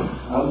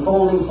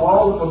 unfolding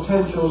all the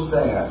potentials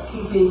there,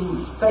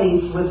 keeping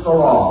faith with the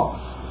law,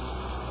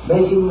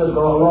 making the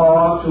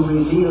law to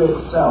reveal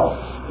itself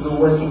through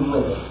working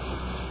with it,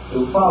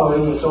 through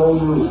following its own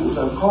rules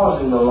and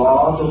causing the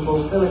law to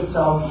fulfill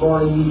itself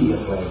more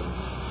immediately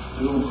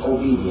through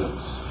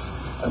obedience.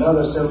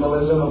 Another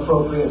symbolism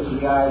appropriate to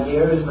the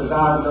idea is the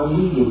gardener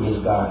weeding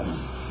his garden.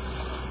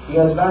 He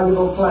has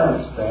valuable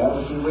plants there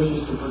which he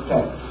wishes to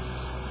protect.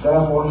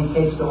 Therefore, he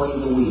takes away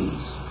the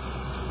weeds.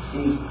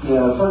 He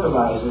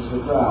fertilizes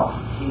the ground.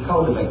 He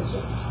cultivates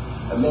it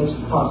and makes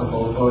it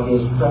possible for his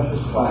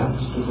precious plants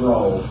to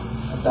grow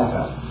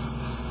better.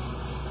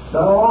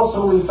 Now,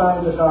 also, we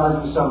find the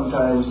garden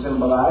sometimes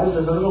symbolized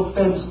as a little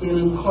fenced-in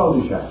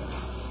enclosure,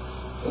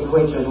 in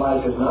which, as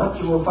like as not,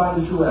 you will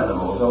find 2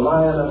 animals, a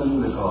lion and a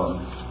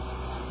unicorn.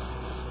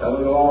 Now,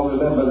 we'll all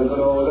remember the good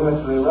old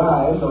earthly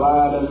rhyme, the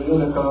lion and the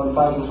unicorn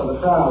fighting for the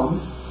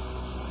crown.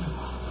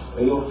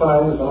 You'll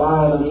find that the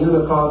lion and the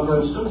unicorn,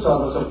 for instance,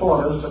 are the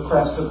supporters of the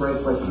crest of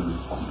Great Britain,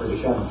 the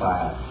British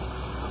Empire.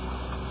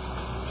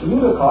 The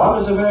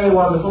unicorn is a very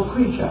wonderful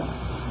creature,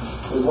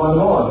 with 1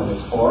 horn in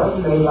its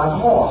form, made like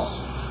a horse.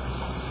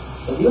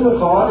 But the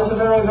unicorn is a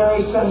very,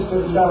 very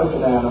sensitive and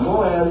delicate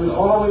animal, and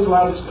always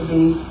likes to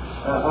be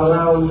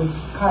around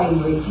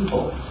kindly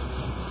people.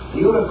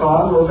 The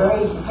unicorn will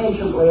very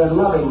patiently and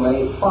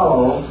lovingly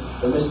follow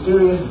the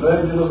mysterious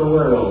virgin of the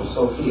world,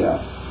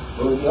 Sophia,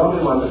 who is the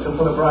only one that can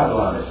put a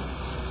bridle on it.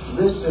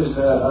 This is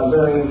a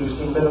very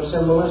interesting bit of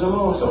symbolism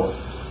also,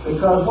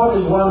 because what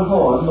is 1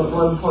 horn but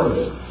 1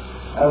 pointed?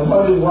 And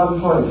what is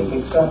 1 pointed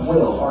except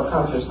will or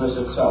consciousness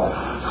itself?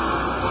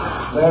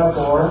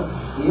 Therefore,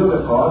 the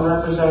unicorn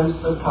represents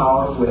the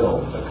power of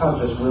will, the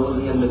conscious will of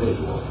the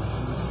individual.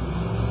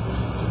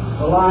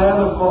 The lion,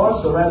 of course,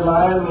 the red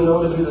lion, we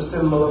know to be the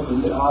symbol of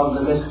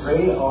the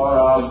mystery or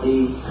of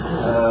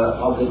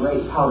the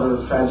great power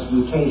of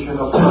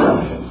transmutation of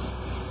perception.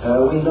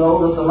 We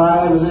know that the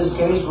lion in this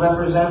case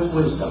represents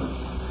wisdom.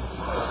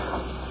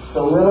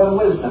 So will and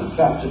wisdom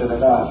captured in a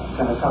garden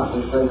can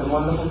accomplish great and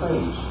wonderful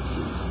things.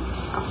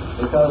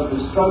 Because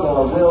the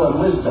struggle of will and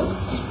wisdom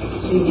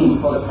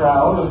seeking for the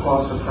crown, of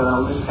course the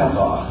crown is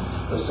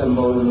Kepha, the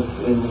symbol in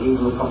the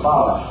Hebrew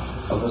Kabbalah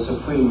of the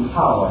supreme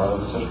power,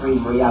 of the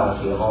supreme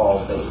reality of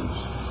all things.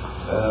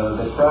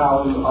 The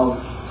crown of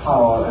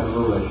power and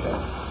rulership.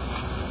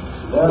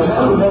 There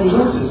are many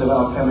uses of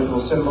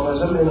alchemical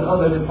symbolism in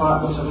other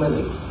departments of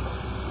living.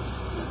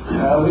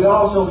 We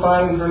also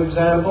find, for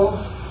example,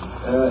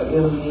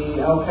 in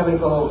the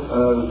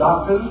alchemical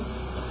doctrine,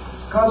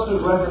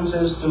 constant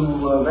references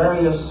to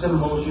various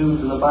symbols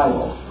used in the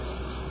Bible.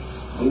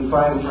 We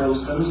find, for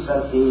instance,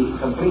 that the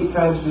complete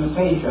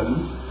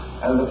transmutation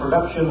and the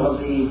production of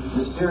the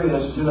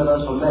mysterious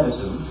universal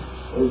medicine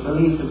is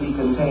believed to be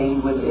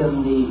contained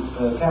within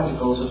the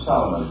Canticles of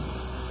Solomon.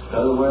 In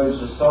other words,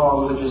 the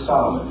song which is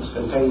Solomon's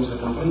contains the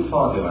complete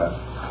formula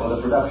for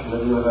the production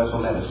of universal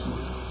medicine.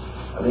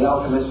 And the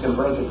alchemist can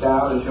break it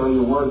down and show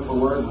you word for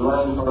word,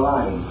 line for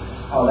line,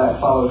 how that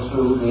follows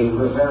through the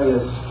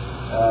various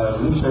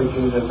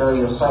researches at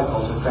various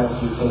cycles of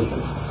transmutation.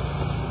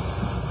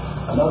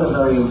 Another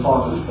very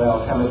important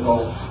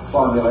alchemical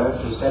formula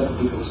is said to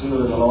be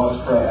concealed in the Lord's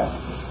Prayer.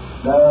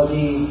 Now,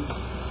 the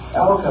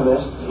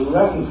alchemists who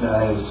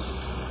recognized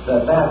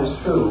that that is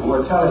true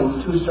were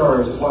telling two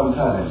stories at one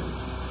time.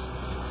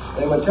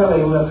 They were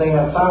telling that they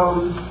had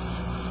found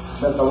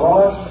that the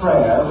Lord's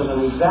Prayer was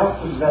an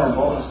exact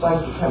example of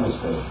psychic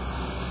chemistry.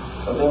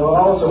 But they were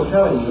also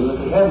telling you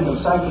that the end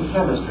of psychic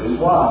chemistry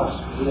was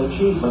the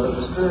achievement of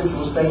the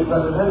spiritual state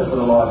represented by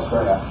the Lord's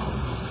Prayer.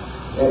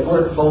 It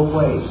worked both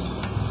ways.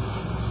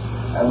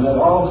 And that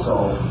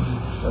also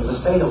that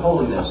the state of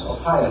holiness or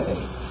piety,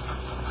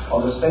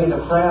 or the state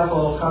of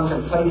prayerful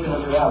contemplation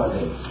of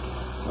reality,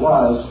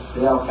 was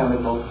the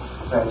alchemical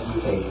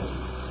transmutation.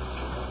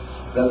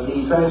 That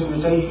the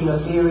transmutation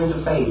of fear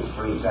into faith,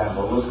 for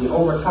example, was the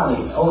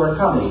overcoming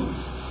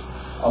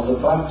of the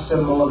black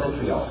symbol of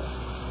vitriol.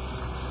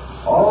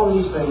 All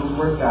these things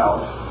worked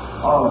out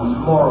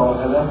on moral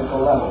and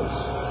ethical levels.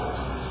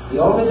 The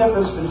only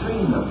difference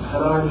between them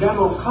and our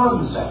general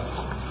concept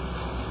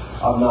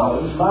of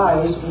knowledge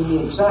lies in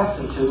the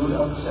exactitude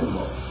of the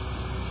symbol.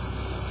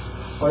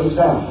 For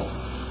example,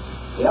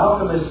 the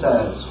alchemist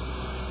says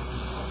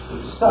that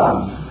the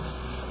sun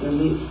in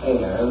the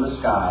air, in the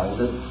sky,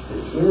 that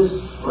is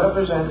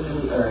represented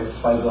in the earth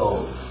by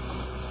gold.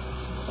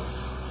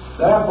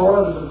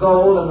 Therefore, that the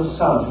gold and the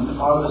sun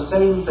are the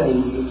same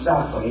thing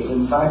exactly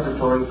in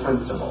vibratory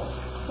principle.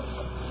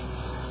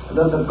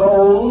 That the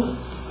gold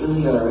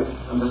in the earth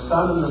and the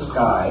sun in the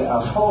sky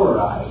are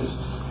polarized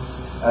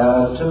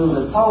to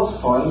the pulse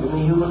point in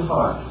the human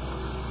heart.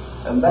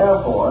 And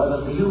therefore,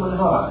 that the human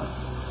heart,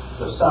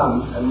 the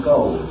sun and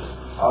gold,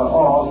 are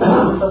all in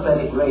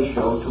sympathetic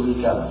ratio to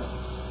each other.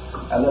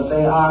 And that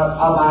they are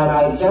of an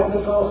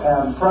identical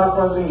and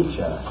proper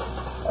nature.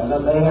 And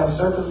that they have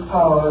certain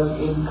powers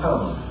in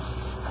common.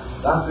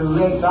 Dr.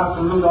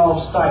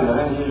 Rudolf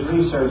Steiner, in his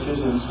researches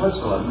in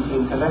Switzerland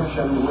in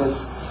connection with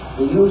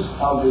the use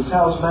of the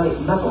talismanic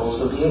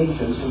metals of the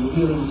ancients in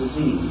healing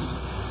disease,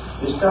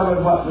 discovered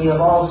what we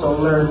have also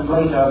learned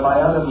later by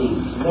other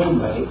means,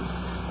 namely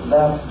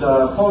that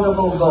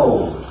potable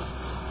gold,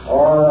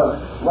 or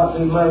what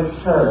we might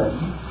term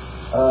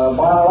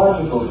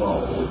biological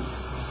gold,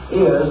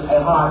 is a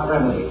heart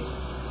remedy.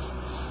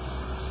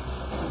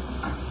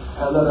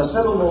 And that a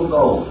syllable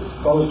gold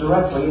goes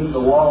directly into the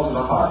walls of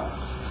the heart.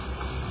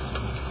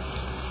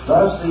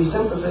 Thus, the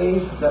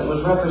sympathy that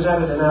was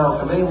represented in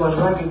alchemy was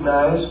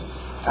recognized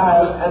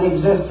as an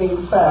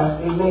existing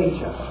fact in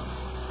nature,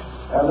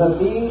 and that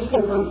these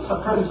different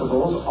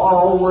principles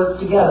all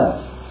work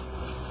together.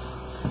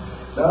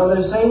 Now,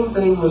 the same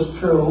thing was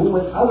true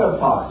with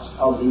other parts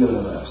of the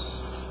universe.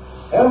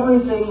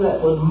 Everything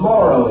that was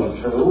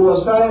morally true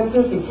was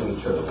scientifically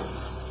true.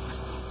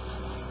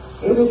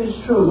 If it is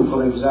true,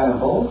 for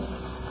example,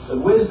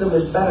 that wisdom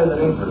is better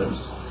than ignorance,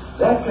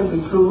 that can be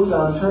proved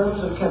on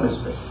terms of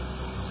chemistry.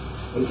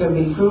 It can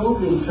be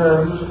proved in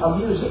terms of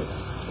music,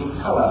 in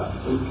color,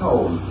 in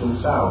tone,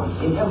 in sound,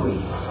 in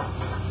everything.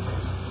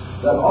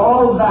 That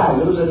all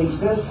values that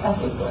exist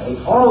ethically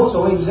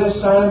also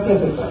exist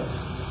scientifically.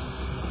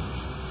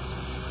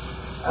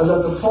 And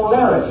that the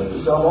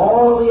polarities of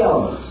all the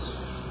elements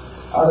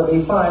are to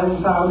be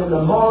found in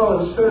the moral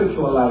and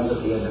spiritual life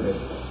of the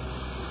individual.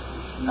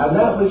 And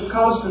that which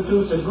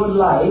constitutes a good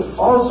life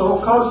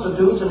also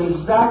constitutes an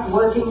exact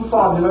working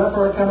formula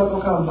for a chemical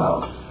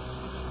compound.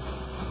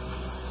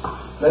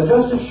 That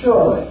just as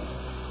surely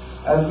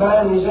as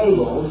man is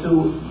able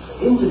to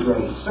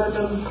integrate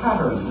certain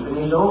patterns in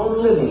his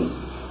own living,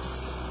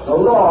 the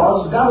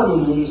laws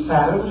governing these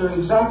patterns are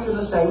exactly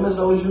the same as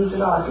those used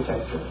in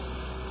architecture.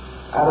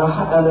 And a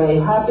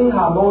happy,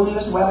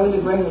 harmonious,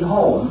 well-integrated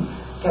home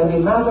can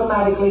be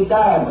mathematically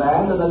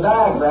diagrammed, and the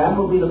diagram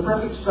will be the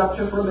perfect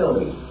structure for a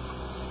building.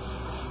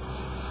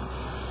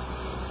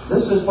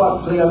 This is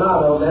what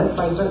Leonardo meant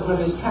by certain of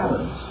his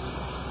canons.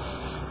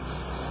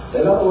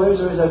 In other words,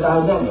 there is a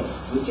dynamic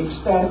which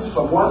extends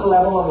from one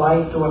level of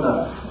life to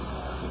another.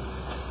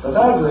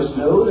 Pythagoras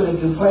knew that if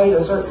you played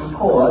a certain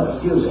chord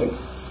of music,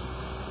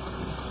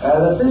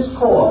 that this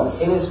chord,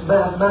 in its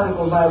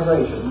mathematical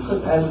vibration,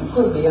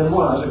 could be and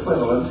was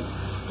equivalent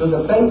to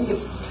the basic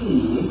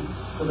key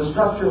to the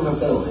structure of a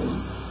building,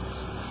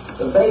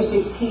 the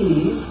basic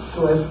key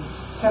to a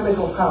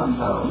chemical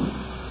compound,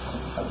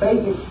 a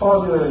basic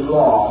formula in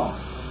law,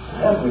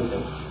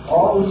 everything.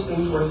 All these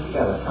things work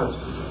together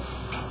constantly.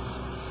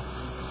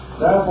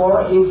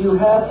 Therefore, if you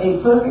have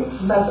a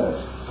perfect method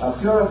of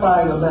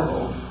purifying a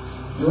metal,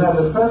 you have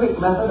the perfect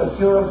method of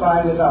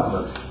purifying a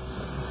government,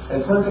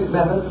 a perfect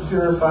method of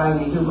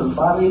purifying the human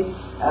body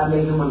and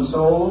the human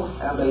soul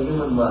and the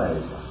human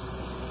mind.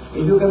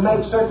 If you can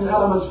make certain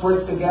elements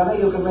work together,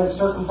 you can make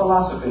certain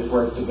philosophies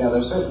work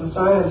together, certain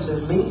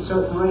sciences meet,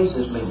 certain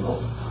races mingle.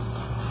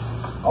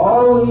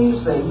 All these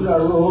things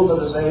are ruled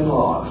by the same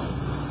law.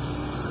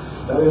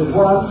 There is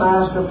one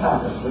master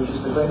pattern, which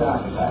is the great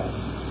archetype.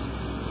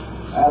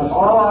 And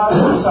all our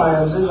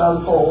sciences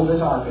unfold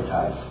this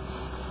archetype.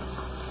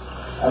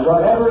 And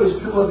whatever is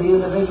true of the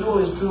individual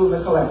is true of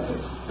the collective.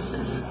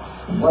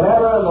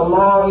 Whatever the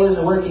law is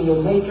working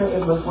in nature,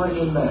 it must work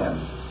in man.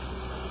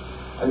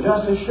 And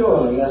just as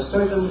surely as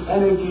certain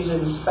energies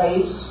in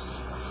space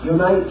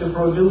unite to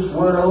produce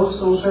worlds,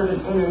 so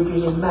certain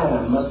energies in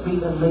man must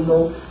meet and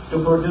mingle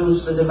to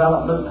produce the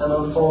development and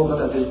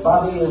unfoldment of his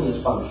body and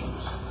his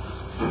functions.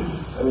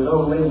 There is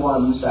only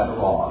one set of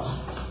laws.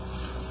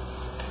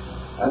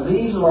 And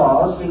these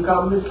laws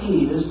become the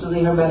keys to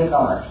the Hermetic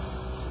art.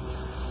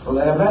 For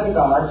the Hermetic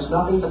art is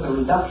nothing but the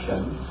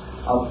reduction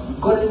of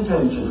good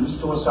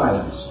intentions to a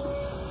science.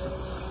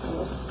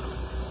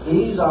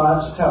 These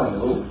arts tell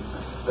you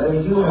that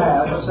if you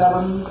have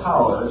 7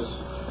 powers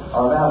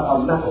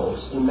of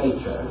metals in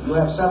nature, you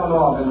have 7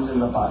 organs in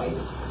the body,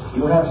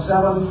 you have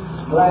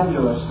 7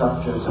 glandular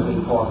structures of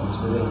importance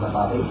within the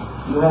body,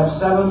 you have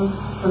 7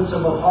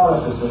 principal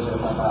orifices in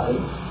the body,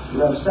 you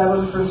have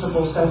 7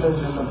 principal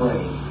centers in the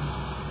brain.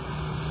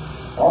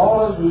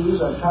 All of these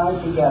are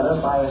tied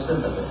together by a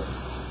sympathy.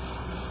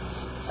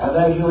 And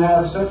as you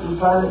have certain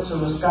planets in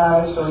the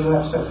sky, so you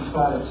have certain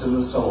planets in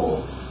the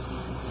soul.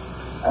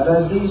 And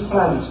as these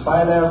planets,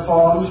 by their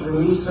forms,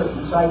 release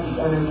certain psychic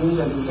energies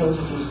and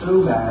intensities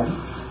through man,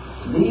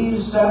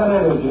 these 7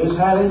 energies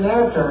have in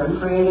their turn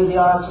created the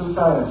arts and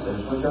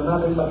sciences, which are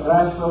nothing but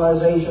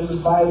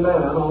rationalizations by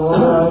man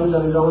along the lines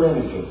of his own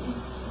energy.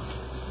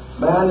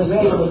 Man is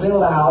able to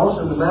build a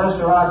house and to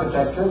master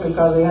architecture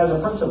because he has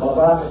a principle of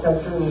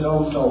architecture in his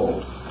own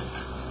soul.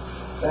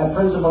 That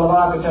principle of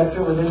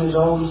architecture within his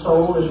own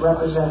soul is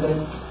represented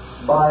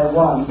by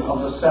one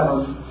of the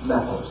 7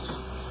 metals.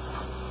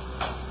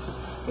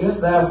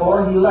 If,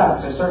 therefore, he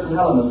lacked a certain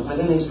element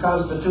within his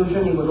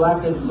constitution, he would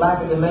lack a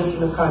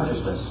dimension of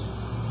consciousness.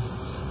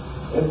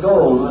 If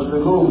gold was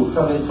removed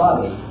from his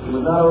body, he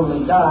would not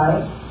only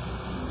die,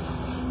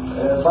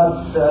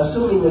 but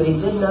assuming that he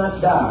did not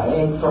die,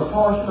 a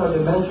proportion or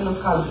dimension of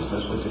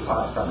consciousness would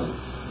depart from him.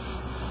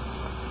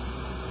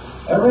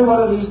 Every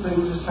one of these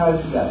things is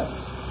tied together,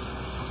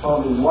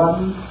 forming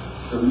one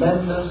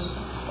tremendous,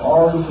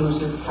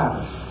 all-inclusive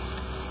pattern.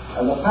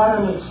 And the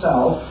pattern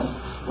itself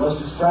was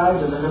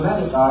described in the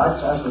Hermetic arts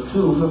as the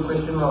tomb of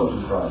Christian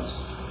Rosenkreuz.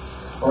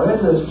 For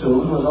in this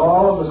tomb was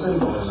all of the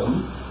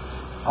symbolism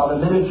of a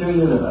miniature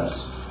universe,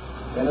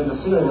 and in the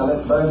ceiling of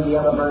it burned the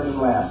ever-burning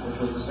lamp,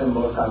 which was the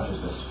symbol of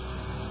consciousness.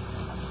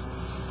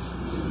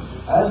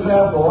 As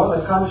therefore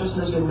the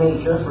consciousness in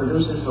nature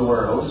produces the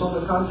world, so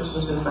the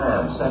consciousness in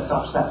man sets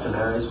up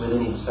septenaries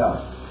within itself.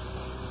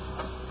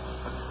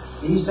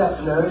 These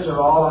septenaries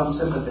are all on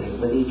sympathy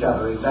with each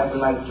other,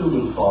 exactly like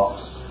tuning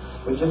forks,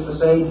 which at the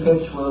same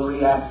pitch will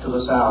react to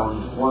the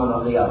sound one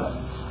or the other.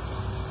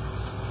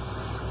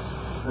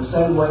 The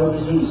same way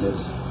diseases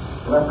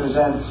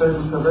represent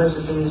certain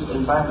perversities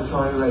in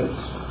vibratory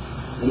rates.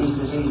 These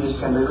diseases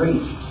can be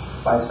reached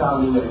by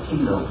sounding their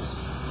keynotes.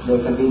 They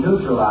can be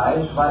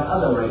neutralized by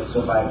other rates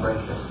of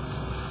vibration,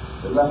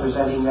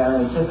 representing their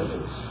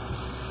antitheses.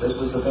 This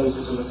was the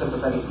basis of the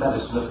sympathetic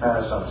medicine of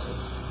Paracelsus.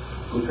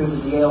 We treated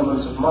the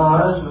ailments of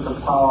Mars with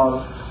the power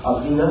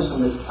of Venus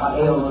and the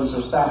ailments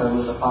of Saturn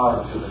with the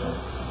power of Jupiter.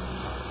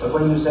 But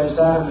when you say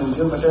Saturn and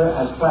Jupiter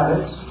as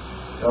planets,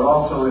 you're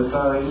also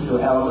referring to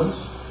elements,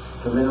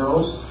 to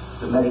minerals,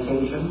 to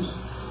medications,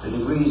 to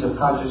degrees of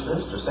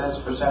consciousness, to sense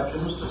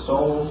perceptions, to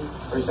soul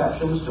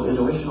perceptions, to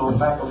intuitional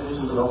faculties,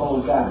 and to the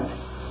whole gamut.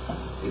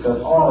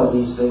 Because all of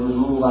these things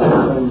move on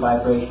the same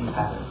vibration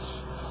patterns.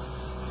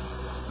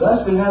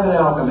 Thus we have in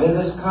alchemy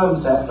this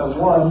concept of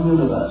one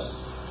universe,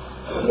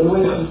 in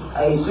which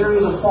a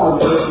series of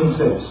formulas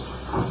exist.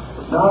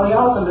 Now the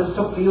alchemist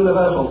took the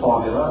universal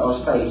formula,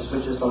 or space,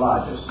 which is the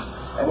largest,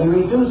 and he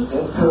reduced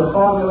it to a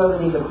formula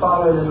that he could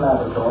follow in his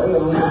laboratory,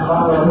 and we can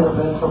follow a little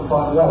bit from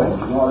Von Welling,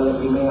 in order that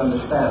we may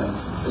understand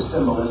the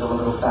symbolism a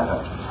little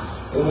better.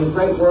 In his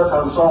great work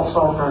on salt,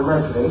 sulfur, and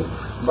mercury,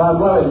 Von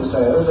Welling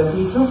says that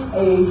he took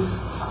a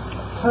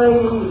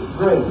tiny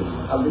grain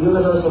of the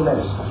universal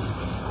medicine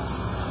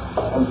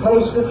and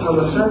placed it on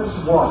the surface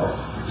of water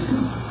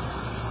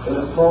in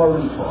a small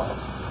retort,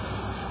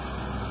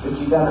 which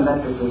he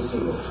diametrically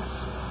sealed.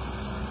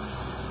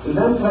 He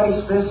then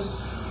placed this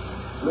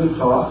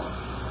retort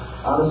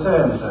on a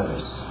sand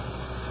furnace,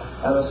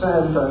 and a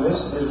sand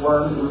furnace is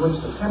one in which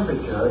the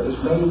temperature is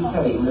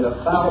maintained at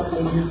about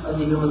the heat of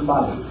the human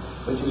body,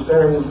 which is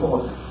very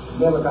important. It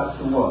never got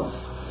too warm.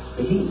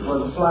 The heat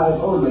was applied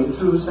only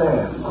through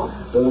sand.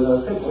 There was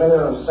a thick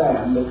layer of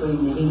sand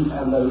between the heat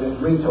and the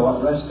retort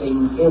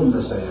resting in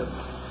the sand.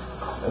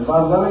 And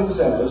Von Welling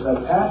says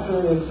that after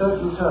a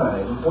certain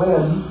time,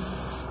 when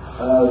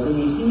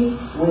the heat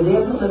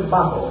within the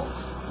bottle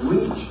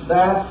reached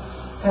that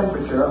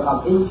temperature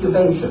of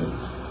incubation,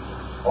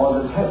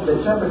 or the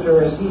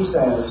temperature, as he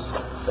says,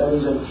 that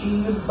is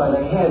achieved by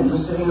the hen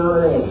sitting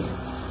on an egg,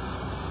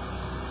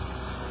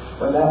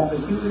 when that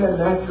peculiar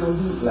natural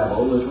heat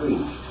level was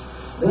reached,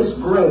 this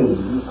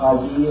grain of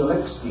the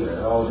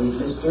elixir, or the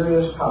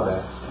mysterious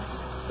powder,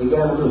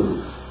 began to move.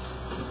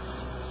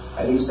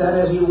 And he said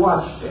as he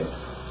watched it,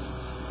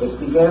 it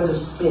began to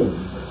spin.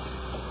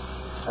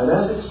 And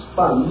as it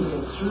spun,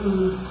 it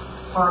threw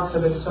parts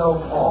of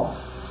itself off.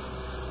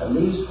 And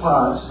these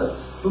parts that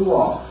flew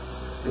off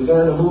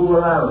began to move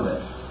around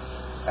it.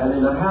 And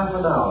in a half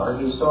an hour,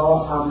 he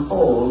saw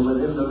unfold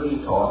within the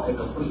retort a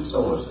complete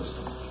solar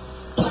system.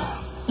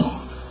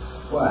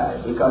 Why?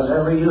 Because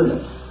every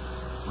unit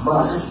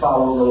must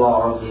follow the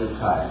law of the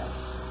entire.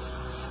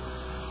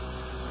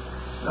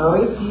 Now,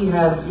 if he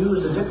had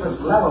used a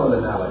different level of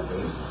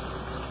analogy,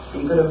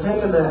 he could have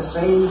taken that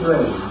same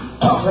grain,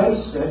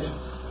 placed it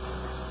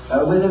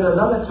within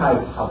another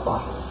type of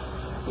bottle,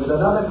 with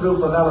another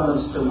group of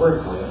elements to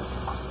work with,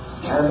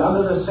 and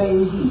under the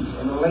same heat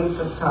and length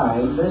of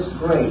time, this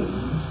grain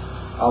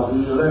of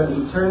the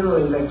eternal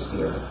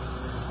elixir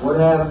would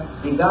have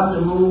begun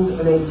to move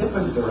in a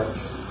different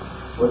direction,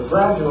 would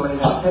gradually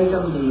have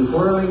taken the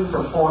whirling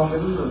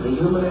proportions of the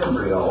human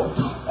embryo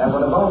and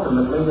would have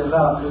ultimately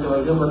developed into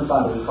a human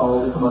body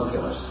called the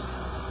homunculus.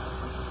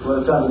 He would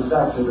have done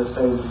exactly the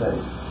same thing.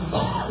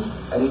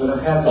 And he would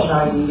have had the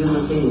tiny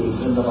human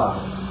being in the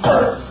bottle.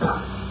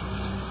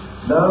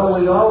 Now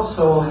we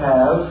also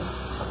have,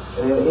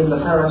 in the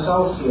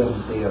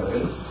Paracelsian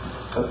theory,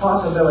 the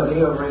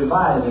possibility of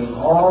reviving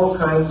all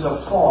kinds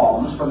of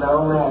forms from their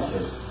own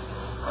ashes.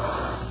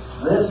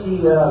 This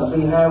we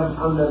have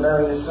under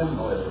various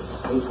symbolisms.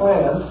 A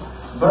plant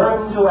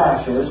burned to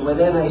ashes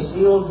within a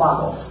sealed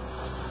bottle,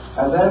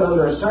 and then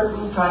under a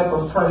certain type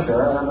of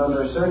pressure and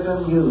under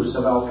certain use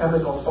of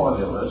alchemical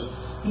formulas,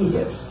 heat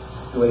it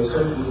to a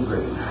certain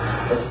degree.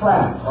 The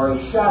plant, or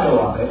a shadow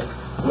of it,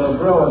 will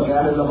grow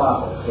again in the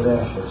bottle, in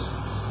ashes.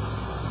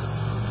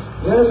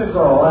 Years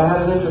ago, I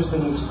had an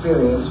interesting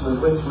experience with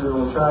which we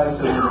will try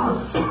to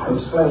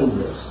explain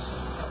this.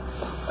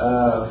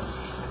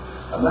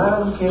 A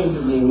man came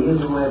to me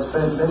who had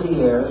spent many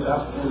years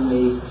up in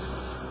the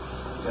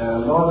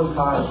northern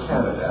part of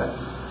Canada,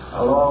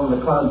 along the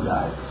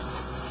Klondike.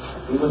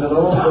 He was an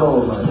old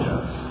gold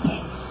miner.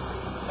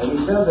 And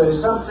he said, there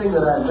is something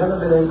that I've never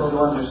been able to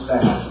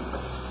understand.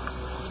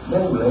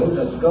 Namely,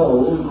 that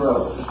gold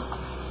grows.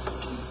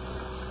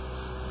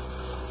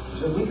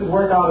 He said, we could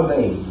work out a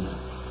vein,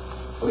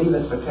 leave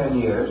it for 10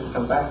 years, and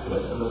come back to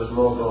it, and there was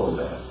more gold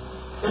there.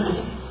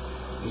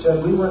 He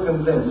said, we were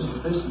convinced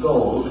that this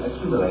gold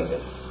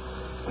accumulated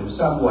in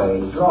some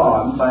way,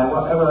 drawn by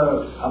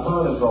whatever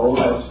amount of gold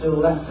was still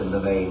left in the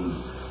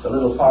vein, the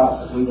little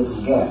part that we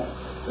didn't get.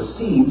 The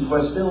seeds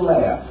were still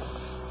there,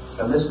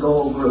 and this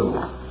gold grew.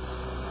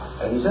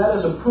 And he said,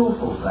 as a proof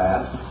of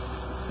that,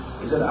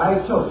 he said, I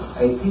took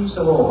a piece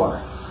of ore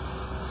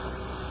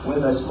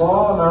with a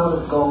small amount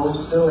of gold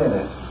still in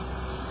it,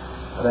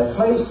 and I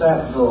placed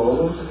that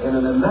gold in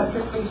an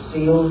hermetically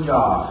sealed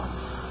jar,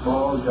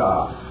 small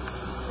jar.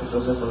 It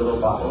was just a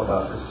little bottle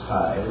about this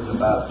size,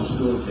 about 2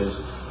 inches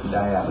in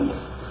diameter.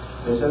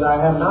 He said,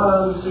 I have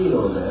now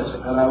unsealed this,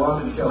 and I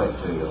want to show it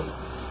to you.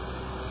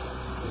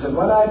 He said,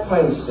 when I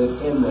placed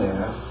it in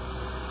there,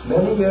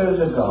 many years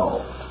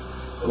ago,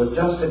 there was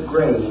just a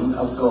grain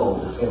of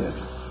gold in it.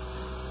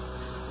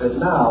 But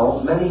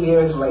now, many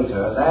years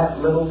later, that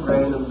little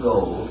grain of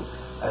gold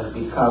has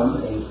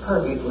become a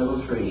perfect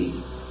little tree.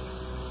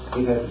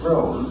 It has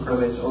grown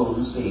from its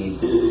own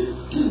seed,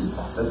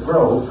 the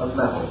growth of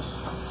metals.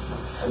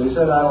 And he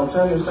said, I will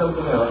tell you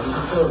something else. He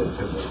showed it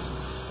to me.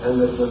 And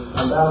it was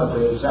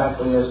undoubtedly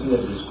exactly as he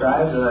had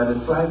described, and I'm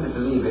inclined to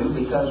believe him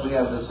because we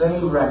have the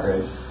same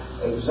record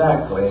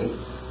exactly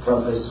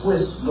from the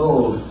Swiss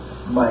gold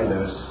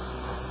miners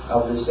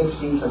of the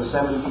 16th and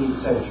 17th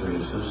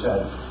centuries who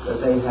said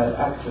that they had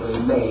actually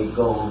made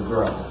gold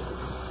grow.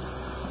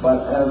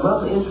 But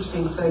another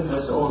interesting thing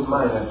this old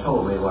miner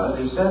told me was,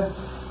 he said,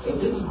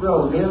 it didn't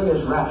grow nearly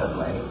as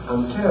rapidly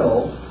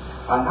until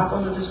I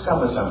happened to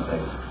discover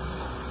something.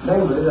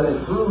 Namely, that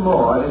it grew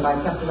more if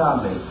I kept it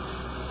on me.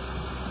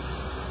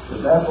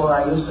 And therefore,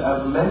 I used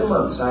to, for many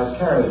months, I've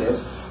carried it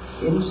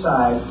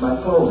inside my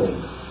clothing,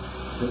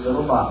 this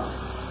little bottle.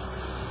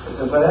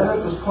 Because whenever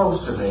it was close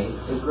to me,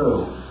 it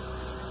grew.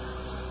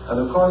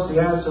 And of course,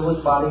 the answer was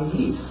body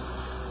heat.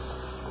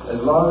 As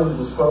long as it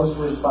was close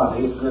to his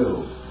body, it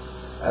grew.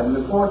 And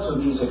reports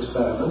of these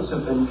experiments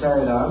have been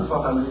carried on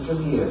for hundreds of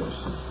years.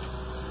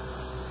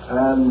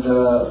 And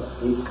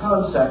the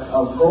concept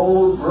of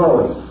gold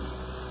growing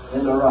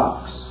in the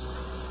rocks,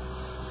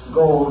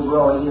 gold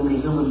growing in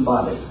the human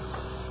body,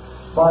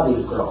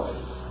 body growing,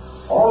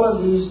 all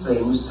of these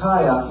things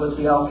tie up with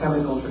the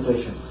alchemical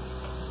tradition,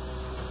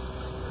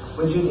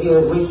 which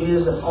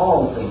is that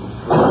all things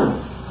grow.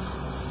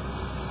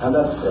 And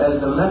that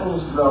as the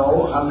metals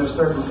grow under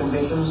certain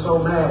conditions, so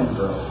man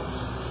grows.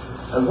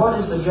 And what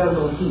is the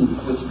gentle heat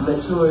which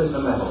matures the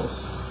metals?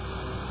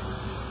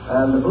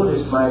 And the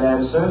Buddhist might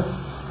answer,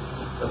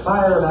 the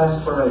fire of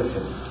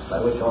aspiration by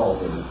which all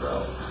things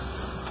grow.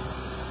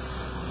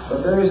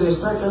 But there is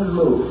a certain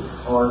mood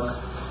or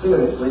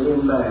spirit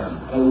within man,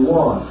 a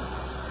warmth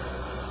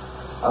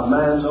of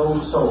man's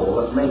own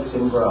soul that makes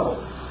him grow.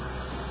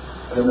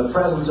 And in the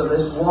presence of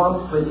this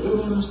warmth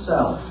within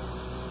himself,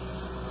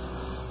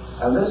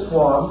 and this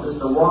warmth is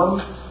the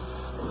warmth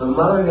of the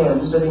mother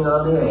hen sitting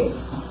on the egg,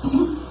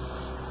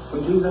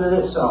 which even in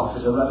itself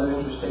is a rather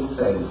interesting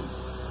thing,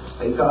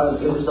 because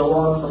it is the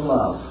warmth of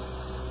love.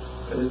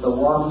 It is the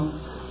warmth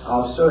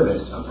of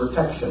service, of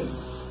protection.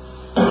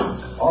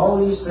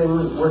 All these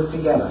things work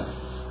together.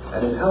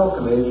 And in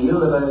alchemy, the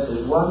universe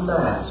is one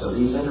mass of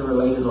these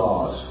interrelated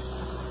laws.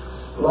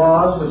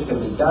 Laws which can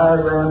be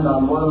diagrammed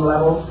on one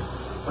level,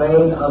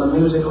 played on a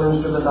musical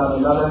instrument on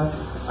another,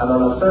 and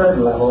on a third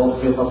level,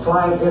 if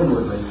applied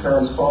inwardly,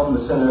 transform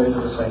the sinner into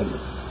the saint.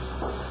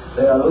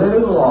 They are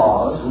living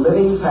laws,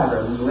 living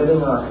patterns,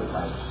 living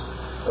archetypes,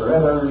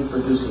 forever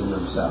reproducing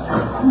themselves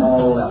on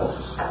all levels.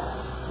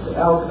 The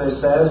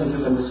alchemist says if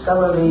you can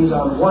discover these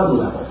on one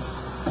level,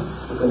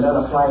 you can then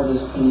apply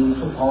this key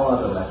to all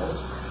other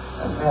levels,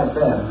 and have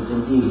them,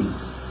 indeed,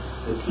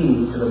 the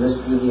key to the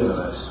mystery of the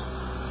universe.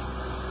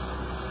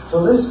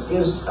 So this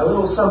is a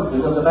little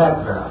something of the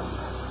background.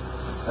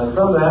 And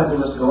from that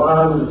we must go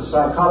on with the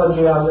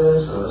psychology of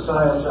this, and the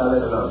science of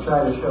it, and I'll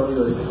try to show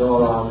you as we go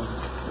along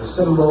the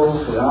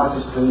symbols, the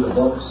artistry, the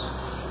books,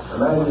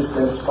 the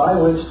manuscripts by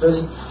which this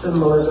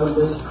symbolism,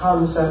 this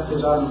concept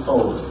is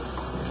unfolded.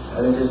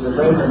 And it is the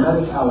great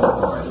hermetic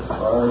allegory,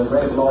 or the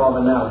great law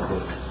of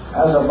analogy,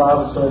 as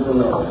above, so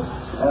below,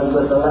 as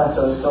with the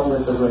lesser, so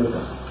with the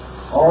greater.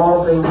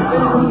 All things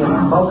differing in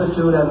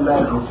multitude and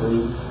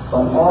magnitude,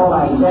 but all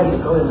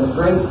identical in the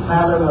great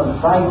pattern of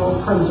vital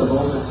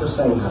principles that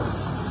sustain them.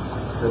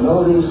 To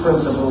know these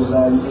principles,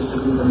 then, is to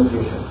be the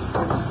magician,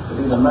 to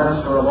be the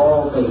master of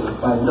all things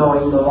by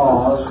knowing the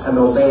laws and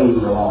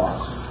obeying the laws.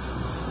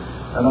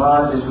 And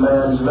art is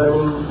man's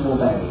learning to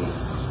obey,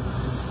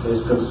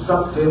 his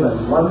constructive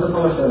and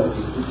wonderful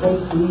ability to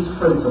take these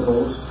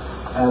principles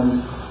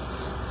and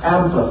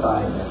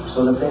amplify them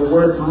so that they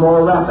work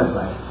more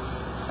rapidly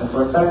and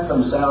perfect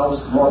themselves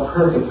more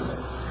perfectly.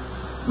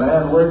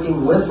 Man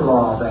working with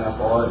law,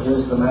 therefore,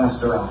 is the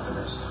master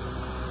alchemist.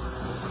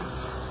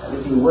 And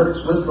if he works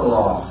with the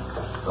law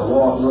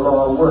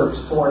works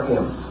for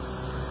him,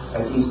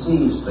 as he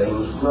sees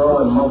things grow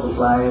and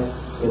multiply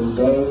in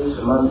days,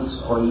 months,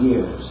 or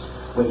years,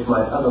 which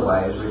might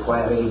otherwise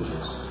require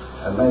ages,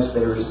 unless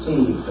they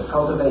receive the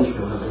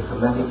cultivation of the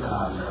hermetic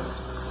gardener.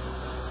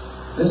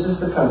 This is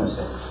the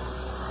concept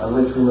on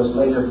which we must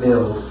later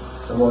build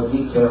the more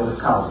detailed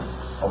account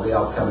of the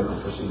alchemical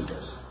procedures.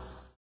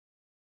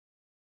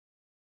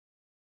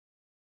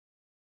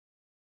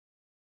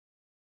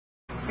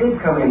 Did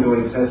come into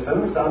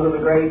existence under the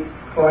great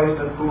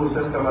cloister school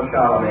system of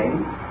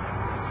Charlemagne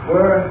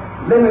were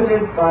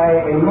limited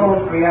by a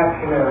most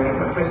reactionary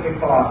patristic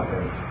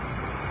philosophy.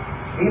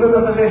 Even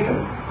the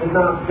physician did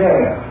not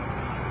dare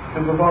to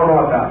perform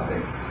autopsy,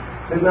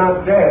 did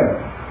not dare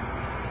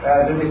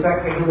to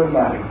dissect the human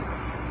body.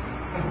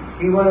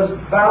 He was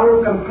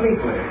bound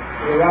completely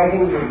to the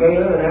writings of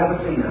Galen and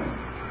Avicenna,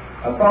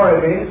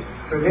 authorities,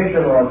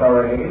 traditional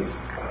authorities,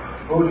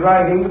 whose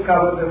writings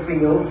covered the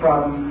field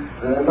from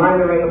the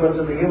minor ailments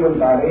of the human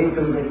body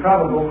to the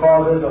probable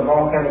causes of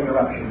volcanic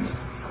eruptions.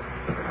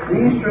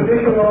 These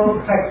traditional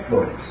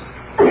textbooks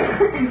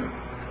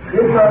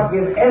did not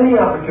give any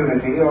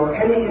opportunity or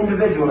any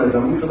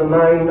individualism to the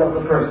mind of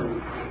the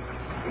person.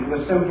 It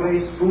was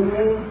simply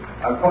schooled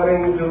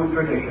according to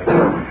tradition,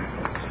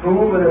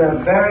 schooled within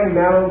a very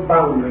narrow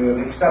boundary of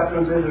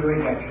acceptances and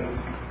rejections.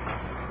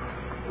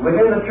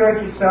 Within the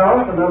church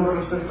itself, a number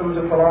of systems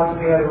of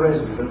philosophy had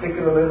arisen,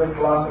 particularly the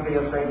philosophy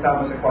of St.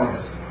 Thomas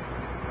Aquinas.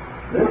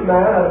 This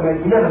man had a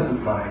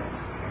magnificent mind,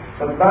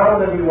 but bound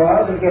as he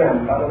was,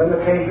 again, by the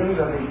limitations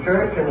of his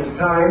church and his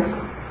time,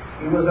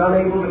 he was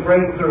unable to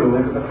break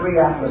through into the free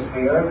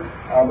atmosphere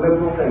of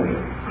liberal thinking.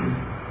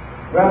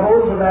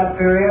 Rebels of that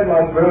period,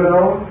 like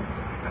Bruno,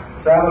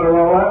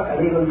 Savonarola,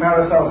 and even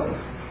Paracelsus,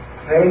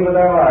 paid with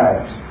their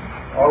lives,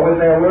 or with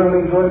their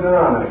worldly goods and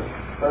honors,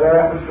 for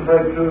their efforts to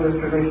break through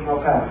this traditional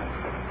path.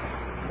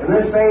 In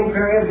this same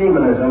period,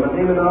 demonism and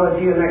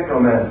demonology and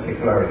necromancy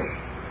flourished.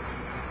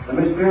 The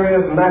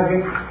mysterious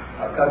magic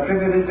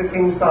attributed to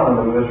King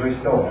Solomon was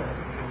restored.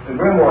 The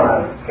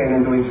grimoires came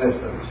into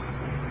existence,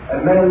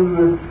 and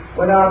men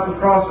went out to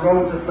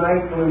crossroads at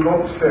night to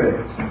invoke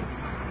spirits.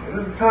 It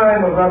was a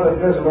time of rather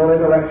dismal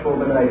intellectual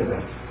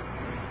benignness.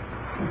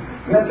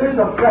 Yet this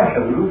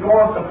oppression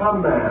forced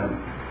upon man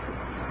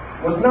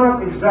was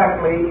not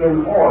exactly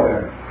in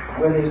order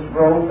with his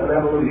growth and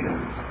evolution.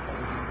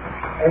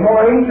 A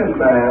more ancient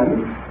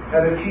man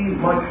had achieved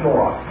much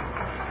more.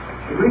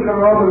 The Greek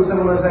and Roman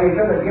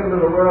civilization had given to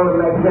the world a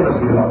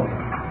magnificent culture.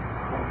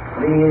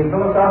 The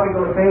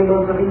philosophical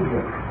attainments of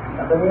Egypt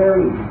and the Near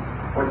East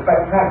were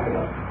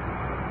spectacular.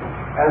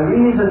 And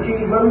these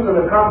achievements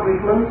and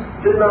accomplishments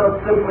did not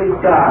simply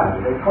die.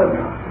 They could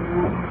not.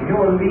 The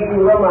human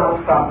being will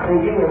not stop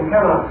thinking and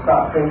cannot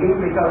stop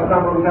thinking because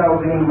someone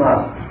tells him he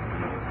must.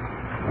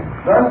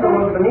 Thus, there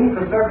was beneath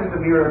the surface of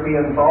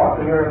European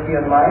thought and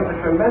European life a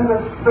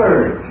tremendous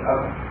surge of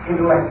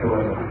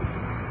intellectualism,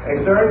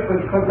 a surge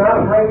which could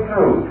not break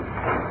through,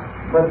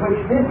 but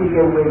which did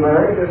begin to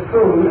emerge as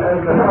soon as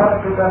the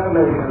Protestant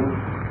Reformation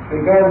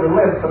began to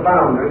lift the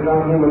boundaries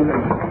on human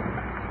thinking.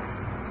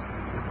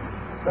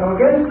 Now,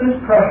 against this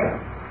pressure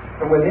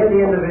from within the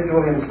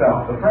individual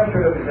himself, the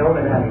pressure of his own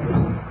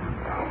inadequacy,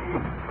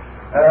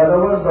 there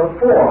was the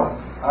force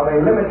of a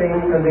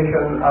limiting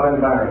condition of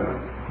environment.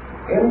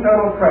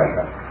 Internal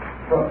pressure,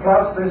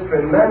 plus this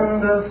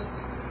tremendous,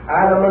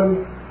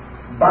 adamant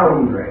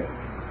boundary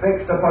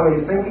fixed upon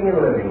his thinking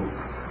and living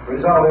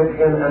resulted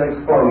in an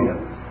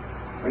explosion,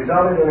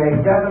 resulted in a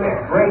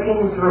definite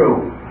breaking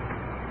through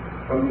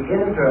from the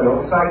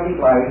internal psychic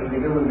life of the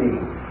human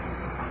being.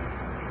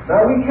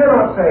 Now, we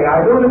cannot say,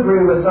 I don't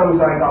agree with some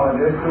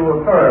psychologists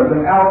who affirm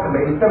that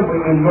alchemy simply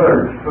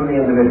emerged from the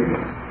individual,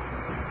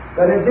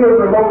 that it did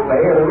remotely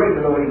and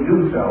originally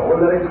do so, and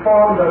that its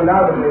forms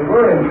undoubtedly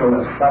were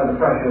influenced by the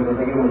pressures of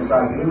the human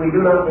psyche. We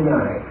do not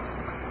deny.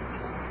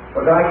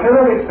 But I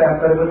cannot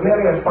accept that it was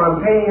merely a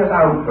spontaneous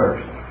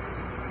outburst.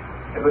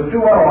 It was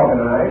too well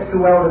organized,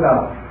 too well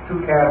developed,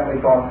 too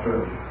carefully thought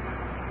through.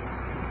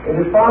 It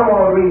is far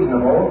more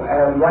reasonable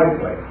and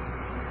likely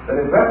that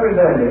it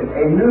represented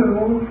a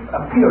new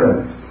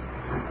appearance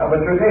of a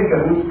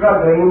tradition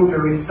struggling to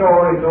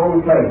restore its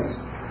own place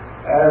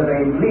as a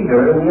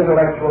leader in the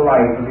intellectual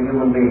life of the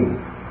human being.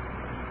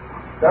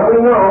 Now we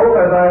know,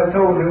 as I have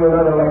told you in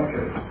other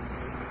lectures,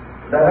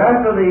 that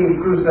after the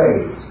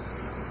Crusades,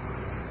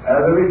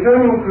 the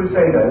returning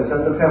Crusaders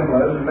and the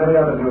Templars and many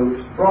other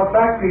groups brought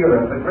back to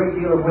Europe a great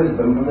deal of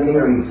wisdom from the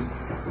Near East.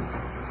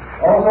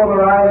 Also, the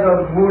rise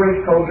of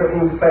Moorish culture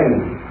in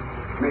Spain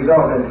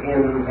resulted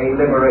in a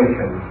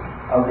liberation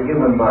of the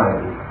human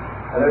mind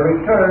and a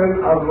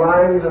return of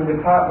lines and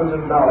departments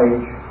of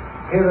knowledge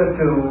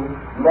hitherto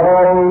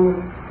long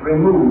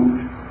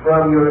removed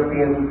from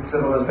European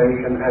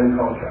civilization and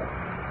culture.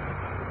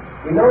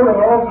 We know that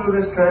all through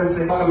this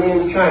transition, alchemy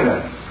in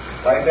China,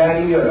 like that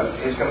in Europe,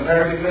 is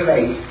comparatively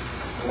late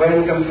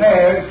when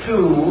compared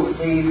to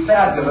the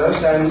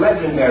fabulous and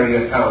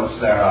legendary accounts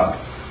thereof.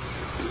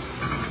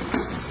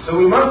 So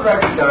we must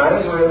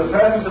recognize we're in the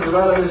presence of a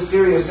rather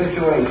mysterious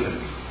situation,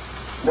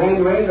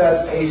 namely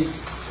that a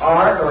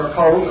art or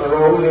cult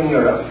arose in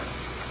Europe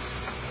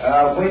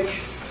which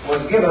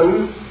was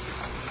given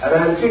an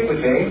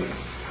antiquity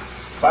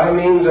by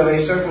means of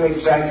a certain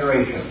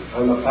exaggeration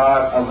on the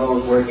part of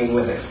those working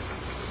with it.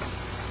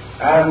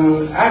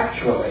 And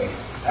actually,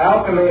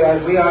 alchemy,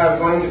 as we are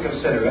going to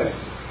consider it,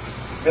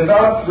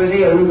 developed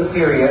within the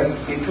period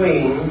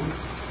between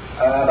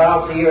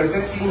about the year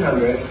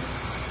 1500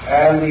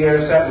 and the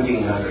year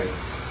 1700.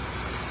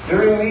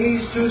 During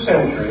these 2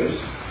 centuries,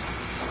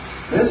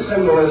 this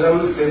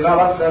symbolism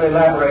developed and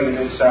elaborated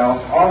itself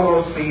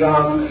almost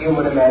beyond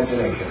human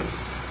imagination.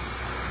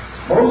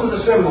 Most of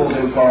the symbols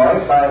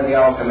employed by the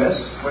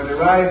alchemists were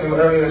derived from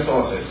earlier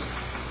sources,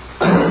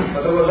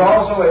 but there was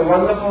also a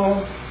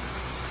wonderful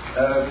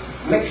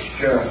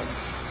mixture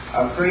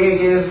of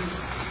creative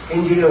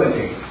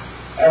ingenuity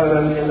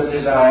evident in the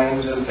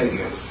designs and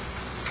figures.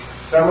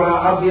 Some are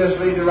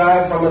obviously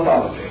derived from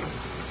mythology,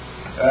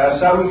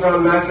 some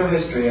from natural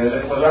history, as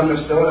it was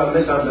understood or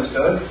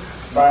misunderstood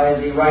by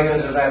the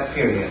writers of that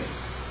period.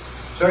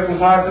 Certain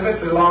parts of it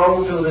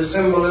belong to the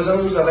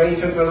symbolisms of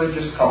ancient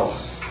religious cults.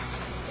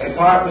 A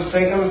part was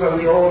taken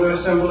from the older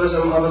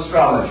symbolism of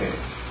astrology.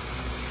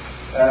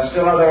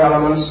 Still other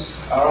elements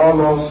are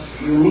almost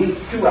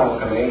unique to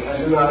alchemy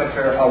and do not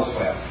occur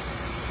elsewhere.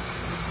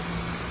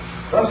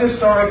 Thus,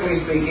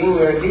 historically speaking,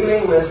 we are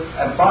dealing with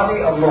a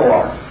body of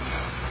lore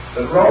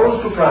that rose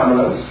to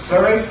prominence,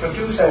 flourished for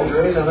 2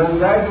 centuries, and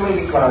then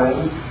gradually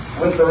declined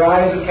with the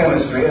rise of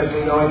chemistry as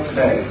we know it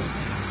today.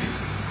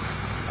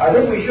 I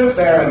think we should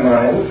bear in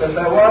mind that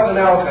there was an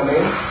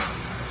alchemy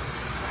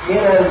in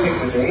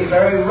antiquity,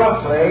 very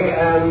roughly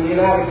and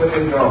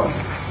inadequately drawn,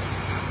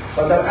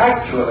 but that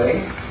actually,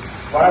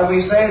 while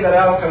we say that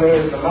alchemy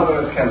is the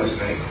mother of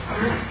chemistry,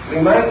 we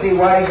might be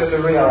wiser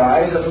to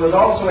realize that there was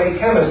also a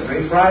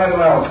chemistry prior to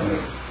alchemy,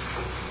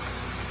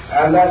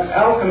 and that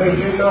alchemy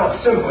did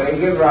not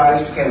simply give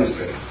rise to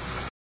chemistry.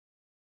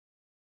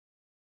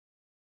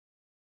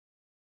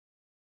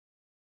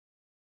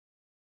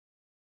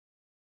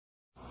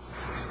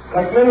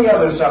 Like many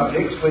other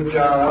subjects which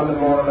are under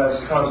more or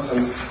less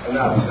constant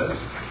analysis,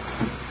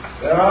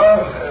 there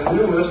are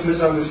numerous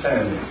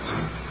misunderstandings.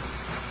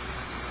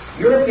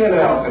 European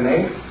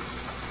alchemy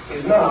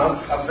is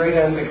not of great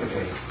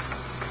antiquity,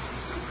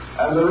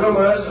 and the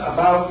rumors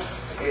about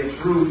its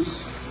roots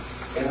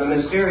in the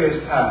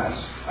mysterious past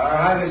are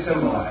highly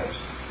symbolized.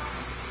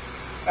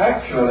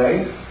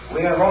 Actually,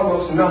 we have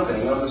almost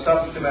nothing on the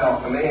subject of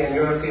alchemy in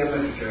European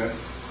literature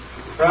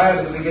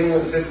prior to the beginning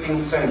of the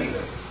 15th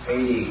century,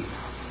 AD.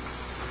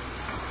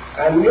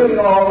 And nearly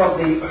all of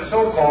the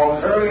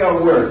so-called earlier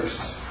works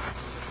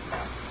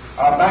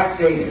are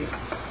backdated.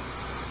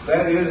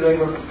 That is, they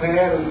were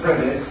prepared and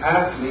printed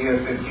after the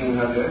year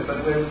 1500,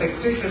 but with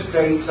fictitious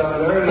dates of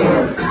an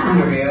earlier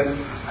period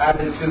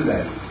added to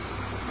them.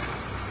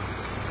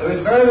 There is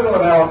very little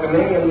of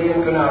alchemy in the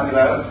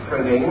incunabula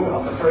printing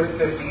of the first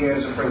 50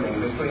 years of printing,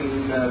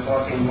 between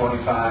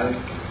 1445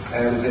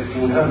 and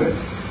 1500.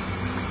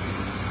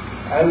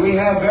 And we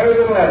have very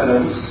little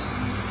evidence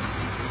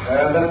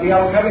that the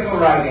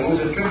alchemical writings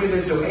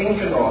attributed to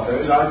ancient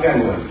authors are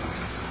genuine.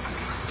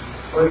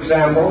 For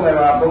example, there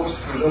are books,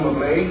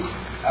 presumably,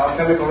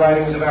 alchemical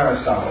writings of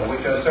Aristotle,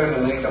 which are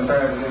certainly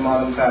comparatively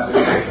modern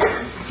fabrications.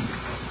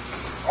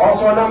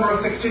 Also, a number of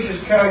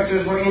fictitious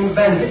characters were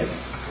invented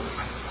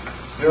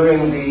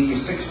during the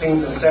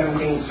 16th and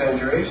 17th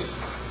centuries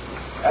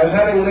as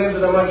having lived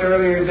at a much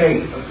earlier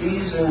date, but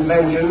these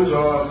inventions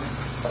or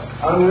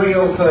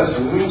unreal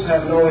persons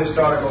have no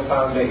historical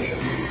foundation.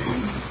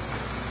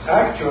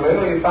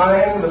 Actually, we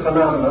find the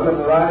phenomenon of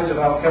the rise of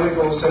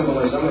alchemical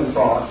symbolism in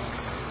thought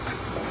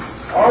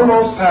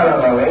almost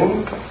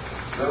paralleling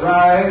the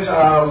rise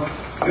of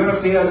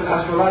European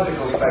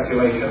astrological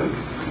speculation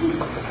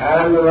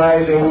and the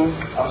rising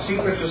of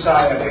secret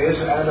societies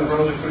and of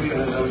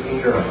Rosicrucianism in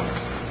Europe.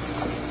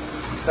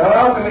 So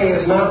alchemy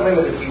is not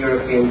limited to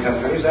European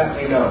countries, that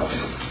we know.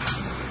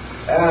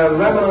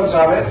 Remnants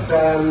of it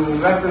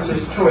and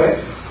references to it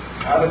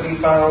are to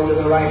be found in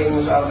the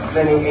writings of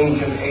many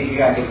ancient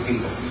Asiatic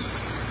peoples.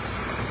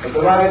 But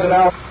the rise of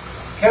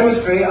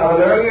chemistry of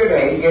an earlier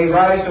date gave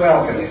rise to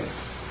alchemy.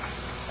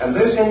 And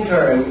this in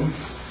turn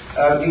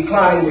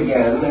declined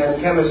again,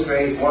 and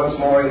chemistry once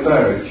more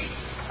emerged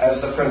as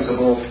the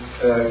principal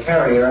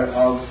carrier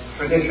of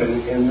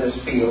tradition in this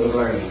field of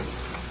learning.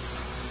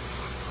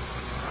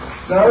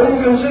 Now,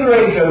 in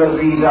consideration of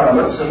these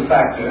elements and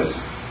factors,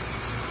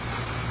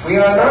 we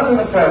are not in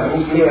the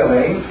presence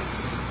merely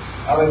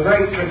of a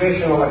great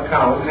traditional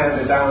account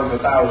handed down for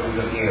thousands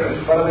of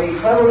years, but of a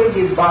cleverly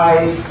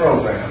devised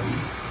program,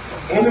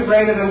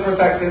 integrated and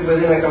perfected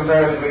within a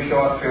comparatively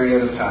short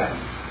period of time.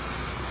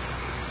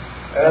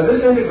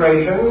 This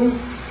integration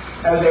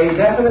has a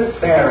definite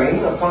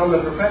bearing upon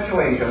the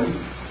perpetuation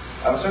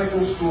of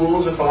certain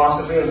schools of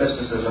philosophy and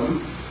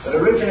mysticism that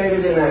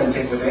originated in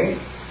antiquity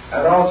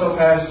and also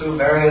passed through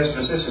various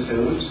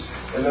vicissitudes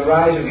in the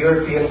rise of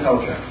European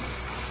culture.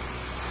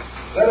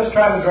 Let us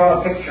try to draw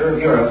a picture of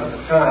Europe at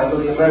the time of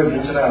the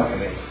emergence of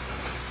alchemy.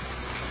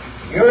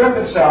 Europe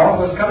itself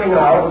was coming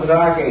out of the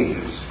Dark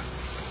Ages.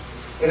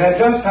 It had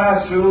just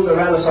passed through the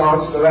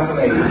Renaissance and the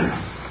Reformation.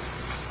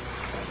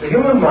 The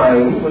human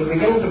mind was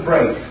beginning to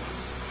break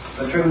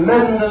the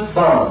tremendous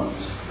bonds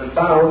that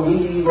bound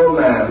medieval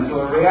man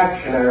to a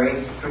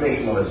reactionary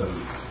traditionalism.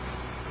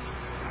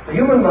 The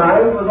human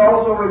mind was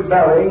also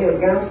rebelling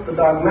against the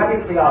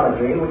dogmatic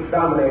theology which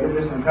dominated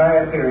this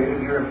entire period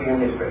of European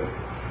history.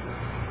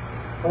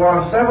 For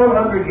several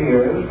hundred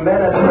years,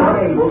 men had been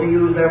unable to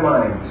use their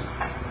minds.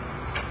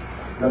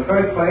 In the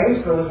first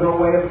place, there was no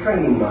way of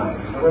training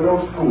minds. There were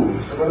no schools.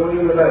 There were no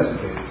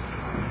universities.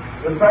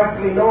 There was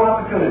practically no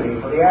opportunity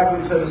for the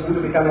average citizen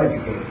to become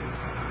educated.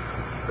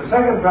 The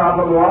second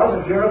problem was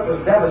that Europe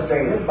was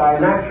devastated by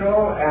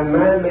natural and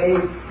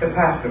man-made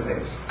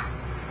catastrophes.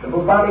 The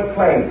bubonic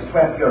plague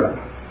swept Europe,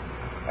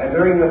 and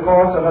during the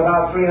course of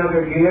about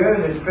 300 years,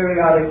 its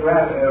periodic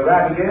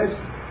ravages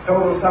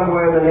totaled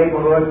somewhere in the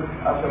neighborhood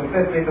of some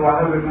 50 to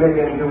 100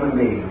 million human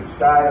beings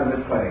died of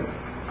this plague.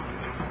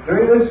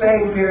 During this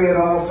same period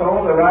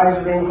also, the rise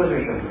of the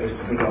Inquisition is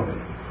to be noted,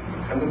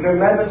 and the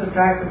tremendous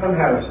attack upon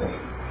heresy,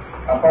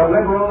 upon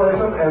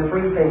liberalism and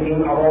free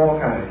thinking of all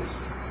kinds.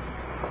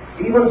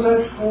 Even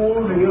such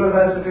schools and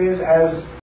universities as